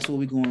gun. That's what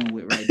we're going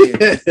with right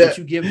there. But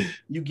you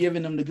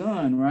giving them the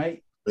gun,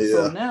 right?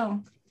 Yeah.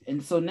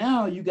 So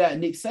now you got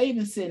Nick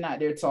Saban sitting out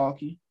there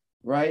talking,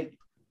 right?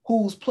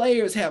 Whose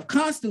players have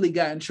constantly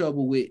got in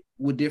trouble with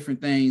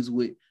different things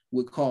with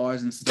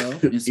cars and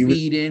stuff and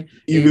speeding.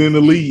 Even in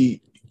the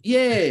league.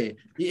 Yeah.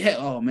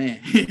 Oh man.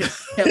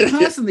 Have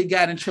constantly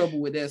got in trouble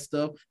with that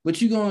stuff.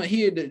 But you're gonna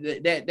hear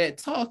that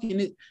talk,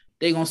 and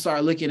they're gonna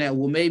start looking at,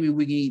 well, maybe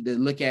we need to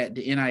look at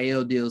the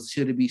NIL deals.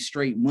 Should it be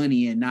straight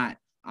money and not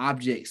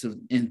objects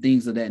and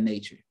things of that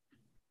nature?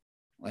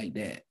 Like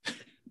that.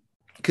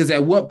 Because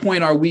at what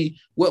point are we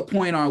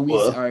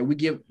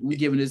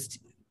giving this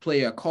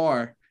player a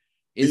car?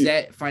 Is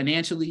that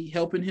financially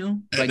helping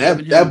him? Like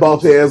that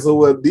bump heads of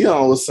what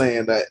Dion was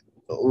saying, that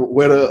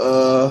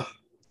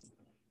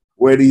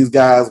where these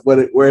guys,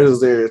 where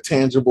is their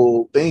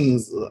tangible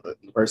things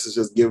versus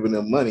just giving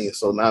them money?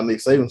 So now Nick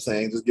Saban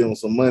saying just give them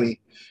some money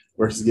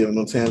versus giving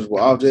them tangible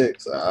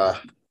objects. The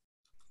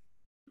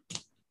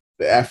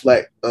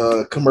Aflac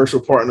commercial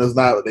partners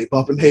now they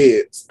bumping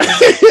heads.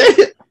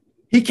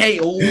 He can't.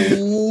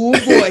 Oh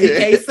boy, he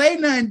can't say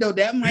nothing though.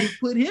 That might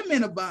put him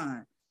in a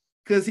bind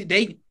because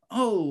they.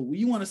 Oh,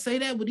 you want to say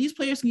that? But these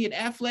players can get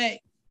Aflac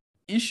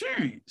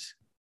insurance.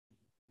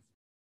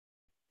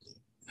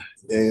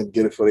 They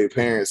get it for their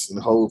parents and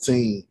the whole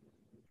team.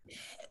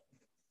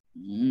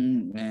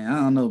 Man,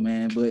 I don't know,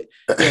 man, but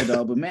yeah,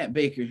 dog. But Matt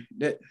Baker,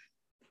 and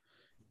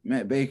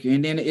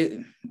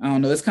then I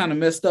don't know. It's kind of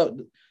messed up.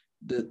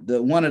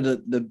 The one of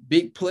the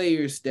big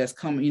players that's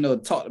coming,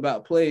 talked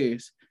about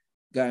players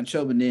got in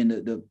trouble. And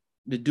then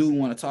the dude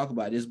want to talk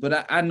about this,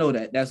 but I know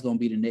that's going to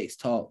be the next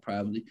talk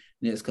probably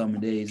next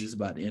coming days. It's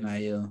about the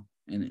NIL,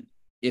 and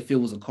if it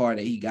was a car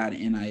that he got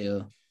an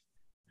NIL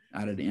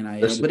out of the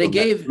NIL, but they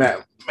gave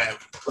Matt,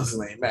 what's his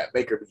name? Matt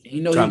Baker.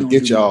 Trying to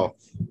get y'all.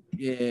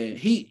 Yeah,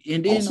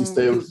 and then he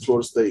stayed with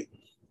Florida State.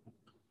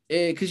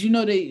 Yeah, because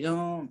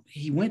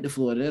he went to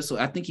Florida, so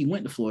I think he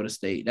went to Florida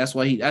State. That's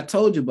why I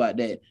told you about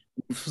that.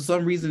 For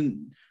some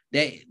reason,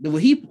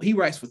 he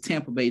writes for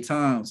Tampa Bay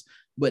Times,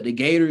 but the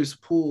Gators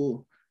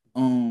pull.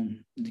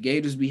 The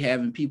Gators be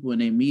having people in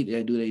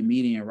their do their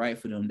meeting and write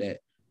for them that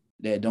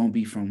don't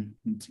be from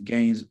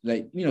games,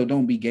 like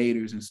don't be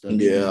Gators and stuff.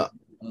 Yeah,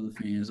 other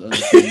fans.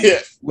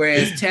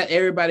 Whereas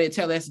everybody at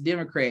Tallahassee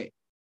Democrat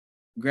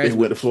they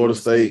went to Florida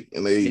State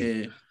and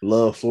they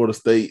love Florida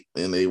State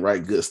and they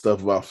write good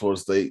stuff about Florida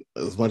State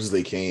as much as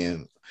they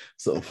can.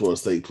 Some Florida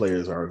State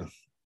players are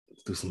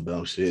do some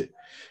dumb shit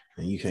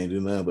and you can't do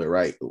nothing but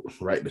write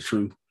the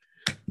truth.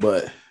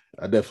 But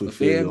I definitely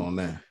feel you on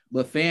that.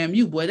 But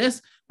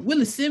that's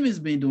Willie Simmons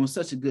been doing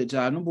such a good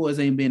job. Them boys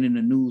ain't been in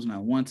the news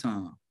not one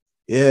time.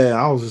 Yeah,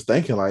 I was just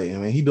thinking, like,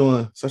 man, he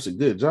doing such a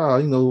good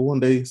job. One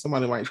day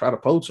somebody might try to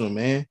poach him,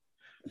 man.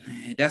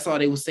 That's all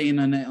they was saying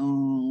on that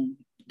on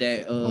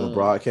the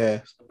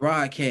broadcast.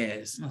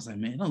 And I was like,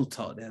 man, don't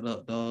talk that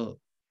up, dog.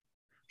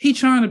 He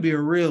trying to be a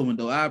real one,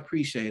 though. I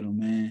appreciate him,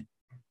 man.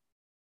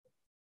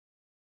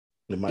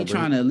 He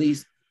trying to at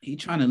least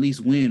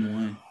win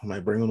one.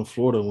 Might bring him to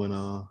Florida when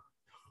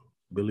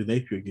Billy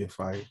Napier get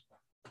fired.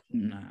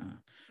 Nah.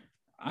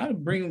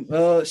 I'd bring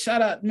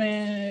shout out,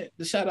 man.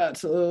 The shout out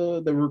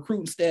to the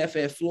recruiting staff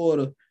at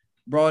Florida.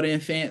 Brought in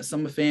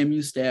some of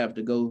FAMU staff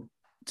to go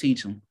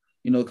teach them.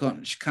 You know, kind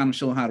of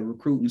show them how to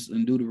recruit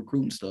and do the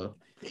recruiting stuff.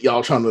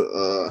 Y'all trying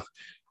to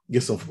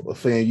get some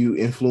FAMU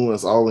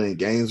influence all in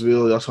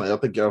Gainesville. Y'all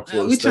think y'all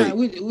Florida State?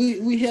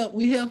 We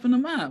helping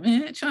them out,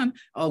 man.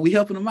 We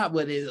helping them out,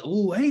 but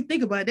I ain't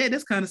think about that.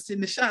 That's kind of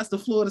sending the shots to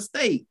Florida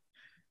State.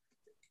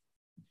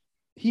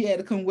 He had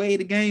to come way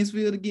to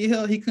Gainesville to get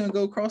help. He couldn't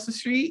go across the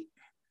street.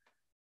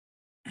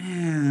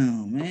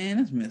 Damn, man,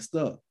 that's messed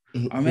up.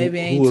 Or maybe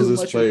ain't who too was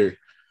much. This player?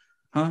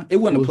 Huh? It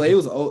wasn't a player.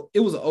 It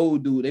was an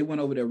old dude. They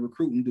went over there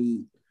recruiting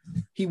dude.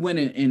 He went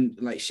in and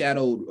like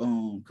shadowed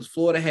because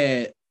Florida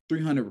had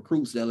 300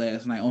 recruits there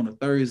last night on a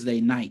Thursday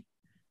night.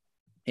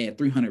 Had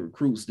 300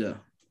 recruits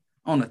there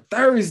on a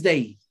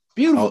Thursday.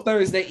 Beautiful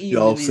Thursday evening.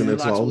 Y'all send it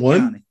to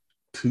 1,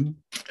 2.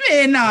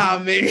 Man, nah,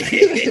 man.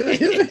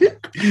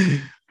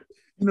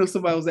 You know,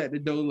 somebody was at the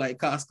door like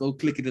Costco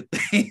clicking the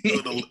thing.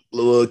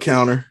 little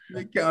counter.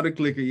 The counter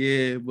clicker,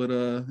 yeah. But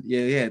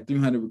they had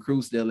 300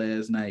 recruits there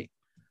last night.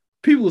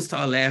 People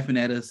start laughing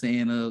at us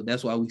saying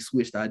that's why we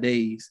switched our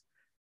days.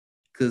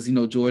 Because you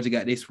know, Georgia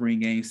got their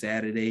spring game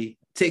Saturday.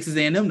 Texas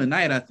A&M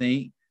tonight, I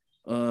think.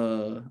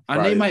 They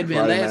might have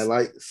been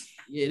last.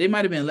 Yeah, they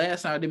might have been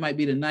last night. They might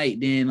be tonight.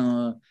 Then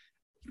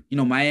you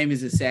know,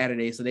 Miami's is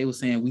Saturday, so they were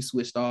saying we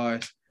switched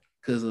ours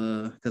because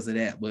of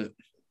that. But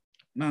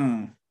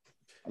nah.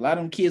 A lot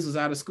of them kids was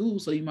out of school,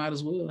 so you might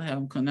as well have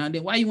them come down.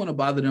 Then why you want to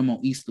bother them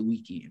on Easter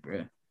weekend,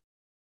 bro?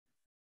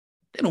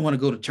 They don't want to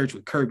go to church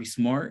with Kirby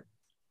Smart.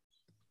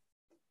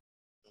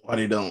 Why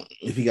they don't?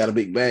 If he got a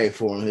big bag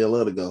for him, he'll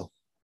let it go.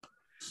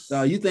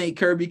 So you think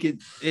Kirby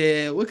could?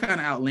 What kind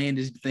of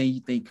outlandish thing you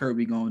think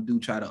Kirby gonna do?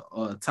 Try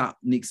to top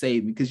Nick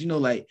Saban? Because you know,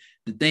 like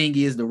the thing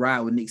is to ride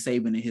with Nick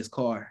Saban in his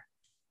car.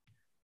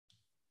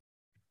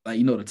 Like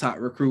you know, the top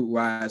recruit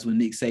rides with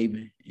Nick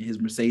Saban in his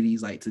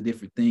Mercedes, like to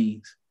different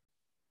things.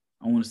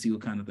 I want to see what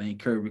kind of thing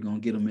Kirby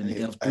gonna get him in the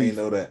F3. I didn't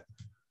know that.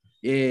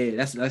 Yeah,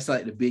 that's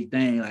like the big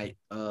thing, like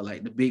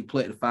the big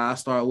play, the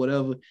 5-star or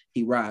whatever.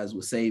 He rides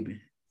with Saban.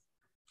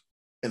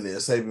 And then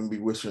Saban be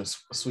whispering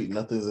sweet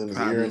nothings in his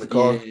ear in the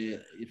car. Yeah,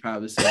 he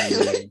probably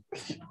say,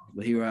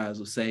 but he rides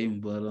with Saban.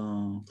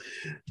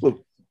 But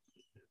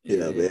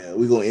man,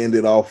 we're gonna end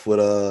it off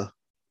with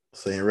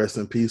saying rest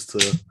in peace to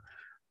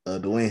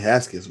Dwayne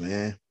Haskins,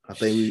 man. I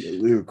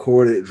think we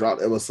recorded,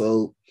 dropped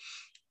episode.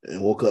 And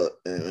woke up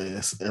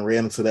and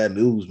ran into that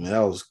news, man. That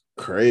was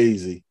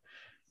crazy.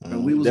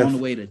 We was on the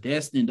way to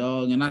Destin,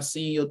 dog, and I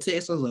seen your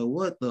text. I was like,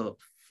 what the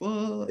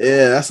fuck?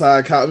 Yeah, that's how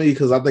it caught me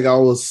because I think I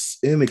was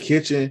in the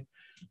kitchen.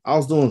 I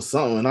was doing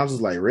something, and I just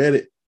like read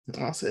it.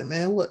 And I said,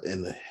 man, what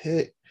in the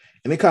heck?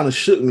 And it kind of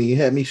shook me. It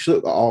had me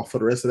shook off for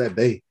the rest of that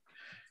day.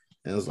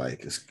 And it was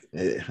like,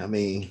 I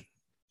mean,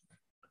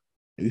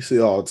 you see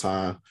it all the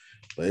time,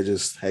 but it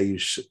just had you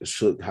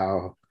shook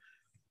how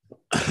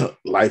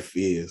life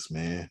is,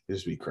 man.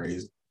 Just be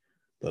crazy.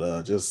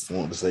 But just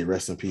wanted to say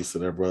rest in peace to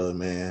that brother,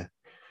 man.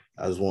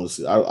 I just want to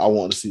see. I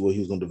wanted to see what he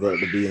was going to develop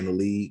to be in the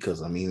league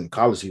because I mean, in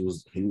college he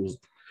was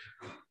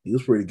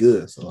pretty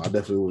good. So I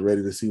definitely was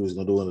ready to see what he was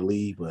going to do in the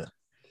league. But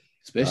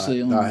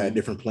especially I had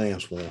different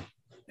plans for him.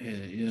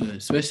 Yeah.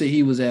 Especially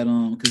he was at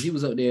because he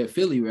was up there at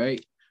Philly,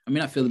 right? I mean,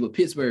 not Philly, but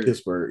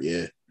Pittsburgh.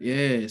 Yeah.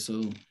 Yeah.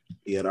 So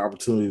he had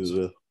opportunities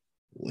to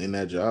win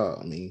that job.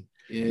 I mean,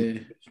 yeah.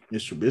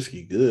 Mr.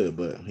 Trubisky good,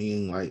 but he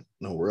ain't like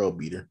no world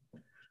beater.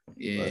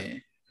 Yeah.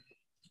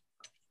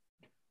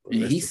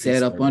 And he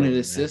set up under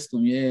the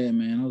system. Yeah,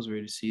 man. I was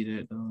ready to see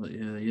that, dog.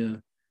 Yeah.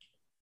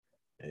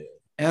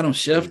 Adam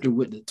Schefter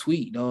with the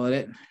tweet,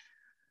 dog.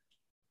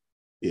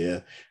 Yeah.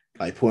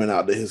 Like pointing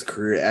out that his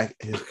career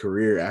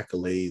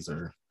accolades,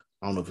 or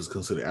I don't know if it's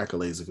considered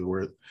accolades if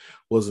it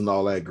wasn't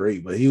all that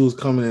great, but he was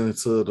coming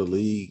into the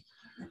league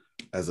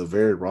as a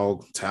very raw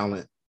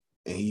talent,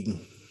 and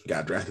he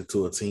got drafted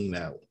to a team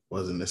that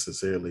wasn't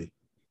necessarily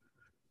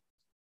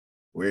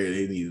where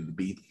they needed to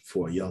be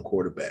for a young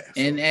quarterback.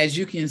 So. And as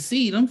you can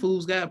see, them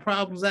fools got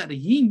problems at the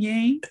yin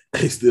yang.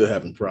 They still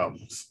having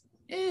problems.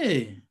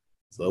 Yeah.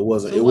 So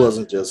it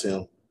wasn't just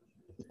him.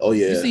 Oh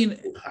yeah.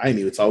 I ain't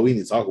even talk. We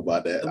need to talk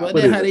about that. But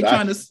then how they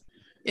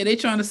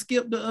trying to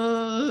skip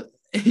the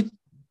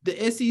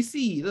the SEC,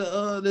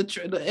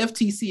 the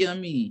FTC, I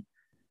mean.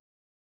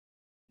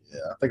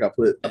 Yeah, I think I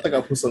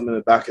put something in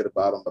the docket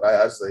about him, but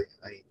I just say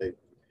I ain't think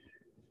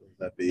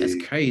that big.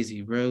 That's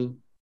crazy, bro.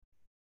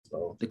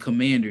 So the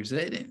Commanders,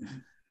 yeah,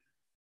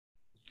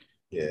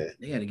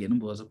 they got to get them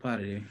boys up out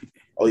of there.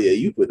 Oh yeah,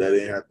 you put that in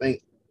here, I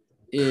think.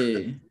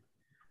 Yeah.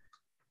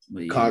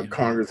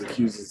 Congress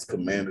accuses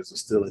Commanders of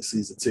stealing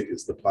season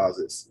tickets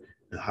deposits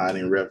and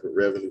hiding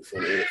revenue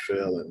from the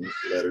NFL and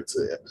letter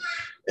to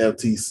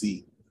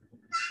FTC.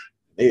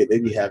 They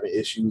be having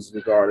issues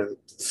regarding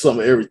some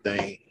of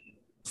everything.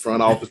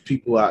 Front office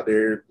people out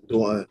there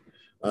doing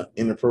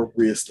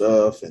inappropriate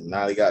stuff, and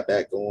now they got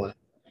that going.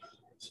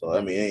 So,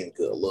 I mean, it ain't a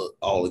good look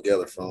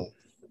altogether from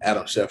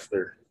Adam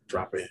Schefter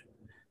dropping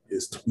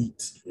his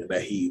tweets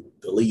that he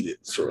deleted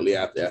shortly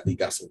after he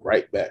got some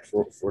gripe back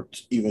for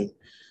even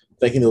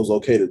thinking it was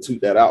okay to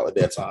tweet that out at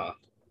that time.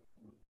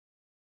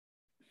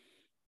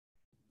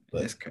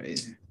 But that's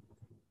crazy.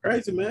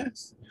 Crazy, man.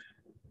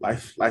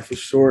 Life is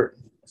short.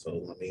 So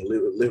I mean,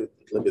 live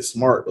it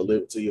smart, but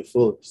live it to your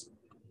fullest.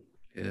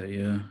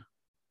 Yeah.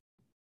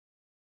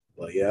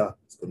 But yeah,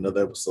 it's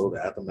another episode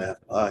of Aftamath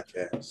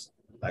Podcast.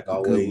 Like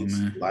always,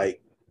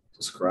 like,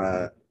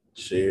 subscribe,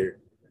 share,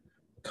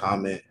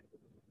 comment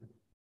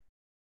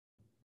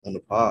on the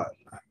pod.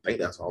 I think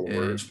that's all the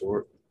words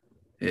for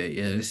it.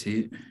 Yeah, that's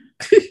it.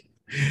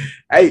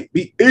 Hey,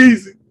 be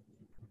easy.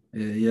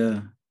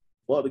 Yeah.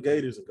 Fuck the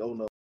Gators and go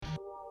no.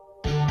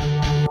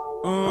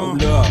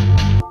 Hold up.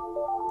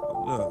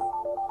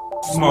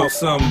 Smoke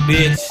something,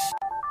 bitch.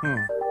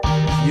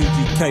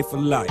 UGK for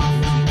life.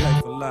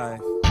 UGK for life.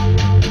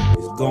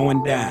 It's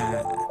going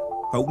down.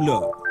 Hold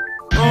up.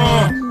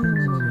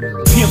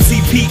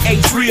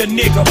 MCPH real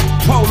nigga.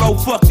 Polo,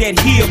 fuck that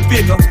heel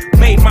figure.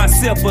 Made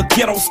myself a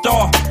ghetto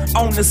star.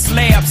 On the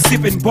slab,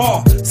 sipping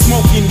bar.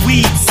 Smoking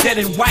weed,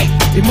 selling white.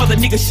 The mother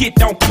nigga shit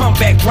don't come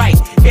back right.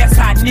 That's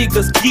how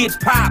niggas get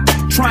popped.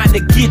 Trying to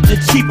get the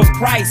cheaper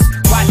price.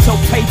 Watch your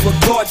paper,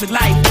 guard your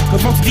life.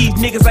 Cause most of these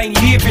niggas ain't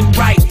living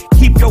right.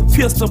 Keep your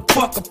pistol,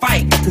 fuck a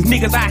fight. Cause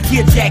niggas out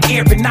here jack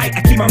every night.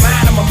 I keep my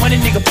mind on my money,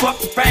 nigga, fuck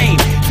the fame.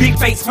 Big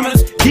face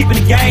hunters, deep in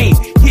the game.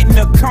 Hitting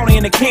the corner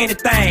in the candy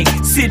thing.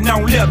 Sitting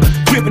on leather,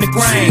 gripping the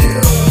grain.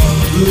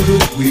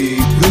 Good weed,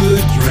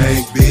 good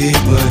drink, big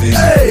money.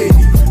 Hey.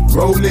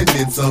 Rolling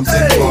in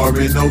something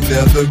foreign, no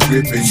leather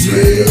gripping.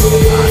 Yeah.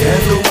 I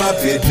handle my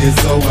business,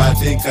 so I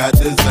think I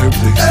deserve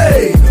to.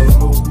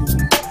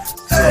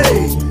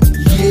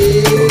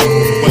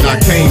 When I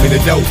came in the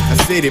dope, I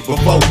said it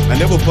before. I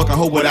never fuck a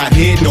hoe without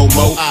head no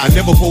more. I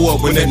never pull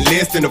up with nothing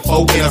less than a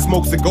four. And I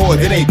smoke cigars,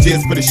 it ain't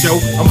just for the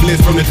show. I'm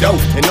blessed from the dope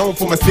and known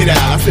for my sit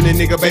out. I send a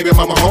nigga baby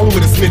mama home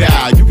with a spit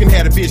out. You can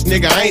have a bitch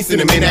nigga, I ain't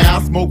send him in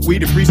out. Smoke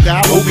weed and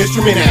freestyle, move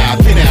instrument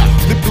out, pin out.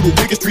 Slip through the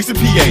biggest streets of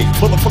PA.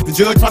 Motherfuck the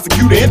judge,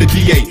 prosecutor, and the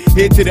DA.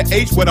 Head to the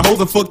H where the hoes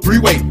are fuck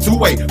 3-way,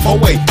 2-way,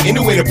 4-way.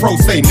 Anyway the pro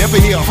say,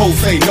 never hear a hoe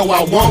say, no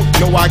I won't,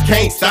 no I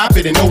can't, stop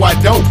it and no I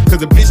don't.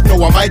 Cause a bitch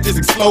know I might just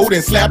explode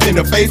and slap in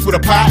the face with a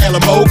pie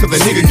Alamo. Cause a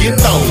nigga get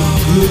thrown.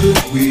 Good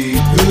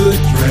weed, good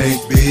drink,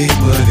 big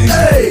money.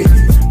 Hey.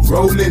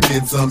 Rolling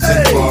in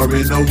something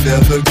foreign, no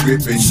leather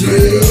gripping.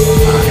 Yeah.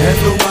 I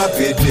handle my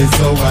business,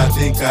 so I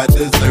think I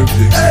deserve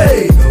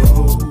it.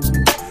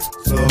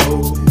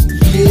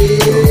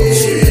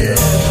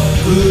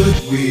 Good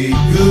weed,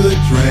 good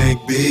drink,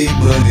 big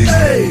money.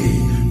 Hey.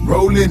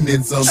 Rolling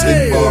in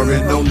something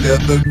foreign, no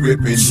leather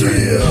gripping.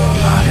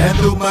 I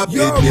handle my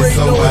business,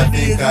 so I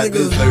think I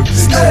deserve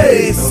it.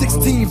 Hey,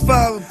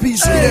 16.5 a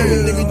piece,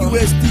 nigga,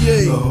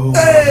 USDA.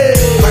 Hey,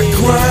 I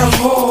grind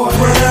hard,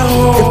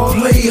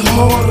 and play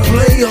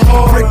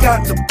hard, break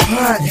out the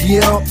pot,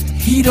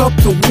 heat up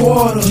the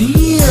water.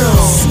 Damn,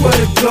 swear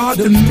to God,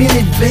 the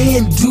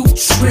minivan do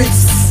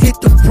tricks. Hit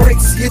the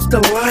brakes, hit the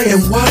light,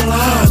 and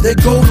voila, there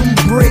go them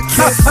bricks.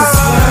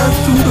 Slide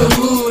through the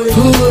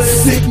hood,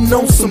 sitting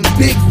on some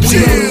big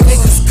wheels.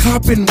 Niggas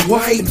copping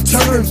white,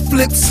 turn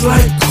flips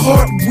like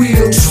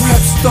cartwheels.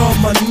 Trap star,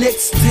 my neck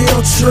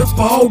still chirp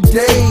all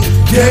day.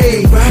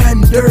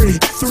 Riding dirty,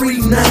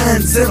 3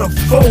 9s and a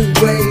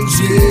 4-way.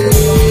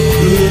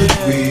 Good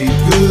weed,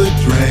 good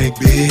drink,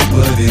 big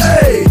money.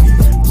 Hey.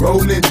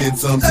 Rolling in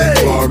something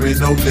foreign,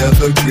 no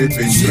leather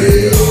gripping.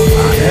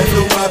 I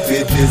handle my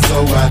business, so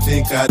I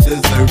think I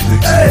deserve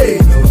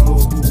it.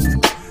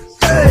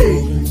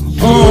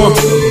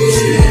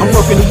 I'm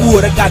working the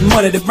wood, I got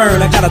money to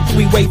burn. I got a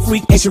 3-way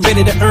freak, and she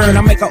ready to earn.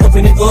 I make her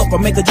open it up, I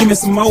make her give me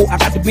some more. I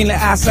got the Bentley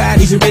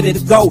outside, is you ready to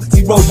go?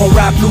 Zeros gon'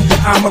 ride blue,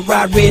 but I'ma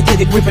ride red. Till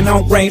they gripping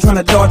on grain,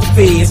 tryna dodge the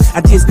feds.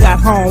 I just got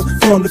home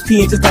from the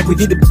pen, just like we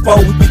did it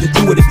before. We need to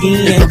do it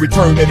again. It's the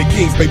return of the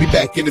kings, baby,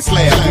 back in the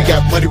slab. We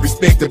got money,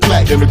 respect, and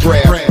platinum to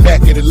grab.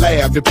 Back in the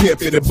lab, the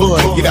pimp in the bun.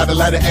 Get out the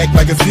line and act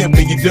like a simp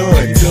and you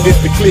done. It's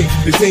the clique,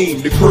 the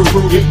team, the crew.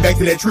 Get back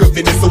to that trip,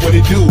 and that's what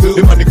it do.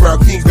 Them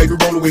underground kings, baby,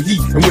 rolling with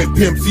heat. And with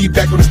Pimp C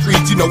back on the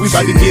streets, you know we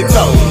about to get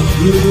told.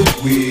 Good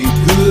weed,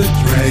 good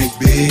drink,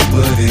 big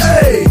money.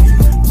 Hey.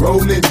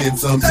 Rolling in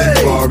something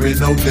foreign,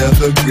 no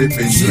leather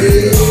gripping.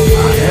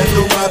 I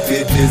handle my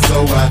business,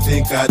 so I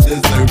think I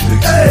deserve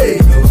it.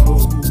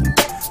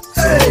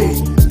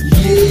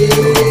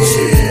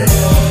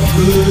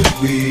 Good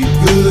weed,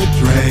 good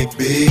drink,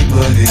 big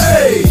money.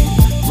 Hey.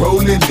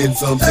 Rolling in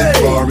something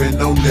foreign,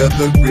 no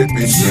leather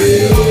gripping.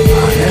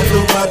 I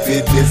handle my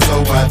business,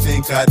 so I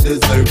think I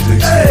deserve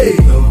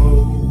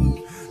it.